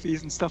iced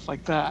coffees and stuff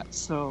like that.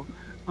 So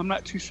I'm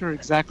not too sure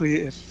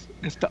exactly if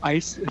the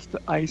ice is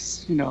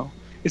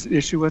an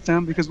issue with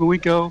them, because when we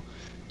go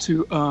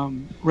to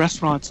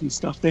restaurants and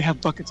stuff, they have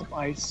buckets of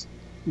ice,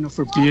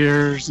 for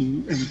beers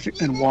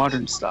and water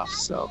and stuff.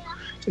 So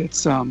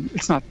it's not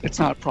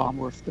a problem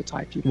with the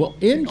Thai people. Well,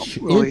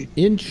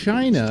 in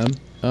China,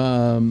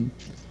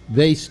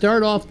 they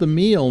start off the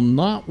meal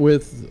not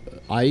with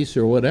ice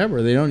or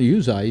whatever. They don't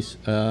use ice.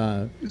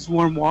 It's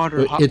warm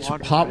water.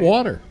 Hot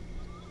water.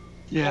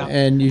 Yeah,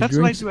 and that's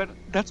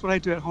what I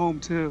do at home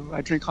too.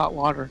 I drink hot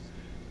water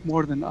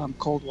more than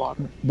cold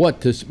water.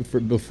 What,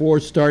 before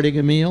starting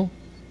a meal?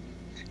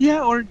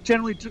 Yeah, or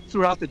generally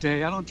throughout the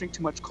day. I don't drink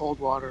too much cold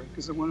water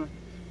because I want to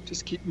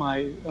just keep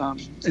my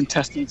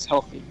intestines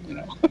healthy.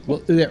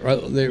 Well,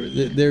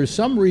 there's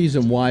some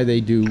reason why they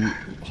do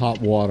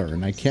hot water,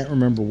 and I can't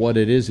remember what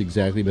it is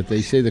exactly, but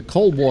they say the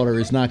cold water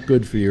is not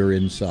good for your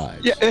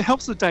insides. Yeah, it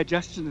helps with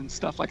digestion and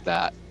stuff like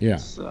that. Yeah.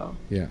 So.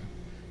 Yeah.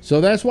 So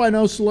that's why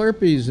no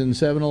Slurpees in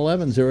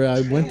 7-Elevens.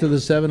 I went to the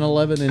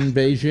 7-Eleven in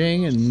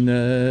Beijing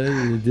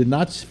and did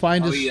not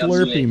find a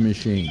Slurpee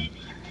machine.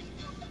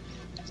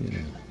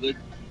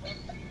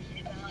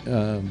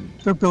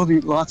 They're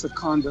building lots of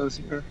condos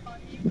here.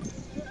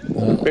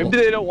 Maybe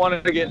they don't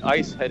want to get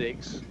ice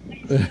headaches.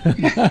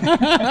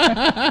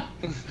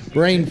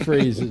 Brain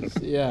freezes.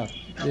 Yeah.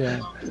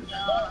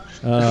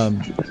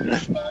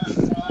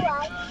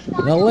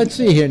 Well, let's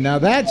see here. Now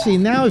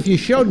if you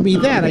showed me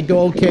that, I'd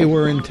go, okay,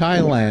 we're in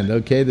Thailand.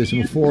 Okay, there's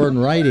some foreign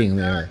writing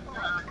there.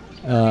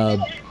 But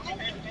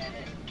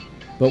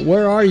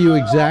where are you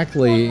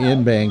exactly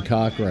in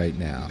Bangkok right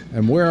now?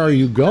 And where are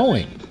you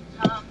going?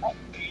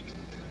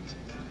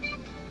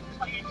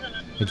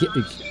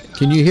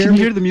 Can you hear me? Can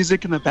you hear the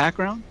music in the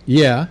background?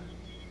 Yeah.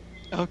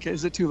 Okay,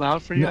 is it too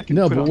loud for you?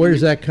 No, but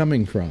where's that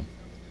coming from?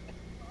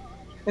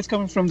 It's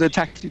coming from the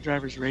taxi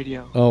driver's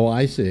radio. Oh,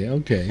 I see.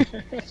 Okay.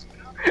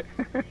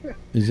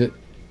 Is it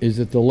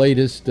the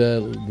latest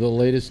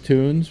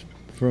tunes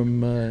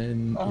from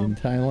in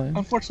Thailand?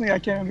 Unfortunately, I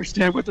can't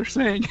understand what they're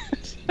saying.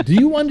 Do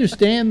you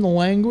understand the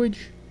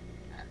language?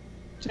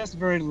 Just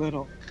very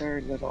little,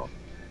 very little.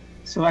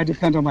 So I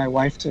depend on my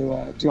wife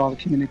to do all the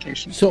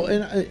communication. So,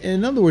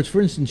 in other words,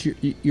 for instance,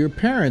 your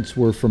parents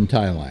were from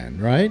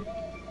Thailand, right?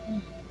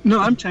 No,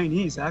 I'm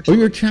Chinese, actually. Oh,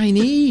 you're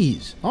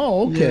Chinese.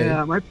 Oh, okay.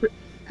 Yeah,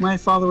 my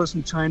father was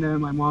from China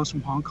and my mom's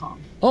from Hong Kong.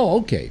 Oh,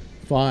 okay.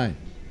 Fine.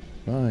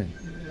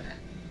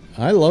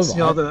 I love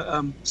See all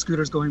the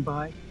scooters going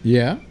by?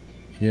 Yeah.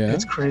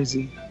 It's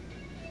crazy.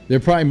 There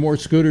are probably more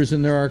scooters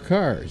than there are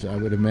cars, I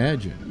would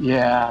imagine.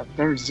 Yeah,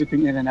 they're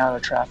zipping in and out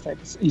of traffic.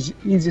 It's the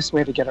easiest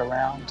way to get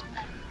around.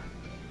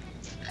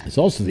 It's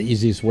also the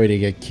easiest way to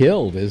get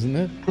killed, isn't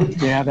it?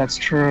 Yeah, that's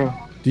true.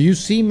 Do you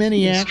see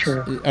many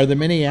Are there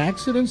many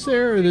accidents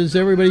there, or does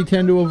everybody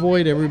tend to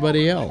avoid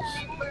everybody else?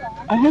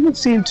 I haven't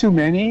seen too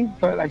many,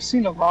 but I've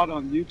seen a lot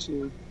on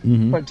YouTube.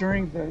 Mm-hmm. But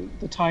during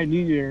the Thai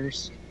New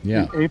Year's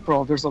in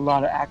April, there's a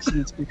lot of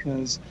accidents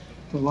because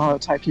a lot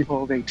of Thai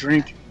people, they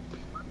drink,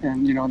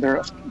 and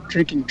they're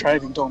drinking,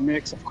 driving don't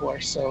mix, of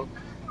course. So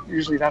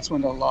usually that's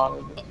when a lot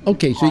of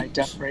high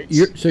death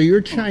rates. So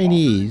you're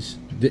Chinese.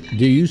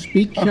 Do you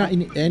speak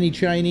any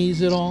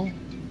Chinese at all?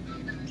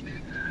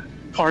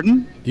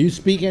 Pardon? Do you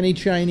speak any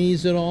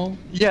Chinese at all?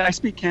 Yeah, I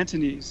speak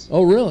Cantonese.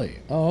 Oh, really?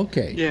 Oh,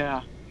 okay.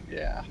 Yeah.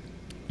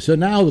 So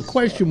now the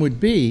question would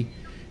be,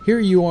 here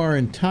you are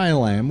in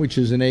Thailand, which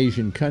is an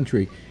Asian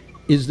country.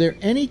 Is there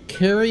any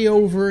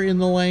carryover in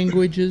the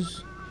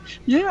languages?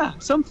 Yeah,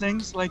 some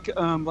things like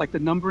the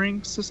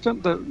numbering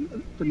system.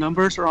 The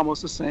numbers are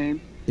almost the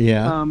same.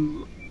 Yeah.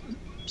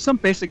 Some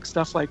basic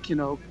stuff like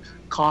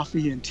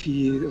coffee and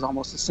tea is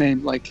almost the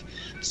same. Like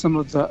some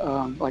of the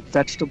like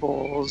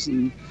vegetables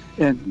and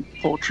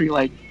poultry,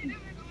 like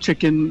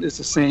chicken, is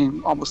the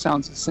same. Almost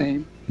sounds the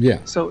same. Yeah.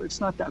 So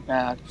it's not that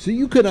bad. So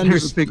you could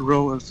understand. Here's a big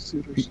row of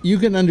suitors. You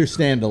can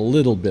understand a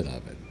little bit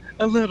of it.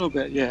 A little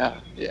bit,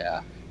 yeah.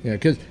 Yeah,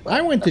 because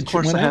I went to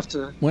China.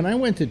 When I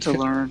went to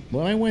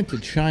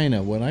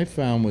China, what I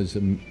found was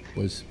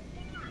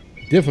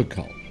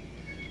difficult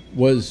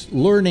was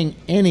learning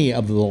any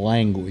of the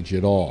language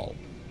at all.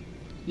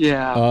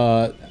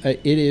 Yeah.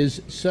 It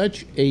is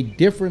such a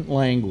different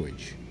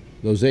language,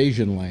 those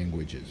Asian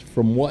languages,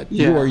 from what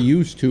you are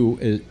used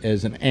to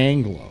as an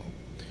Anglo,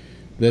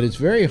 that it's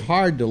very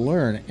hard to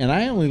learn. And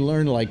I only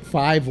learned like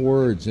 5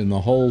 words in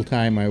the whole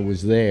time I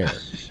was there.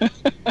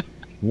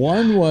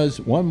 One was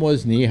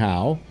ni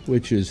hao,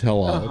 which is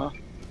hello.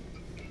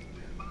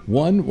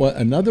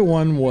 Another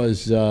one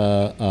was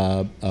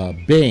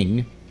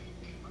bing,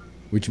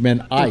 which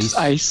meant ice.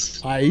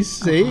 Ice.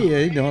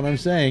 See, you know what I'm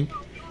saying?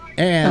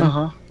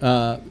 And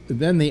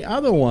then the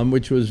other one,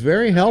 which was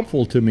very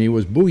helpful to me,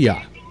 was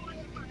booyah.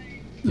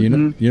 You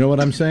know what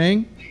I'm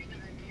saying?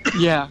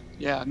 Yeah.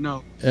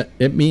 No.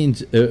 It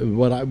means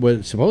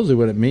supposedly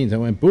what it means. I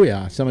went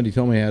booyah. Somebody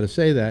told me how to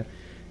say that.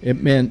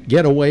 It meant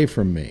get away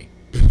from me.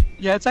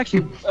 Yeah, it's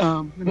actually.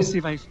 Let me see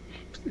if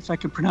I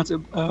can pronounce it.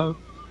 Booyah.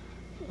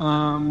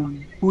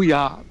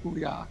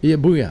 Yeah,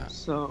 booyah.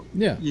 So.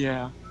 Yeah.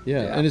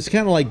 And it's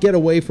kind of like get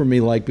away from me,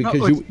 like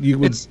because you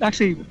would. It's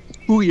actually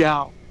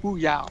booyah.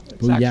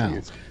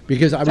 Booyah.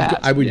 Because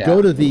I would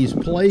go to these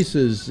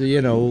places,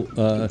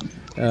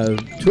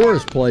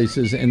 tourist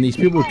places, and these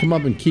people would come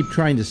up and keep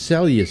trying to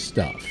sell you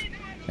stuff,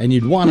 and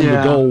you'd want them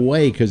to go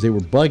away because they were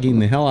bugging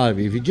the hell out of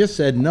you. If you just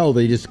said no,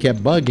 they just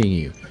kept bugging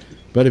you.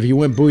 But if you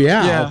went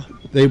booyah,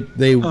 they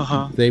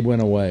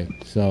went away.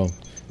 So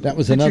that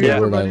was another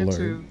word I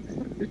learned.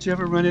 Did you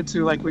ever run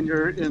into, like, when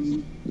you're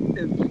in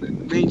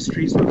main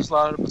streets where there's a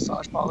lot of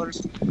massage parlors,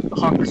 the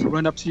hawkers will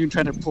run up to you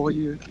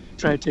and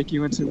try to take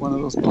you into one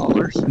of those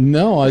parlors?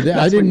 No, I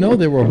didn't know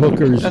there were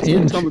hookers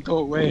in. Tell them to go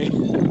away.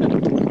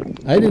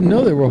 I didn't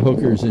know there were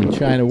hookers in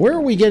China. Where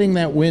are we getting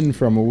that wind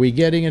from? Are we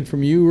getting it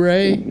from you,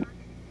 Ray?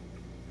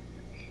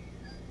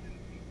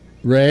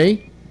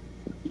 Ray?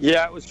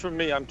 Yeah, it was from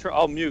me.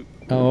 I'll mute.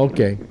 Oh,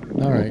 okay.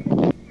 All right.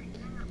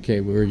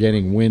 Okay, we were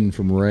getting wind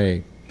from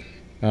Ray.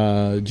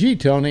 Gee,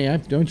 Tony,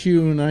 don't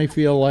you and I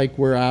feel like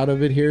we're out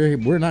of it here?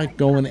 We're not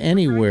going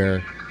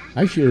anywhere.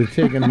 I should have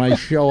taken my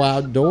show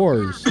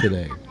outdoors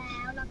today.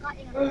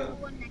 I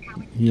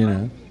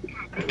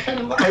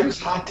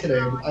was hot today.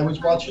 I was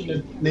watching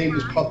the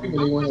neighbor's puppy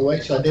when they went away,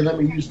 so they let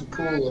me use the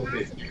pool a little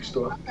bit next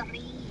door.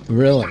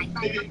 Really?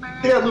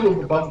 They had a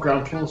little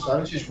above-ground pool, so I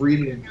was just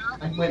reading and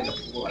I went in the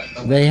pool.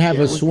 They have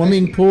a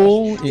swimming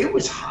pool? It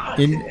was hot.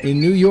 In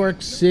New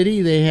York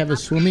City, they have a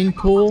swimming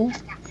pool?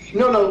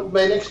 No,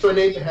 my next-door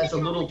neighbor has a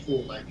little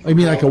pool. You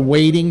mean like a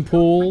wading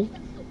pool?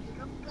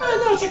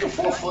 No, it's like a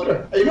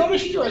 4-footer. You know what I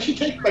should do? I should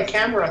take my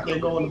camera out there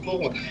and go in the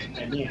pool one day.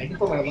 And I can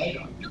put my light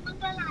on.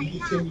 You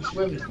can see me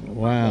swimming.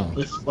 Wow.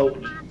 This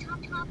boat.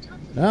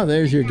 Oh,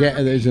 there's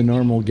a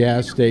normal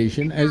gas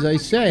station. As I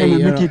say,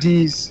 and a Mickey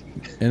D's.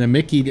 And a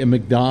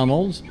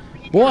McDonald's.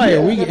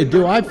 Boy,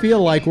 do I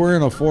feel like we're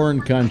in a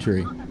foreign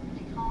country.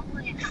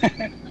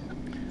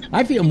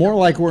 I feel more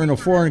like we're in a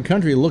foreign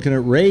country looking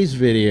at Ray's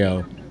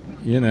video.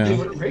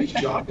 Ray's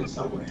jogging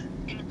somewhere.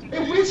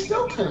 Hey, where's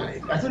Phil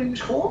tonight? I thought he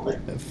was calling.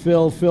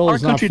 Phil is not feeling well. Our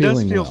country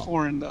does feel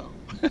foreign, though.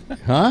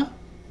 Huh?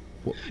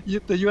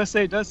 The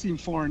USA does seem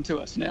foreign to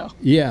us now.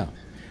 Yeah.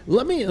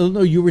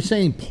 You were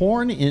saying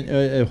porn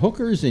in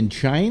hookers in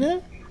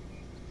China?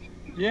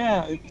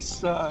 Yeah,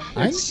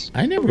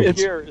 I never.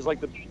 Here is like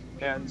the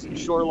and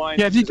shoreline.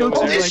 Yeah, if you go to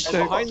like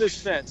behind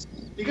this fence.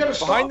 You got to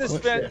Behind this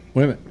fence.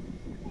 Wait a minute.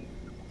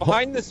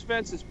 Behind this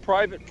fence is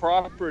private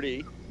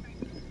property,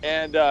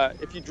 and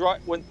if you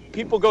drive, when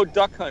people go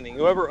duck hunting,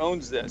 whoever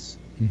owns this,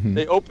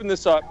 they open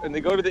this up and they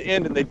go to the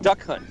end and they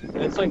duck hunt. And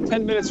it's like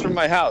 10 minutes from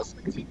my house.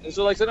 And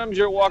so like sometimes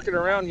you're walking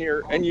around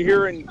here and you're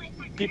hearing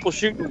people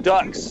shooting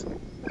ducks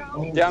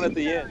down at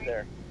the end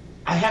there.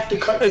 I have to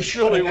cut this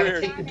short. really I gotta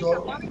weird. take the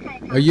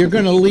dog. Are you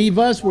going to leave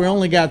us? We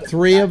only got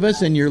 3 of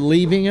us, and you're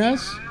leaving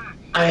us?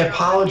 I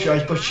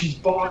apologize, but she's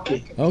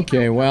barking.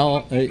 Okay,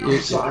 well,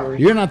 sorry.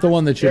 you're not the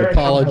one that should There I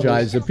come,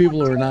 apologize. The people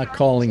who are not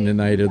calling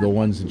tonight are the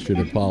ones that should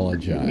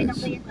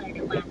apologize.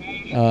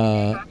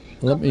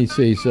 Let me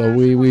see. So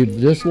we've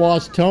just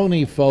lost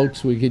Tony,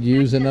 folks. We could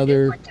use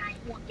another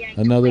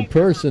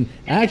person.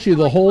 Actually,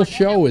 the whole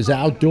show is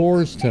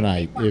outdoors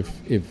tonight. If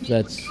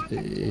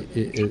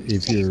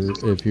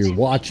you're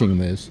watching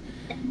this,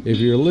 if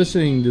you're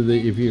listening to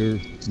if you're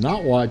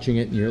not watching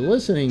it and you're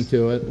listening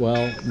to it,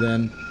 well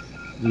then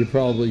you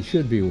probably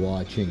should be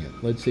watching it.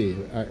 Let's see.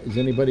 Is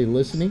anybody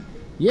listening?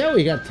 Yeah,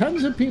 we got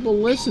tons of people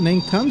listening,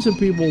 tons of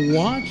people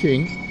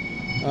watching.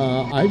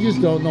 I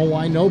just don't know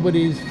why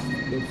nobody's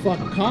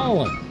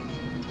calling.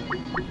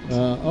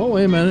 Oh,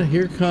 wait a minute.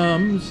 Here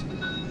comes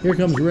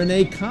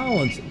Renee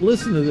Collins.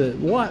 Listen to this.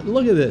 What?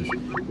 Look at this.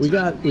 We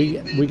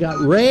got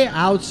Ray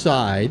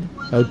outside,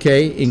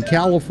 okay, in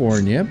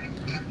California.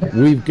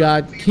 We've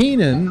got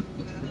Keenan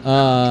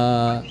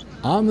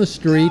on the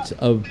streets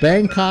of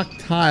Bangkok,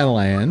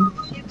 Thailand,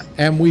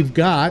 and we've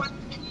got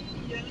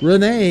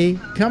Renee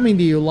coming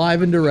to you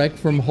live and direct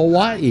from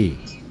Hawaii,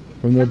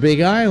 from the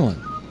Big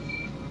Island.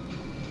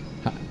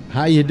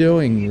 How you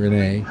doing,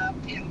 Renee?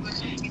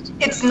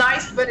 It's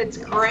nice, but it's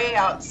gray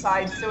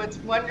outside, so it's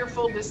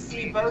wonderful to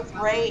see both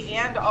Ray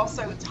and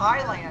also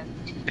Thailand.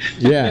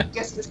 Yeah. I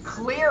guess it's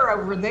clear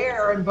over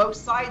there on both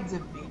sides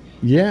of me.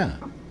 Yeah.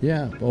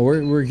 Well,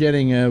 we're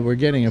getting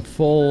a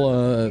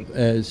full.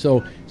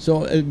 So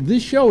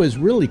this show is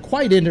really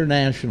quite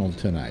international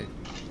tonight.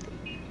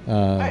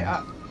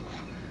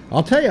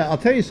 I'll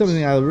tell you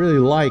something I really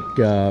like,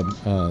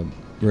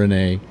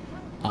 Renee.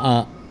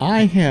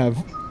 I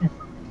have.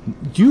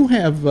 Do you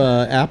have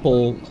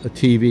Apple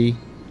TV?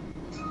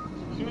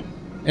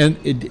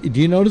 And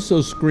do you notice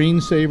those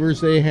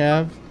screensavers they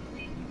have?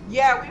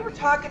 Yeah, we were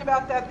talking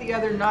about that the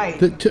other night.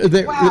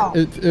 Wow.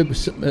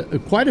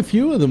 Quite a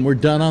few of them were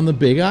done on the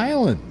Big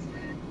Island.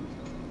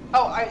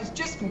 Oh,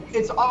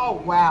 it's all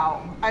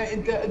wow.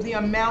 The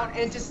amount,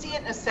 and to see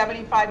it in a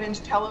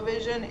 75-inch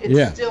television,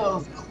 it's still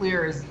as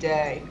clear as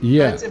day.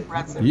 Yeah. That's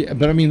impressive. Yeah,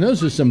 but I mean,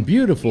 those are some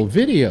beautiful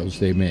videos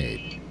they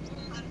made.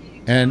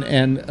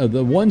 And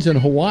the ones in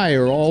Hawaii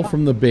are all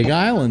from the Big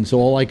Island, so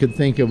all I could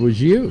think of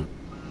was you.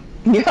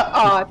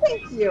 Yeah,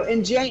 thank you.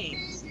 And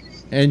James.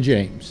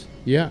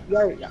 Yeah.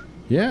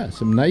 Yeah,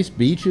 some nice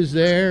beaches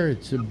there.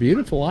 It's a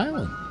beautiful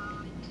island.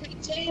 Hey,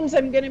 James,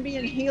 I'm going to be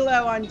in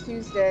Hilo on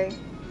Tuesday.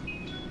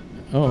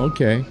 Oh,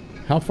 okay.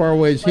 How far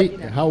away is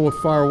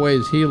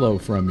Hilo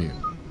from you?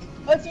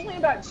 Well, it's only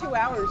about 2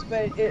 hours,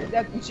 but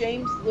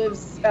James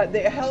lives.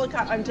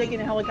 I'm taking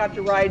a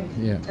helicopter ride,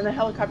 and the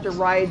helicopter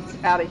rides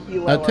out of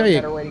Hilo. I'll tell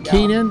you,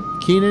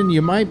 Keenan,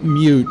 you might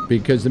mute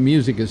because the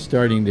music is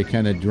starting to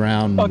kind of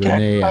drown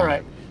Renee out. All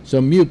right.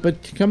 So mute,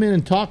 but come in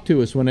and talk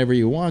to us whenever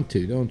you want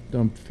to.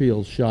 Don't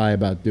feel shy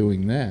about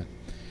doing that.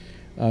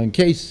 In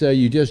case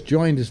you just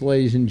joined us,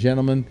 ladies and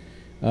gentlemen,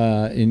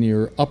 in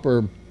your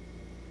upper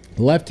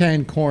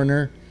left-hand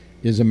corner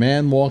is a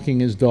man walking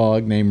his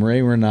dog named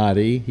Ray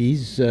Renati.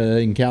 He's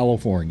in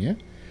California.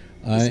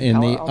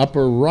 In the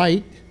upper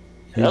right,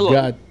 you've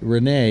got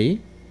Renee,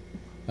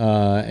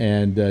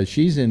 and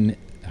she's in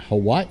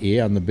Hawaii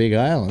on the Big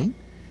Island.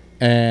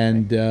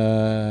 And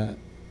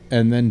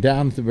then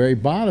down at the very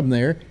bottom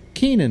there,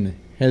 Keenan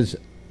has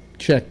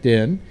checked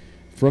in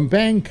from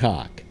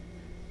Bangkok.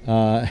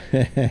 We're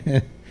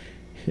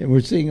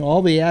seeing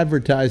all the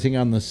advertising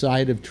on the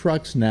side of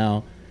trucks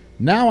now.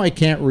 Now I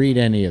can't read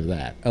any of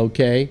that,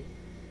 okay?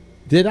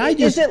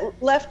 Is it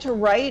left to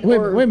right? Wait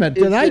a minute.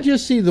 Did I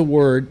just see the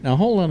word? Now,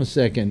 hold on a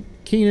second.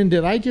 Keenan,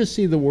 did I just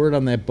see the word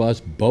on that bus,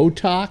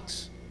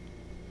 Botox?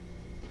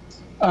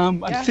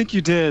 I think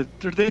you did.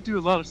 They do a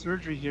lot of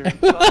surgery here.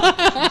 A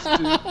lot of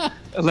do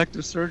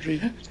elective surgery.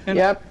 And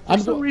for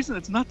some reason,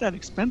 it's not that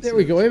expensive. There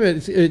we go. Wait a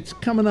minute. It's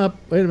coming up.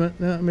 Wait a minute.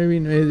 No, maybe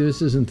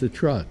this isn't the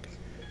truck.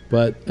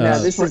 But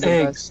this is for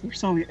eggs. They're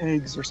selling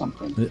eggs or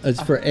something.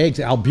 It's for eggs.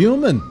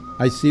 Albumin.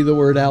 I see the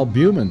word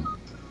albumin.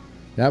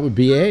 That would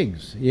be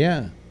eggs.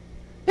 Yeah.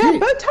 Yeah,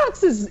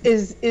 Botox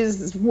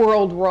is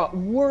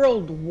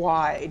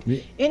worldwide.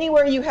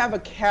 Anywhere you have a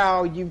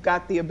cow, you've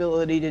got the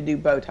ability to do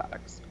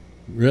Botox.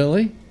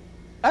 Really?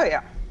 Oh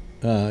yeah.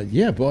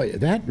 Yeah, boy,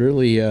 that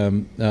really.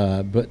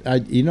 But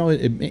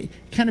it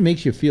kind of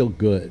makes you feel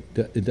good,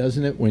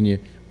 doesn't it? When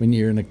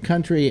you're in a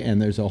country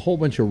and there's a whole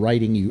bunch of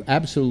writing you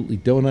absolutely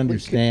don't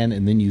understand,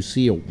 and then you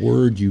see a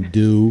word you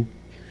do,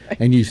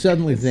 and you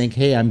suddenly think,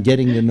 "Hey, I'm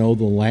getting to know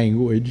the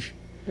language."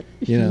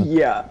 You know.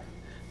 Yeah.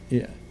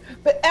 Yeah.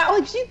 But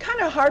Alex, you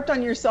kind of harped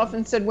on yourself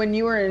and said when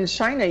you were in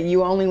China,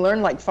 you only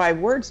learned like 5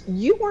 words.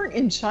 You weren't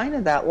in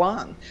China that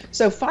long.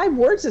 So 5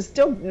 words is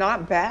still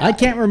not bad. I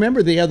can't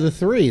remember the other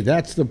 3.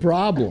 That's the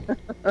problem.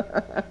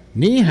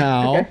 Ni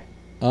hao. Okay.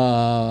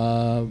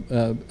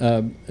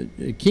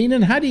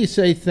 Keenan, how do you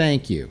say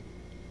thank you?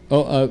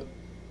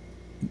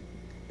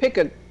 Pick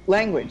a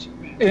language.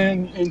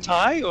 In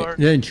Thai or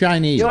in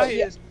Chinese?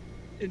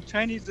 In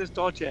Chinese is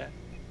dolce.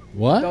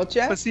 What?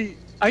 Dolce? But see,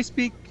 I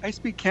speak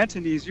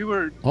Cantonese. You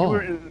were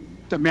in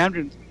the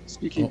Mandarin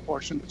speaking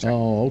portion of China.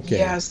 Oh, okay.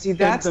 Yeah, see,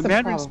 that's the the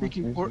Mandarin problem.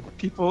 speaking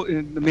people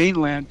in the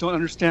mainland don't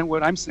understand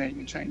what I'm saying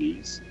in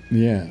Chinese.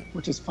 Yeah.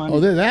 Which is funny. Oh,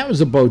 that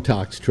was a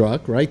Botox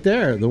truck right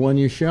there. The one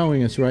you're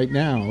showing us right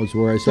now is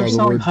where I saw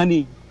the word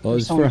honey. Oh,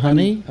 it's for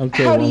honey?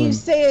 Okay. How do you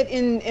say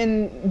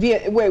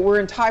it wait, we're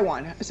in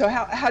Taiwan. So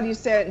how do you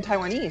say it in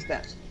Taiwanese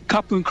then?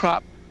 Kapun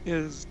Krop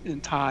is in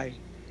Thai.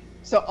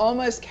 So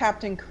almost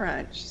Captain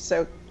Crunch.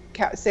 So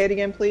say it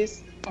again,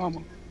 please.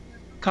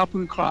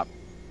 Kapun Krop.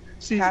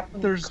 See,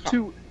 there's Krop.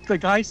 2. The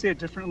guys say it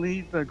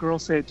differently. The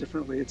girls say it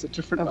differently. It's a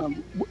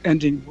different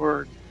ending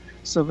word.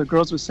 So the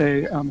girls would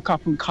say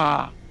Kapun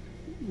Ka,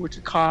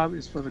 which Ka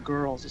is for the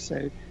girls to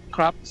say.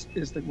 Krop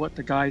is what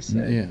the guys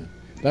say. Yeah.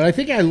 But I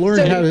think I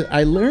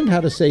learned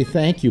how to say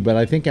thank you, but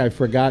I think I've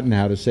forgotten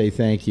how to say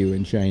thank you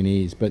in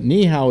Chinese. But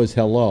ni hao is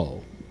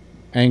hello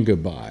and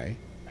goodbye.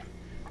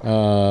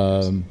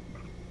 So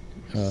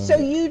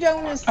you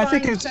don't assign. I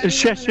think it's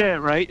xie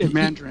xie, right, in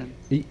Mandarin.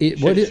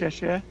 What is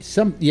xie?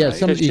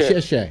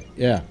 xie.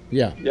 Yeah.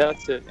 Yeah,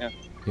 that's it. Yeah.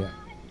 Yeah.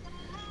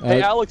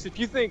 Hey, Alex, if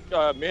you think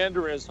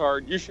Mandarin is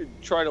hard, you should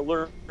try to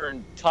learn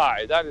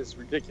Thai. That is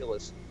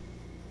ridiculous.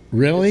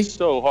 Really? It's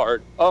so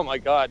hard. Oh my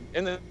God!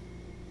 And the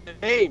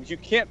names, you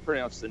can't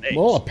pronounce the names.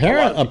 Well,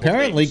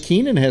 apparently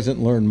Keenan hasn't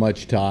learned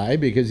much Thai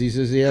because he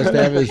says he has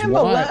to have his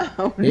wife.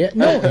 He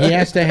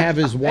has to have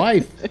his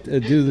wife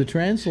do the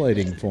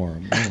translating for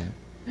him.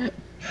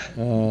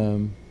 Yeah.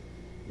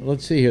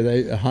 Let's see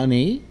here.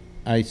 Honey,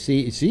 I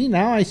see. See,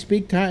 now I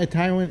speak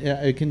Taiwan.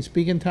 I can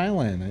speak in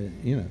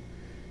Thailand.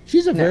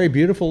 She's a very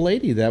beautiful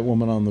lady. That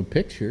woman on the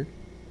picture.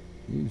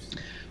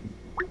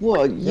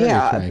 Well,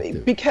 yeah,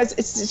 attractive. because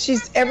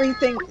she's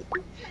everything.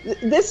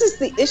 This is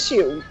the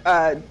issue.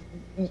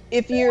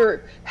 If you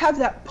have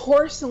that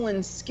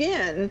porcelain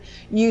skin,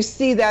 you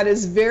see that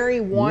is very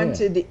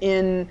wanted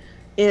in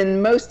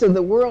most of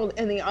the world.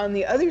 And on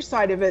the other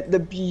side of it, the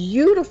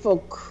beautiful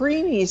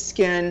creamy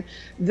skin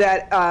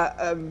that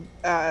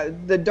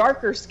the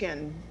darker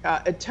skin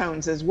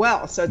atones as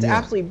well. So it's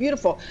absolutely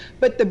beautiful.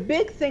 But the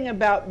big thing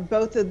about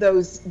both of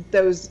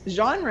those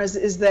genres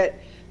is that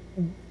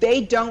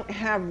they don't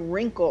have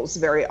wrinkles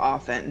very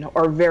often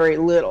or very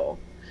little.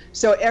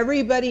 So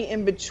everybody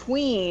in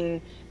between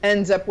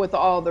ends up with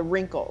all the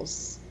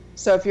wrinkles.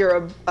 So if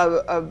you're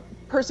a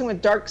person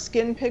with dark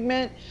skin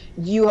pigment,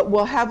 you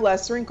will have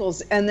less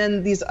wrinkles. And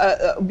then these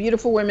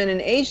beautiful women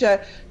in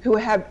Asia who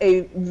have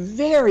a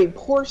very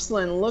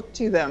porcelain look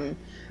to them,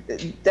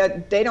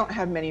 that they don't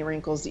have many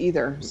wrinkles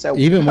either. So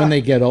even when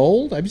they get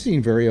old, I've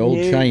seen very old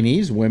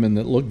Chinese women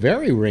that look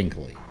very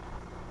wrinkly.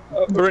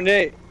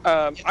 Renee,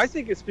 I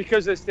think it's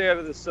because they stay out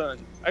of the sun.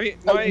 I mean,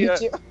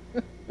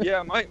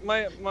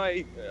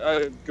 my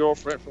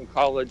girlfriend from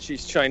college,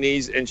 she's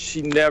Chinese, and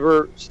she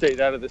never stayed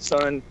out of the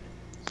sun.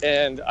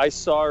 And I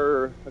saw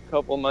her a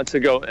couple months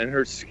ago, and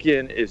her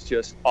skin is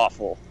just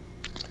awful.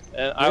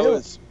 And I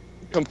was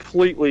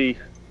completely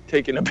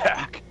taken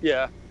aback.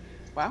 Yeah.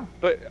 Wow.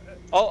 But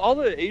all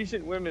the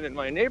Asian women in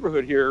my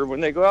neighborhood here, when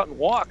they go out and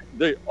walk,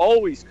 they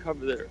always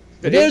cover their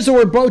face. There's the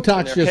word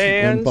Botox just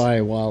hands. went by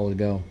a while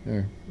ago.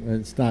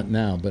 It's not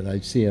now, but I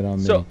see it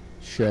on the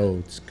show.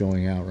 It's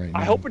going out right now.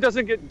 I hope it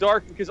doesn't get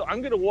dark, because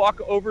I'm going to walk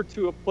over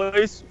to a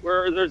place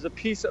where there's a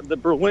piece of the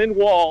Berlin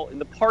Wall in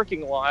the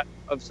parking lot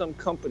of some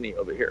company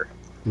over here.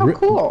 Oh,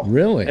 cool.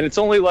 Really? And it's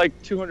only like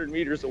 200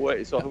 meters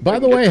away. So by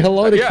the way,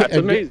 hello to it's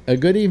amazing. A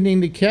good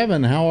evening to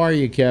Kevin. How are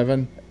you,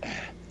 Kevin?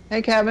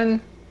 Hey,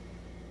 Kevin.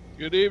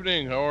 Good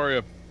evening. How are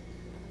you?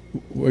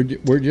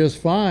 We're just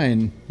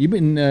fine. You've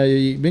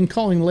been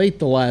calling late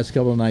the last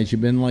couple of nights.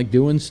 You've been like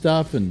doing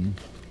stuff and.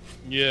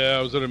 Yeah,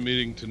 I was at a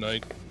meeting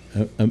tonight.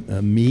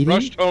 A meeting?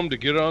 Rushed home to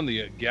get on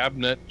the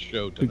Gabnet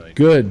show tonight.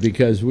 Good,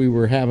 because we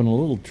were having a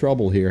little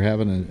trouble here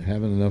having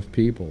enough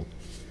people.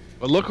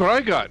 But look what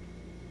I got.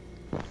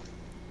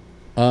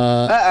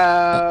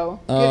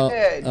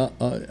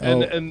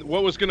 Good. And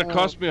what was going to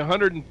cost me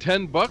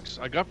 $110,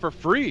 I got for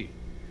free.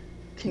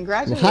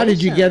 Congratulations. Well, how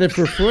did you get it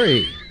for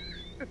free?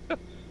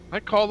 I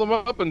called them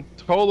up and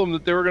told them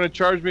that they were going to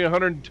charge me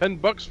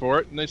 $110 for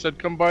it, and they said,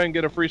 "Come by and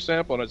get a free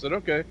sample." And I said,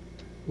 "Okay."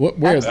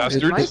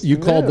 You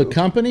called the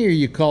company, or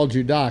you called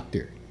your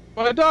doctor?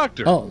 My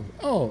doctor.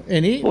 Oh,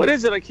 and he. What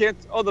is it? I can't.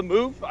 Oh, the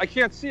move. I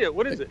can't see it.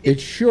 What is it?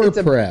 It's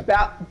Prep.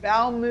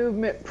 Bowel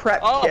movement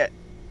prep kit.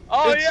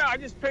 Oh yeah, I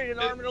just paid an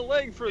arm and a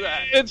leg for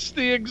that. It's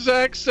the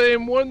exact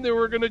same one they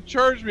were going to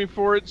charge me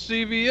for at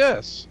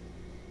CVS.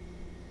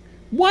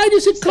 Why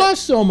does it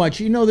cost so much?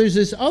 There's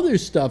this other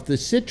stuff, the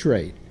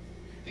citrate,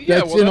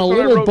 that's in a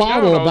little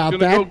bottle about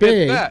that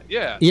big.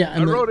 Yeah, yeah.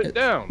 I wrote it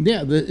down.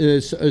 Yeah,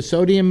 the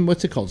sodium.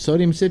 What's it called?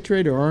 Sodium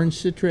citrate or orange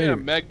citrate? Yeah,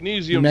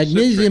 magnesium.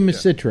 Magnesium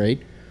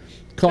citrate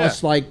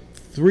costs like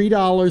 $3,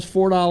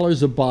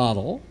 $4 a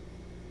bottle.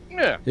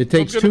 Yeah, it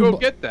takes two. Go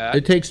get that.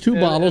 It takes two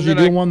bottles. You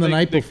do one the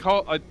night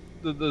before.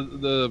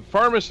 The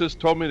pharmacist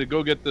told me to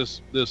go get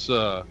this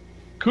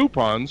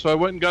coupon, so I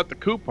went and got the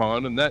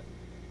coupon, and that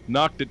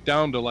knocked it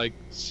down to like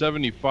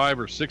 $75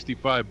 or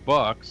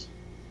 $65.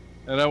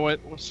 And I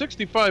went, well,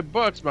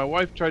 $65. My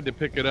wife tried to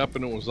pick it up,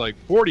 and it was like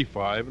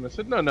 $45. And I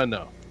said,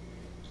 no.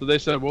 So they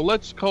said, well,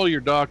 let's call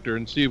your doctor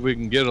and see if we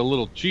can get a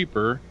little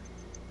cheaper.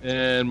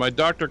 And my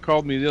doctor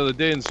called me the other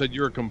day and said,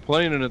 you were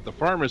complaining at the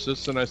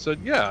pharmacist. And I said,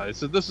 yeah. I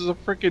said, this is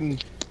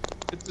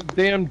it's a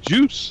damn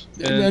juice.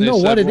 And no,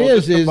 what it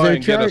is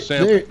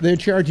they're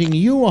charging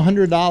you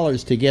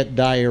 $100 to get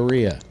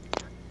diarrhea.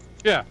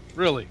 Yeah,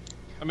 really.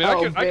 I mean,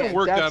 I can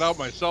work that out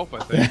myself, I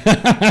think.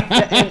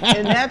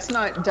 and that's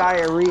not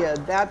diarrhea.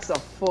 That's a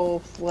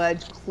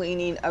full-fledged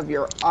cleaning of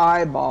your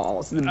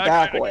eyeballs, the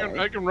back way.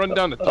 I can run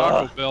down to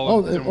Taco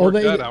Bell and work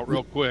that out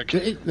real quick.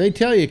 They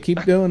tell you,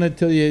 keep doing it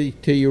till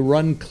you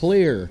run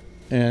clear.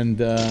 And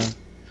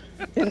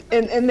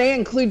they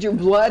include your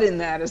blood in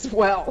that as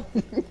well.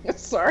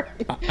 Sorry.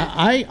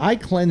 I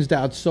cleansed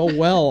out so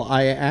well,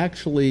 I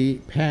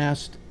actually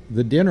passed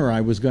the dinner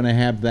I was going to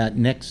have that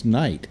next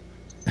night.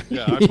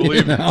 Yeah, I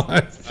believe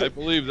I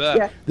believe that.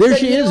 Yeah. There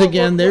she is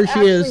again. There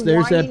she is.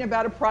 There's that.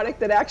 About a product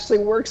that actually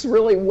works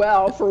really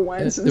well for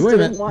once. Wait a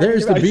minute.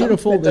 There's the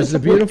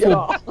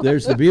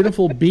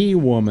beautiful bee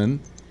woman,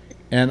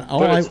 and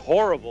it's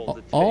horrible.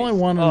 All I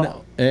want to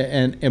know,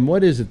 and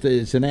what is it?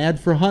 It's an ad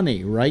for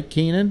honey, right,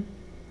 Keenan?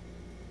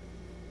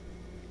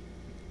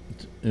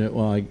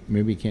 Well,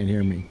 maybe you can't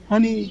hear me.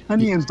 Honey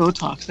and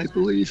Botox, I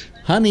believe.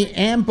 Honey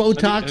and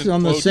Botox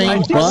on the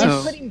same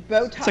bus?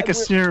 It's like a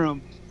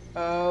serum.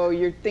 Oh,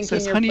 you're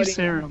thinking you're honey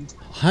serum.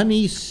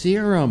 Honey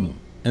serum.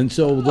 And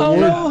so the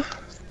word... No.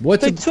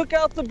 They took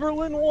out the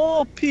Berlin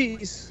Wall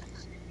piece.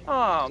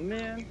 Oh,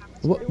 man.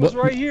 It was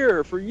right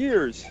here for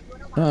years.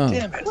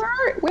 Damn it.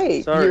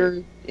 Wait, sorry.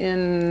 You're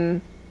in...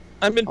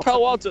 I'm in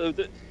Palo Alto.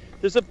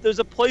 There's a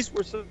place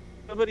where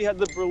somebody had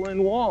the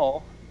Berlin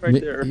Wall right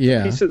there.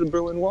 Yeah. A piece of the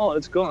Berlin Wall.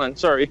 It's gone.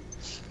 Sorry.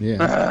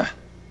 Yeah.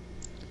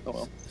 Oh,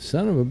 well.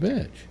 Son of a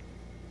bitch.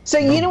 So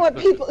you know what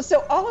people?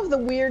 So all of the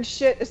weird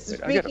shit.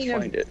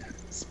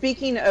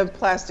 Speaking of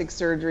plastic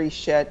surgery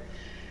shit,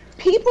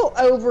 people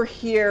over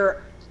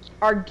here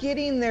are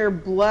getting their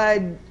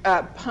blood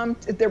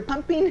pumped. They're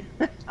pumping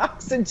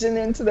oxygen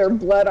into their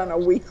blood on a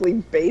weekly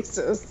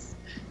basis.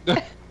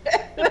 Wait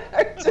a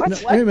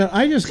minute!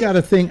 I just got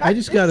a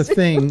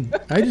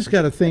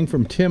thing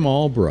from Tim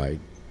Albright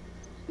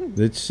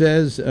that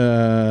says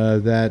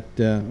that.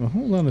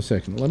 Hold on a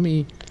second. Let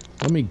me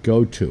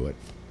go to it.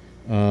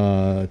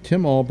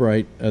 Tim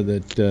Albright,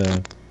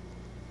 the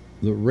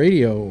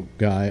radio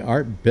guy,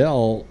 Art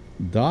Bell,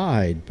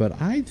 died,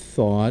 but I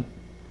thought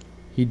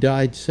he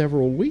died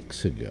several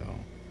weeks ago.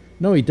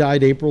 No, he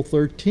died April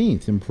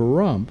 13th in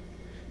Pahrump,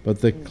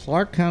 but the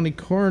Clark County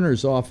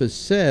Coroner's Office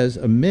says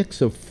a mix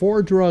of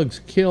 4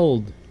 drugs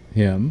killed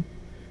him.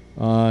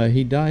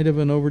 He died of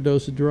an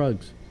overdose of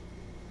drugs.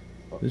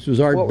 This was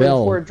Art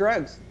Bell. What were the 4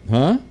 drugs?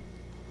 Huh?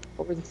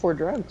 What were the 4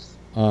 drugs?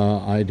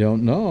 I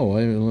don't know.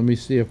 Let me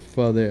see if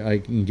I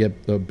can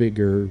get the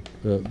bigger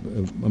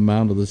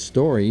amount of the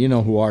story. You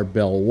know who Art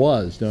Bell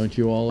was, don't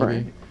you, all of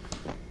you?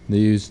 They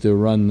used to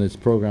run this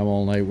program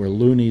all night where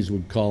loonies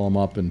would call him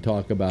up and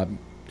talk about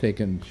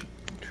taking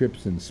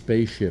trips in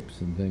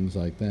spaceships and things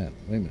like that.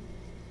 Wait a minute.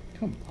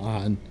 Come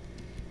on.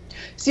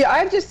 See,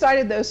 I've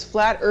decided those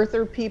flat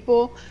earther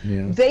people,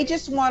 they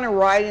just want to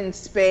ride in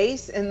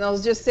space, and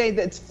they'll just say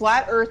that it's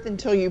flat earth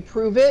until you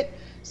prove it.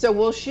 So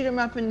we'll shoot them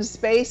up into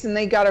space, and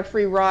they got a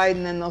free ride,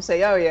 and then they'll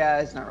say, oh, yeah,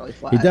 it's not really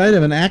flat. He died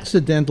of an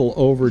accidental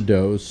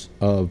overdose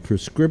of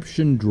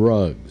prescription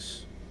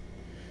drugs.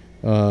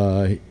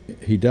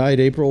 He died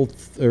April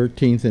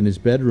 13th in his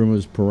bedroom of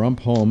his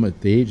Pahrump home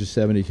at the age of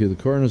 72.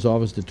 The coroner's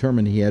office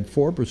determined he had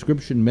 4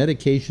 prescription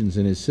medications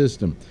in his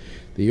system.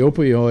 The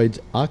opioids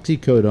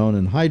oxycodone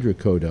and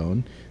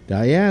hydrocodone,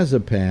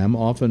 diazepam,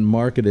 often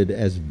marketed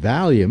as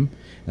Valium,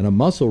 and a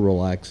muscle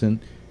relaxant,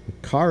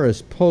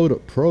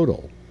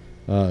 Carisprotal.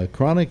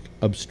 Chronic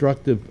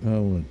obstructive,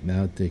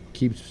 now it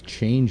keeps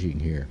changing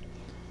here.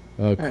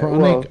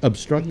 Chronic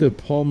obstructive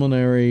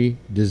pulmonary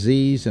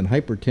disease and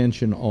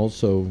hypertension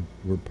also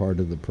were part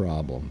of the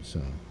problem. So,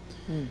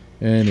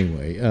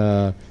 anyway,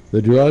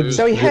 the drugs.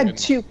 So he had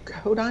 2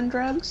 codon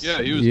drugs?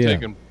 Yeah, he was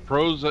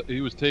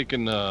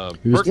taking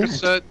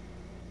Percocet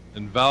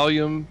and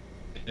Valium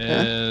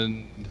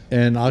and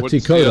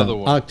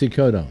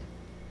oxycodone.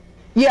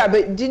 Yeah,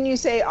 but didn't you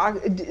say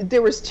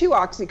there was 2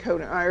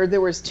 oxycodone, or there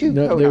was 2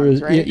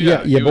 codons, right?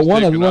 Yeah, but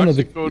one of the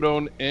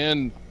oxycodone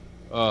and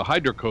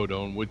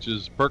hydrocodone, which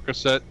is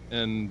Percocet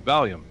and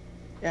Valium.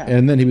 Yeah.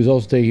 And then he was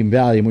also taking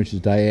Valium, which is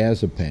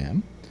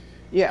diazepam.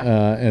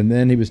 Yeah. And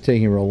then he was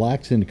taking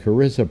relaxant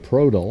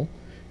Carisprotal,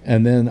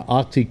 and then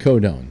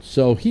oxycodone.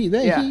 So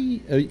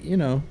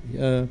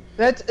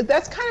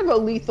that's kind of a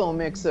lethal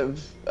mix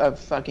of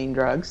fucking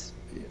drugs.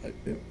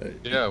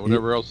 Yeah,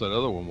 whatever else that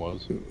other one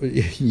was.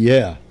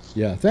 Yeah.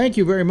 Thank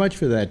you very much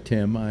for that,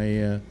 Tim.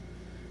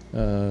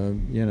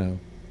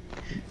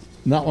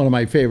 Not one of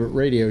my favorite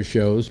radio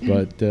shows,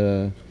 but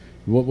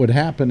what would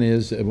happen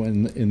is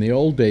in the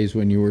old days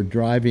when you were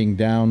driving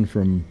down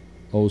from,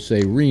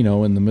 say,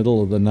 Reno in the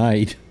middle of the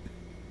night,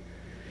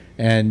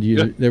 and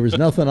there was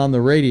nothing on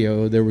the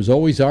radio. There was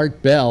always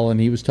Art Bell, and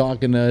he was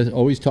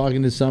always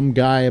talking to some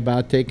guy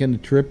about taking a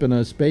trip in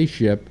a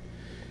spaceship,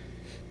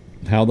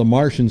 how the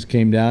Martians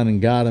came down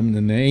and got him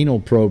and anal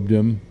probed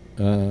him.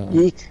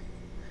 Yeek.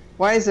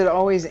 Why is it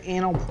always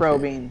anal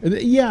probing?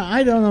 Yeah,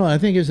 I don't know. I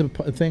think it's a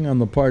thing on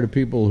the part of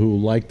people who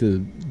like to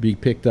be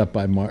picked up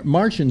by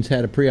Martians.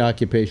 Had a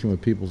preoccupation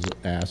with people's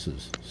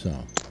asses, so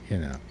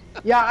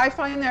Yeah, I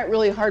find that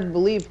really hard to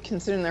believe,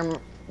 considering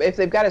if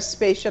they've got a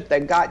spaceship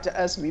that got to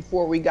us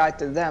before we got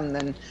to them,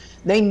 then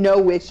they know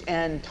which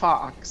end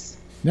talks.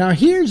 Now,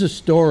 here's a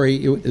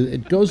story.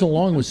 It goes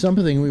along with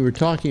something we were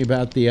talking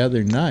about the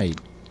other night.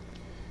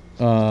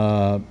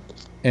 Who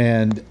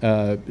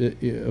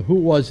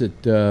was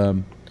it?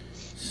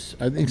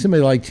 I think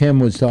somebody like Tim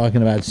was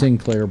talking about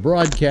Sinclair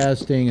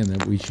Broadcasting and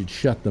that we should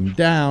shut them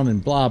down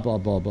and blah, blah,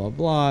 blah, blah,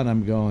 blah. And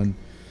I'm going,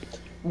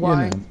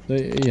 why?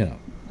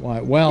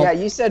 Why? Well, yeah,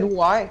 you said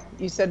why.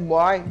 You said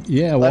why.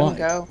 Yeah, let why? Them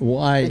go.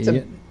 Why?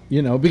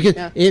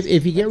 Because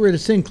if you get rid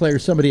of Sinclair,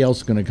 somebody else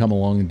is going to come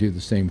along and do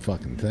the same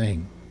fucking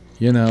thing.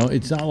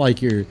 It's not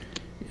like you're.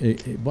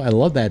 I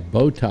love that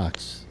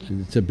Botox.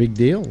 It's a big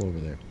deal over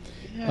there.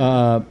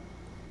 Yeah.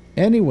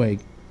 Anyway,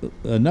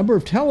 a number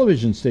of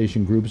television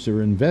station groups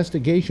are in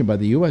investigation by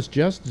the U.S.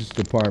 Justice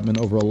Department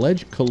over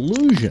alleged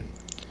collusion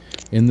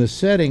in the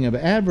setting of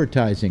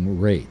advertising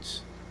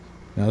rates.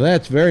 Now,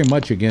 that's very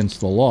much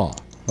against the law.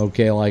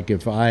 Okay, like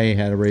if I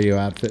had a radio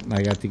outfit and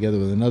I got together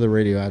with another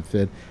radio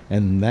outfit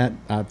and that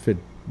outfit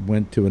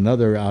went to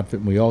another outfit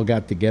and we all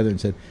got together and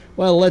said,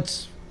 well,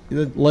 let's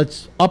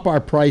up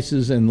our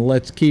prices and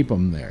let's keep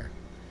them there.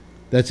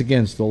 That's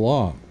against the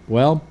law.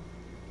 Well,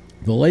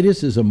 the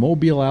latest is a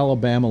Mobile,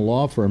 Alabama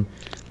law firm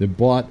that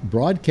bought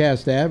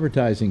broadcast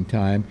advertising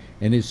time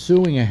and is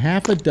suing a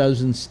half a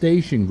dozen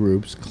station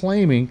groups,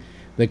 claiming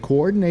that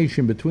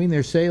coordination between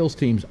their sales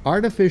teams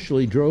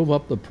artificially drove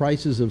up the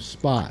prices of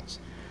spots.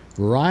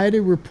 Variety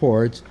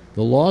reports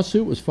the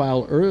lawsuit was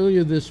filed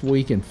earlier this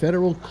week in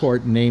federal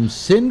court named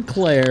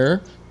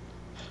Sinclair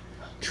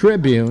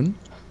Tribune,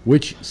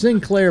 which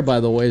Sinclair, by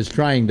the way, is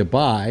trying to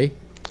buy,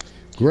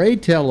 Gray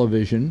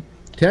Television,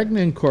 Tegna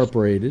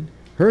Incorporated,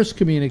 Hearst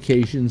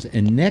Communications,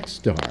 and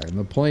Nexstar, and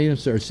the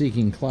plaintiffs are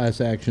seeking class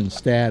action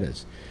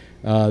status.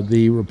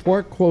 The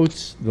report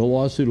quotes the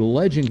lawsuit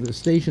alleging that the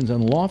stations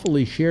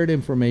unlawfully shared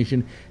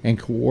information and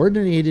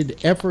coordinated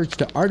efforts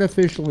to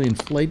artificially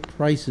inflate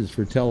prices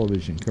for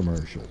television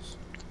commercials.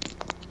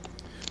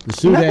 The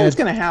suit Nothing's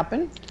going to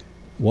happen.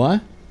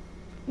 What?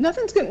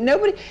 Nothing's going.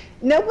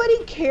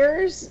 Nobody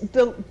cares.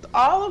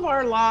 All of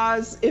our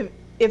laws.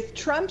 If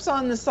Trump's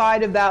on the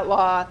side of that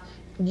law,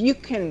 you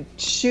can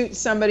shoot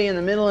somebody in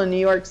the middle of New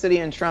York City,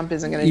 and Trump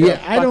isn't going to do a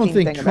fucking thing about it. I don't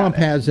think Trump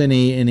has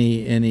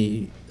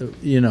any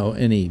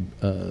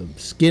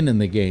skin in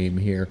the game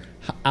here,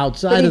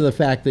 outside of the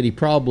fact that he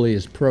probably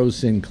is pro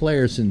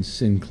Sinclair since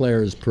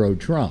Sinclair is pro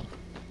Trump.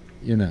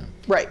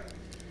 Right.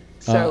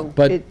 So,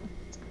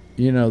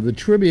 the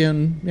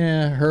Tribune,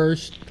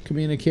 Hearst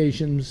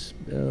Communications,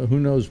 who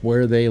knows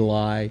where they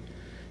lie,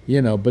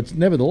 but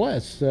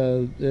nevertheless,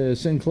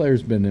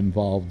 Sinclair's been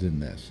involved in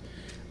this.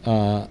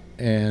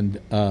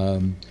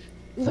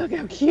 Look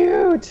how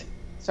cute.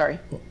 Sorry.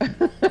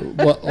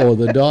 What? Oh,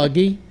 the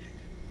doggy?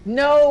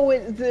 No,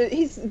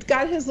 he's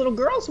got his little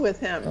girls with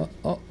him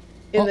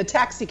in the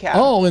taxi cab.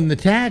 Oh, in the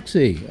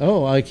taxi.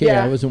 Oh, okay.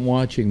 Yeah. I wasn't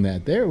watching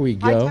that. There we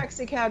go. Hi,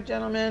 taxi cab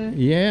gentleman.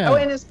 Yeah. Oh,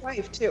 and his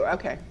wife too.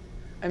 Okay.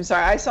 I'm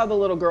sorry. I saw the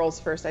little girls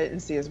first. I didn't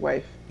see his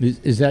wife.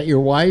 Is that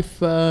your wife,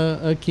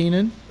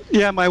 Keenan?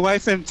 Yeah, my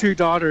wife and 2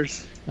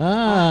 daughters.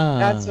 Ah.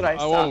 That's what I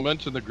saw. I won't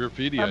mention the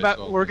graffiti.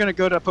 We're going to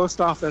go to the post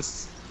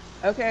office.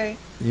 Okay.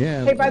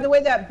 Yeah. Hey, by the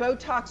way, that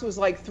Botox was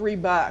like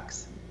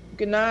 $3.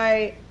 Good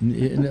night.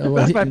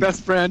 That's my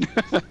best friend.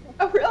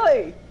 Oh,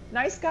 really?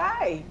 Nice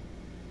guy.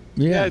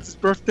 Yeah, it's his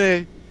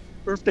birthday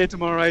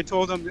tomorrow. I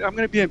told him, I'm going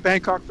to be in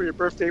Bangkok for your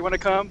birthday. You want to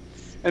come?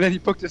 And then he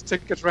booked his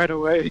tickets right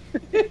away.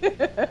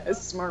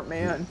 Smart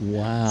man.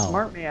 Wow.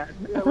 Smart man.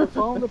 Yeah, we're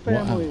following the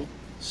family. Wow.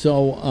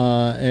 So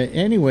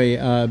anyway,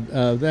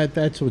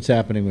 that's what's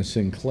happening with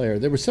Sinclair.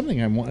 There was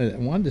something I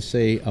wanted to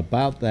say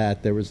about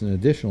that. There was an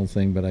additional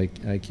thing, but I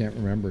can't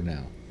remember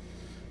now.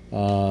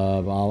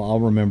 I'll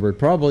remember it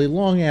probably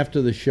long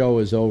after the show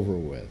is over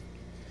with.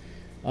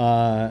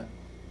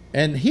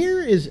 And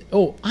here is,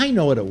 I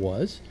know what it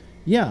was.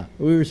 Yeah,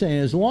 we were saying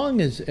as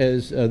long as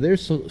they're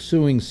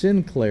suing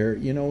Sinclair,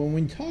 when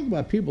we talk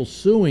about people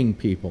suing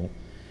people,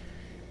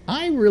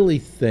 I really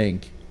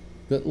think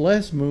that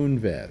Les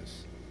Moonves,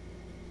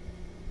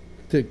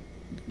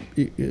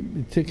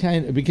 to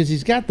kind of, because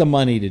he's got the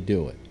money to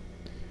do it,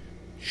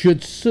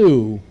 should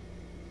sue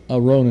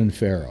Ronan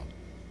Farrow.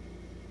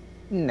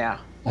 No.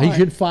 He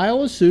should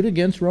file a suit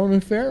against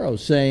Ronan Farrow,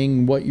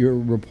 saying what you're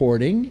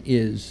reporting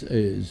is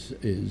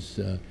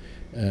an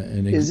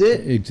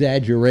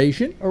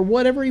exaggeration, or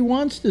whatever he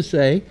wants to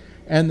say,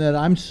 and that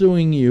I'm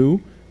suing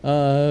you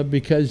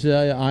because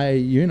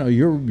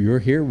you're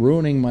here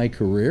ruining my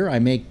career. I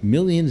make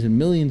millions and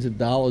millions of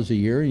dollars a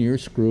year, and you're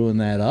screwing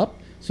that up.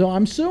 So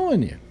I'm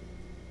suing you.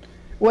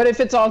 What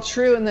if it's all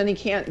true and then he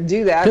can't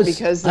do that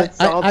because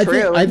it's all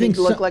true? I think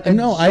he'd look like a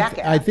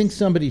jackass. I think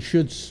somebody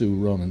should sue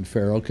Ronan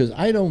Farrow, because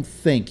I don't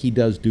think he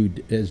does do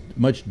as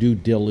much due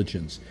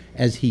diligence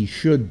as he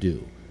should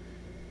do.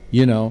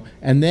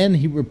 And then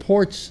he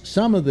reports,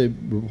 some of the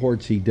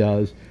reports he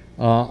does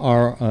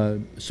are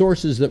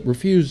sources that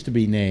refuse to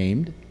be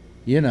named.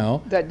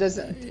 That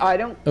doesn't. I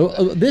don't.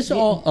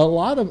 A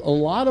lot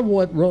of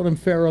what Ronan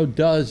Farrow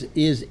does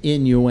is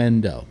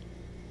innuendo.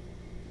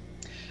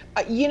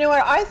 You know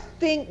what? I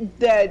think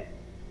that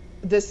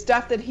the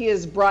stuff that he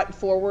has brought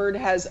forward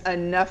has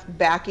enough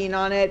backing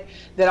on it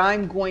that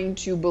I'm going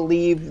to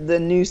believe the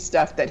new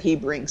stuff that he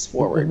brings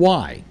forward.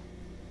 Why?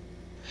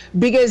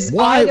 Because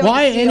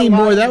why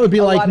anymore? That would be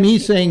like me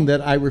saying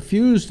that I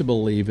refuse to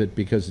believe it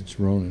because it's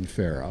Ronan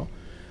Farrow.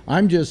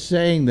 I'm just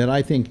saying that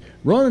I think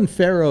Ronan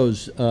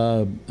Farrow's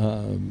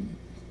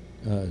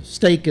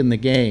stake in the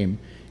game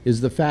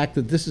is the fact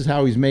that this is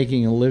how he's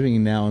making a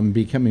living now and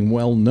becoming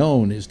well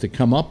known, is to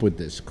come up with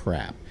this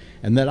crap.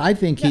 And that I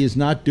think he is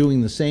not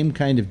doing the same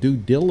kind of due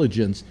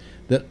diligence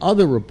that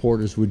other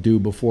reporters would do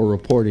before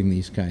reporting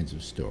these kinds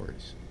of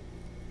stories.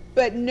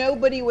 But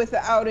nobody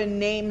without a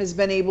name has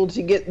been able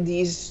to get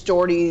these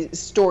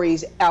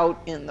stories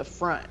out in the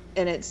front,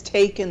 and it's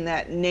taken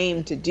that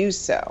name to do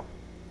so.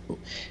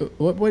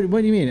 What do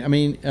you mean? I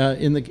mean,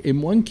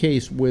 in one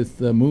case with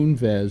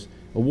Moonves,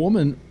 a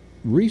woman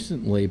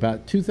recently,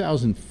 about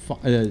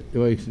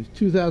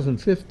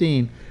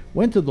 2015,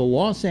 went to the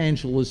Los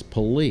Angeles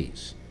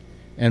police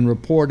and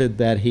reported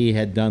that he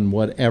had done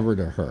whatever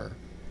to her.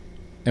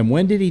 And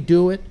when did he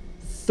do it?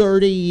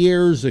 30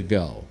 years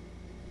ago.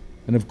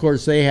 And of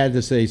course they had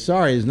to say,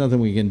 sorry, there's nothing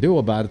we can do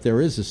about it.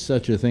 There is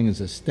such a thing as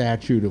a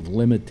statute of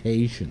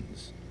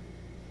limitations.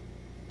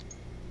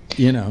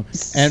 And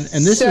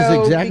this is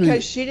exactly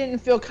because she didn't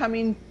feel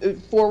coming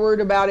forward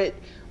about it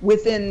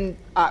within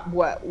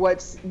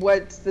what's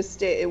the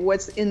state,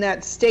 what's in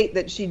that state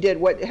that she did.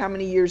 How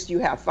many years do you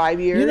have? 5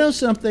 years? You know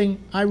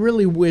something? I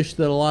really wish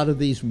that a lot of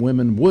these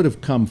women would have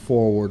come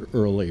forward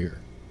earlier.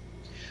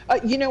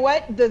 You know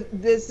what?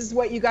 This is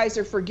what you guys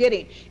are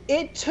forgetting.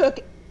 It took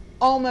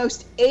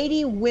almost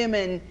 80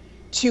 women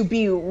to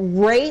be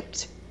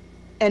raped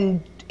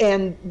and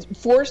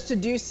forced to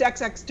do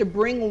sex acts to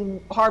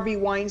bring Harvey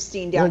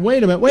Weinstein down. Well,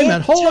 wait a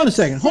minute. Hold on a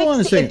second.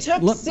 It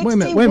took 60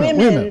 women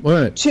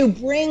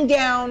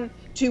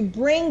to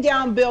bring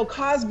down Bill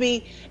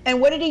Cosby. And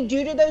what did he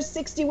do to those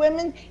 60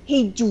 women?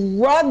 He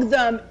drugged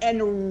them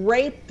and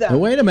raped them.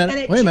 Wait a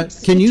minute.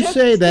 Can you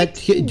say that?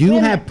 Do you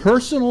have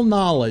personal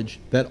knowledge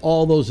that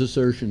all those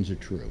assertions are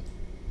true?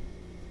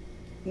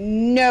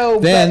 No,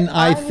 then but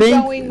I'm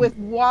going with,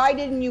 why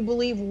didn't you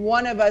believe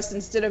one of us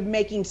instead of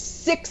making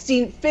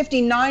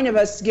 59 of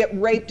us get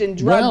raped and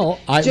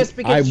drugged just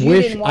because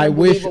you didn't want to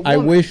believe a woman? I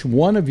wish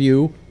one of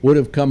you would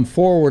have come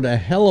forward a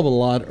hell of a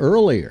lot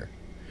earlier.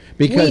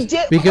 Because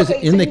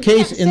in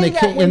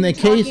the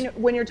case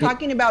when you're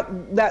talking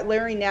about that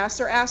Larry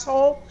Nassar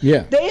asshole,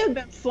 they have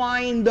been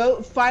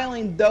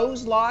filing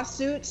those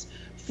lawsuits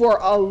for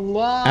a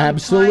long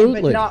time,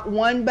 but not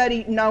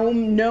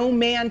no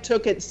man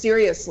took it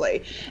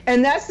seriously,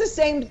 and that's the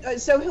same.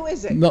 So who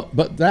is it? No,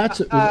 but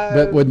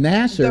but with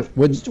Nassar,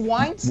 with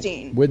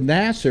Weinstein, with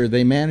Nassar,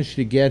 they managed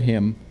to get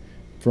him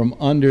from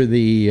under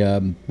the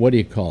what do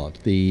you call it?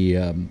 The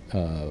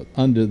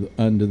under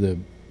the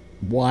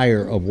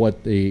wire of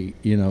what the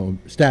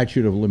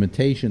statute of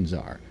limitations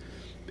are.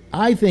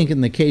 I think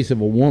in the case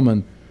of a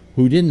woman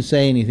who didn't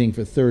say anything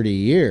for 30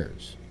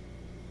 years.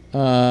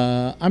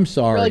 I'm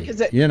sorry. Really,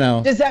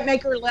 does that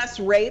make her less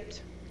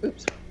raped?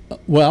 Oops.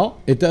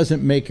 Well, it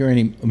doesn't make her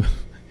any.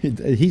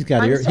 He's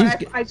got ear.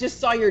 Sorry, I just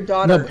saw your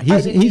daughter.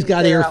 No, he's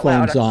got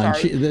earphones on.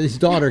 His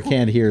daughter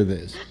can't hear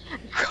this.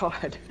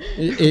 God.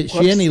 Is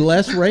she any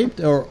less raped,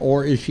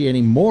 or is she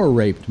any more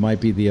raped?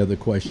 Might be the other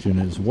question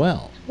as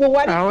well. Well,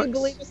 why didn't you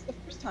believe us the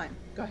first time?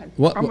 Go ahead.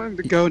 I'm going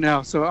to go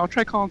now, so I'll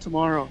try calling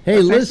tomorrow.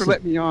 Hey, thanks for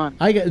letting me on.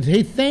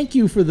 Hey, thank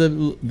you for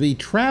the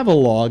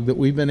travel log that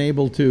we've been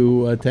able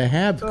to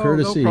have,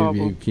 courtesy of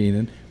you,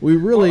 Keenan. We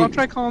really. I'll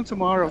try calling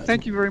tomorrow.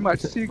 Thank you very much.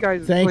 See you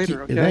guys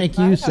later. Okay? Thank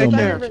you so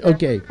much.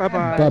 Okay.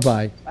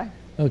 Bye-bye. Bye.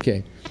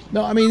 Okay.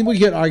 No, I mean, we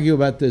could argue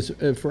about this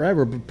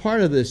forever, but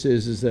part of this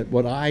is that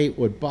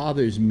what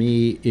bothers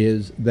me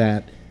is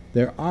that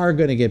there are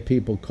going to get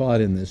people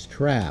caught in this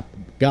trap,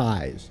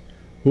 guys,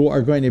 who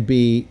are going to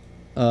be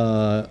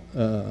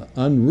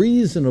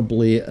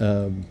unreasonably,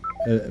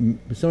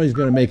 somebody's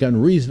going to make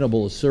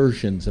unreasonable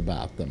assertions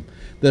about them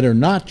that are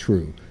not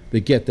true, that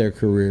get their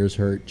careers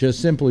hurt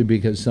just simply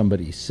because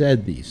somebody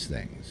said these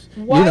things.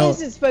 Why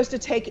is it supposed to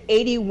take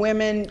 80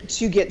 women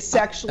to get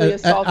sexually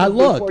assaulted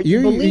before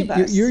you believe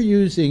us? You're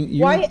using...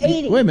 Why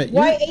 80? Wait a minute.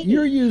 Why 80?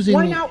 You're using...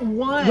 Why not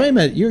one? Wait a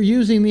minute. You're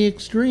using the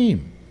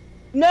extreme.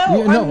 No,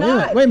 I'm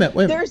not. Wait a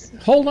minute.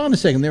 Hold on a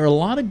second. There are a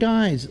lot of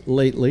guys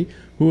lately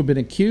who have been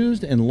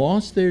accused and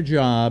lost their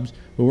jobs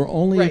who were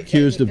only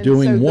accused of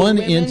doing one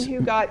incident. Women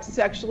who got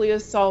sexually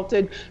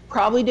assaulted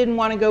probably didn't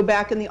want to go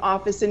back in the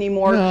office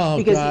anymore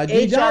because the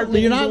HR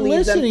didn't you're not believe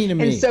listening them,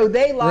 to me. and so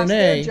they lost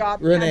their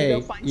job and had to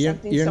go find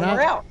something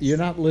somewhere else. You're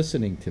not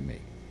listening to me.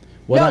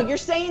 You're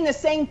saying the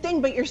same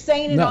thing, but you're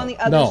saying it on the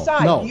other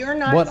side. No. You're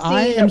not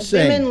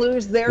saying that women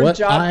lose their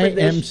job for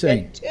this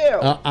shit too.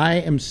 I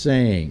am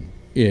saying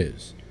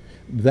is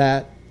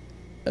that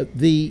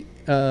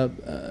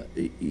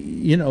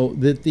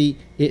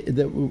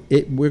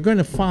we're going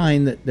to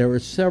find that there are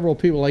several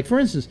people, like for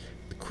instance,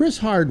 Chris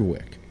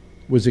Hardwick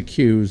was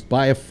accused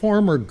by a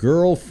former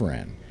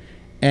girlfriend,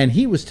 and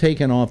he was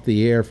taken off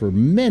the air for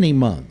many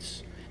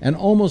months and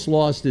almost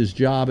lost his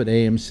job at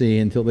AMC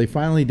until they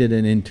finally did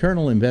an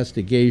internal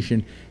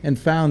investigation and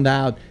found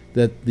out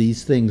that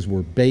these things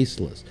were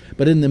baseless.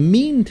 But in the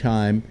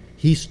meantime,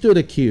 he stood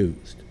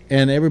accused.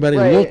 And everybody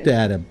looked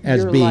at him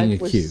as being accused. Your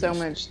life was so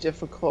much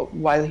difficult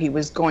while he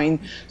was going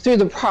through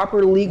the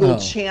proper legal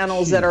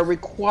channels that are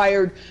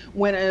required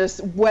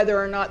whether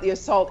or not the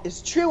assault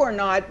is true or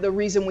not. The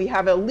reason we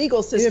have a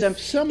legal system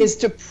is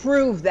to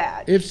prove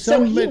that.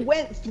 So he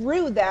went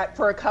through that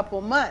for a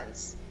couple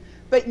months.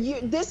 But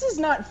this is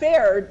not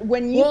fair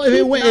when you. Well,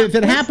 if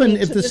it happened,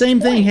 if the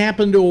same thing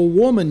happened to a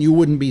woman, you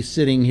wouldn't be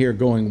sitting here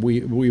going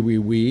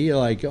we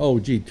like, oh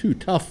gee, too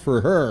tough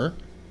for her.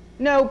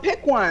 No,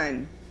 pick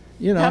one.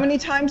 You know. How many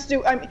times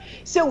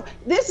so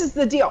this is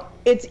the deal.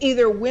 It's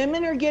either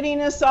women are getting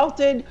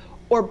assaulted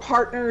or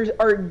partners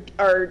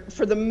are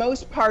for the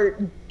most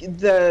part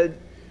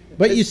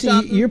But you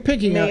see, you're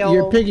picking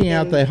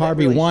out the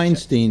Harvey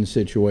Weinstein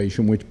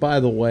situation, which, by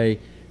the way,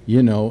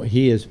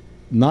 he has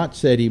not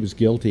said he was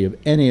guilty of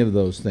any of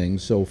those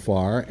things so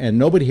far, and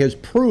nobody has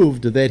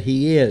proved that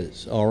he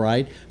is, all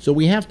right? So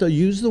we have to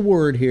use the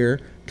word here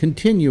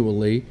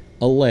continually,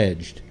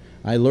 alleged.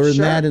 I learned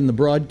that in the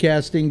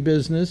broadcasting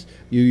business.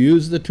 You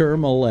use the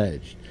term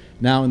alleged.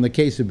 Now, in the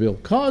case of Bill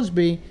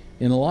Cosby,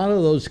 in a lot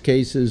of those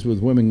cases with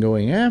women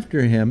going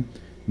after him,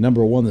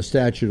 number one, the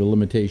statute of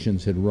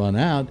limitations had run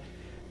out.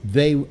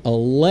 They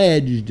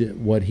alleged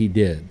what he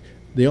did.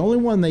 The only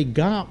one they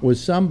got was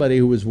somebody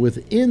who was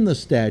within the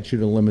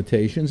statute of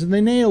limitations, and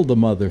they nailed the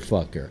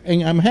motherfucker.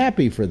 And I'm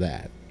happy for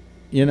that.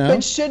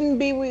 But shouldn't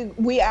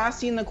we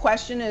asking the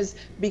question is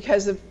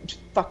because of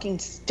fucking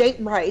state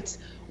rights,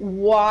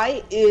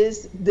 why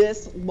is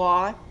this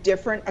law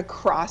different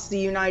across the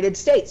United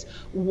States?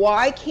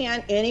 Why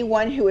can't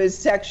anyone who is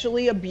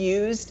sexually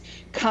abused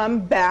come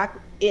back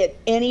at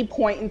any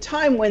point in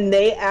time when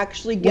they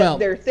actually get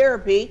their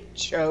therapy,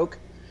 choke,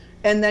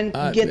 and then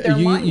get their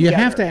mind You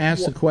together? have to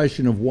ask the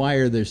question of why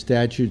are there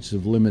statutes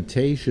of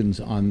limitations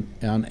on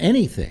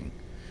anything?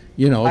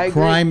 A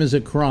crime is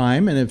a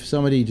crime, and if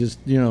somebody just,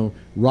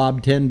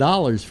 robbed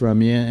 $10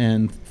 from you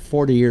and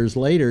 40 years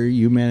later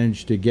you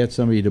manage to get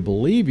somebody to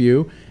believe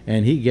you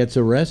and he gets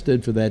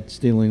arrested for that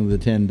stealing the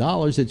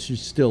 $10, it should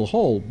still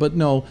hold. But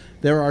no,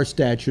 there are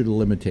statute of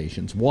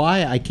limitations.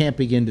 Why? I can't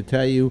begin to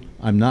tell you.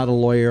 I'm not a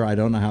lawyer. I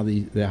don't know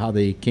how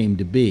they came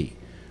to be.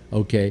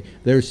 Okay,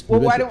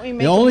 why don't we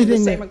make the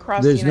same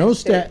across the United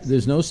States?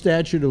 There's no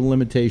statute of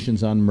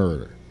limitations on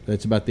murder.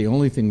 That's about the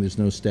only thing there's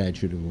no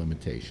statute of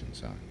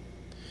limitations on.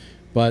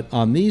 But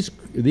on this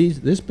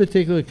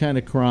particular kind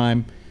of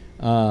crime,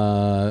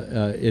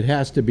 it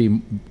has to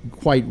be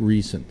quite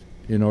recent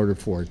in order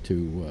for it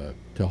to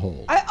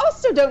hold. I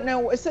also don't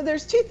know. So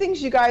there's two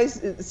things you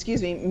guys,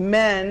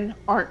 men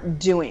aren't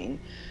doing.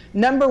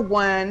 Number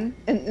one,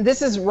 and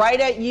this is right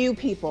at you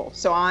people.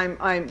 So I'm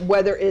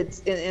whether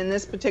it's in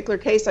this particular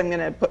case, I'm going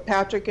to put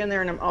Patrick in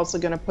there, and I'm also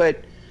going to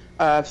put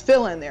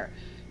Phil in there.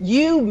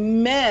 You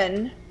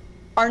men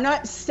are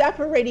not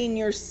separating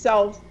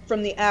yourself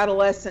from the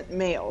adolescent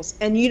males,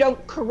 and you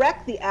don't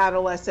correct the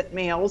adolescent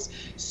males,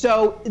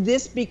 so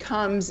this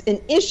becomes an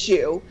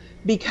issue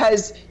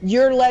because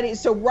you're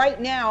so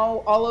right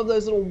now all of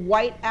those little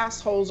white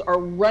assholes are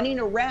running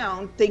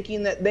around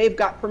thinking that they've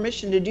got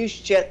permission to do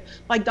shit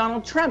like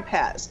Donald Trump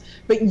has,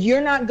 but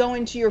you're not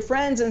going to your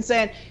friends and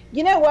saying,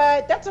 you know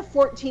what, that's a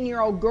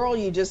 14-year-old girl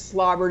you just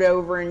slobbered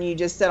over and you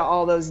just said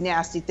all those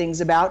nasty things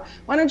about.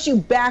 Why don't you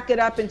back it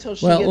up until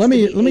she gets to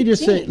be 18? Let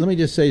me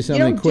just say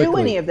something quickly. You don't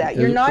do any of that.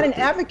 You're not an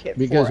advocate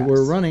because for us.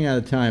 We're running out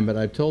of time, but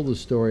I've told the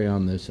story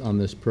on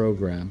this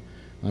program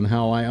on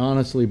how I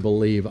honestly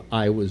believe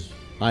I was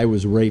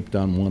raped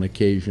on one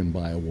occasion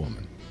by a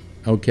woman,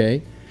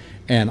 okay?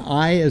 And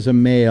I, as a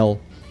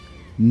male,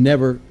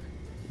 never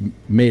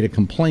made a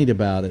complaint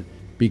about it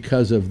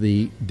because of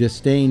the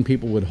disdain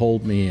people would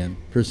hold me in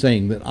for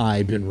saying that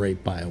I'd been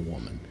raped by a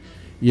woman.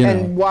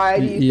 And why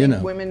do you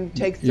think women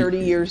take 30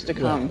 years to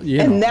come?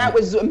 And that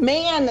was a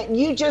man that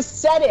you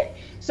just said it.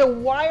 So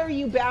why are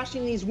you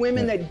bashing these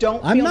women that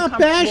don't? I'm not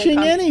bashing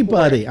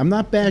anybody. I'm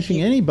not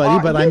bashing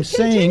anybody, but I'm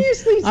saying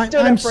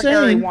I'm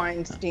saying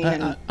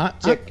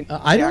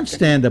I don't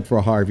stand up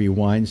for Harvey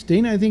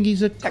Weinstein. I think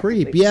he's a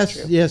creep.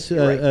 Yes.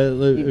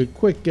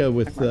 Quick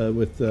with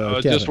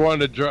Kevin. Just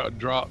wanted to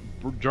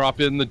drop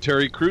in the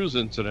Terry Crews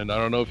incident. I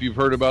don't know if you've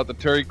heard about the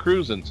Terry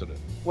Crews incident.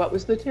 What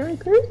was the Terry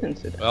Crews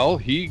incident? Well,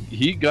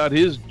 he got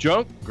his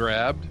junk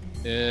grabbed,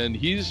 and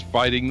he's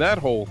fighting that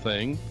whole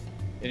thing,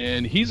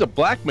 and he's a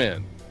black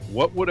man.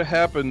 What would have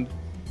happened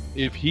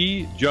if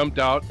he jumped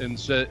out and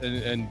said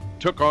and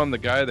took on the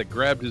guy that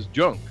grabbed his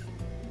junk?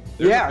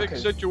 There's a big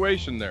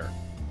situation there.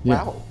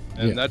 Wow.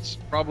 And that's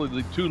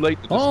probably too late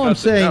to discuss. All I'm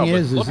saying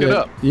is look it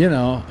up.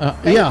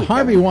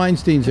 Harvey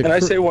Weinstein's a... Can I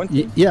say one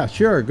thing? Yeah,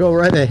 sure. Go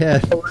right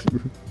ahead,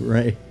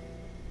 Ray.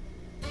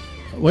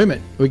 Wait a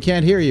minute. We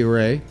can't hear you,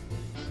 Ray.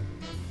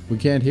 We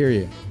can't hear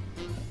you.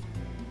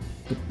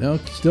 No,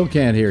 still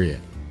can't hear you.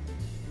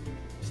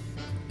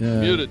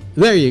 Muted.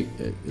 There you...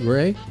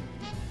 Ray?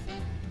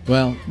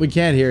 Well, we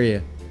can't hear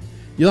you.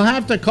 You'll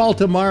have to call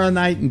tomorrow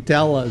night and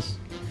tell us.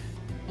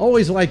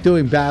 Always like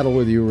doing battle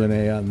with you,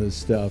 Renee, on this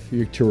stuff.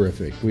 You're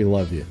terrific. We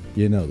love you.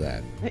 You know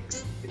that.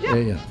 Thanks.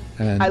 Yeah.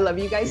 And I love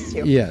you guys,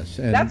 too. Yes.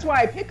 And that's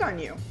why I pick on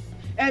you.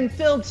 And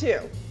Phil,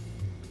 too.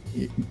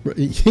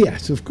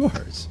 Yes, of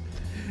course.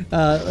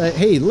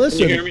 Hey, listen.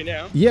 Can you hear me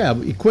now? Yeah,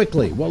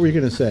 quickly. What were you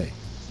going to say?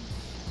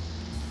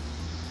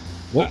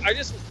 I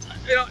just,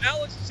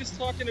 Alex is just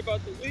talking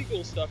about the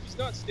legal stuff. He's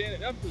not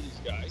standing up for these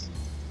guys.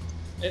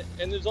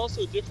 And there's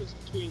also a difference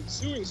between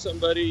suing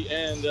somebody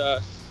and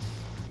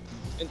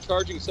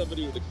charging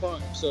somebody with a crime.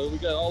 So we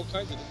got all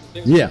kinds of different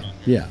things going on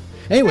here.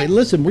 Anyway,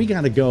 listen, we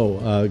got to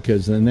go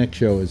because the next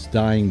show is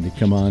dying to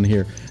come on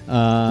here.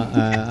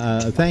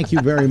 Thank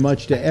you very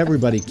much to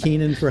everybody.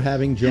 Keenan for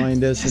having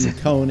joined us, and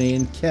Tony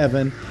and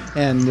Kevin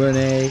and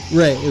Renee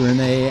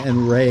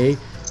and Ray.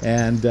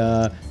 And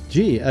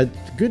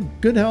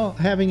good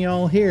having you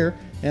all here.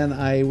 And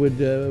I would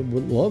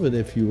love it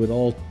if you would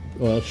all.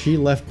 Well, she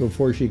left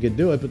before she could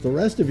do it, but the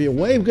rest of you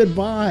wave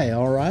goodbye.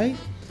 All right?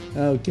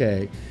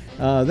 Okay.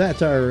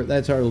 That's our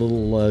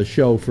little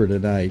show for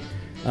tonight.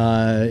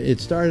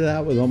 It started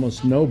out with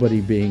almost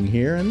nobody being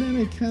here, and then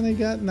it kind of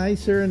got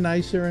nicer and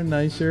nicer and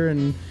nicer,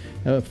 and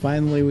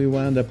finally we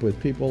wound up with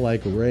people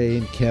like Ray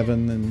and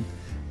Kevin,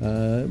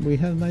 and we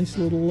had a nice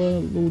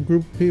little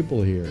group of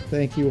people here.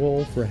 Thank you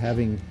all for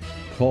having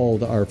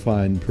called our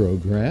fine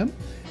program.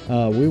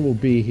 We will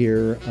be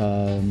here.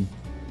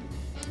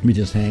 Let me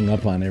just hang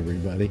up on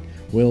everybody.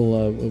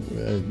 We'll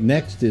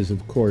next is,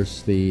 of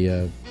course,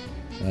 the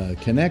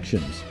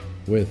connections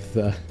with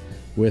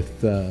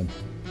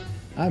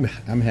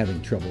I'm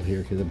having trouble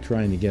here because I'm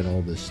trying to get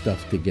all this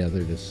stuff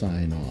together to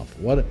sign off.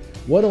 What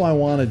do I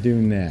want to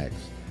do next?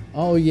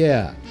 Oh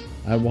yeah,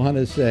 I want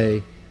to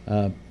say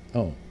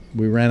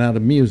we ran out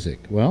of music.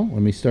 Well,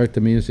 let me start the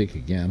music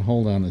again.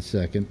 Hold on a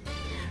second.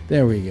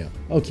 There we go.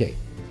 Okay.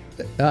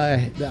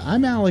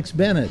 I'm Alex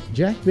Bennett.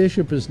 Jack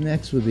Bishop is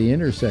next with The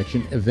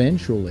Intersection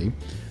eventually,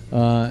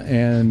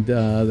 and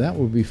that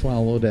will be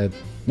followed at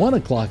 1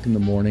 o'clock in the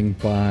morning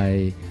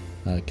by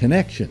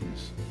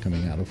Connections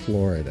coming out of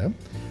Florida.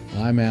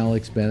 I'm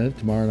Alex Bennett.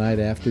 Tomorrow night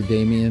after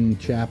Damian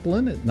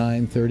Chaplin at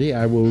 9:30,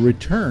 I will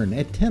return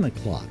at 10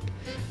 o'clock.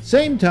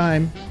 Same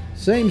time,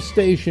 same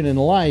station in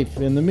life.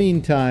 In the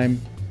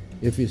meantime,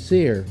 if you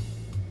see her,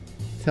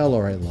 tell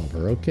her I love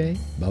her, okay?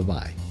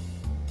 Bye-bye.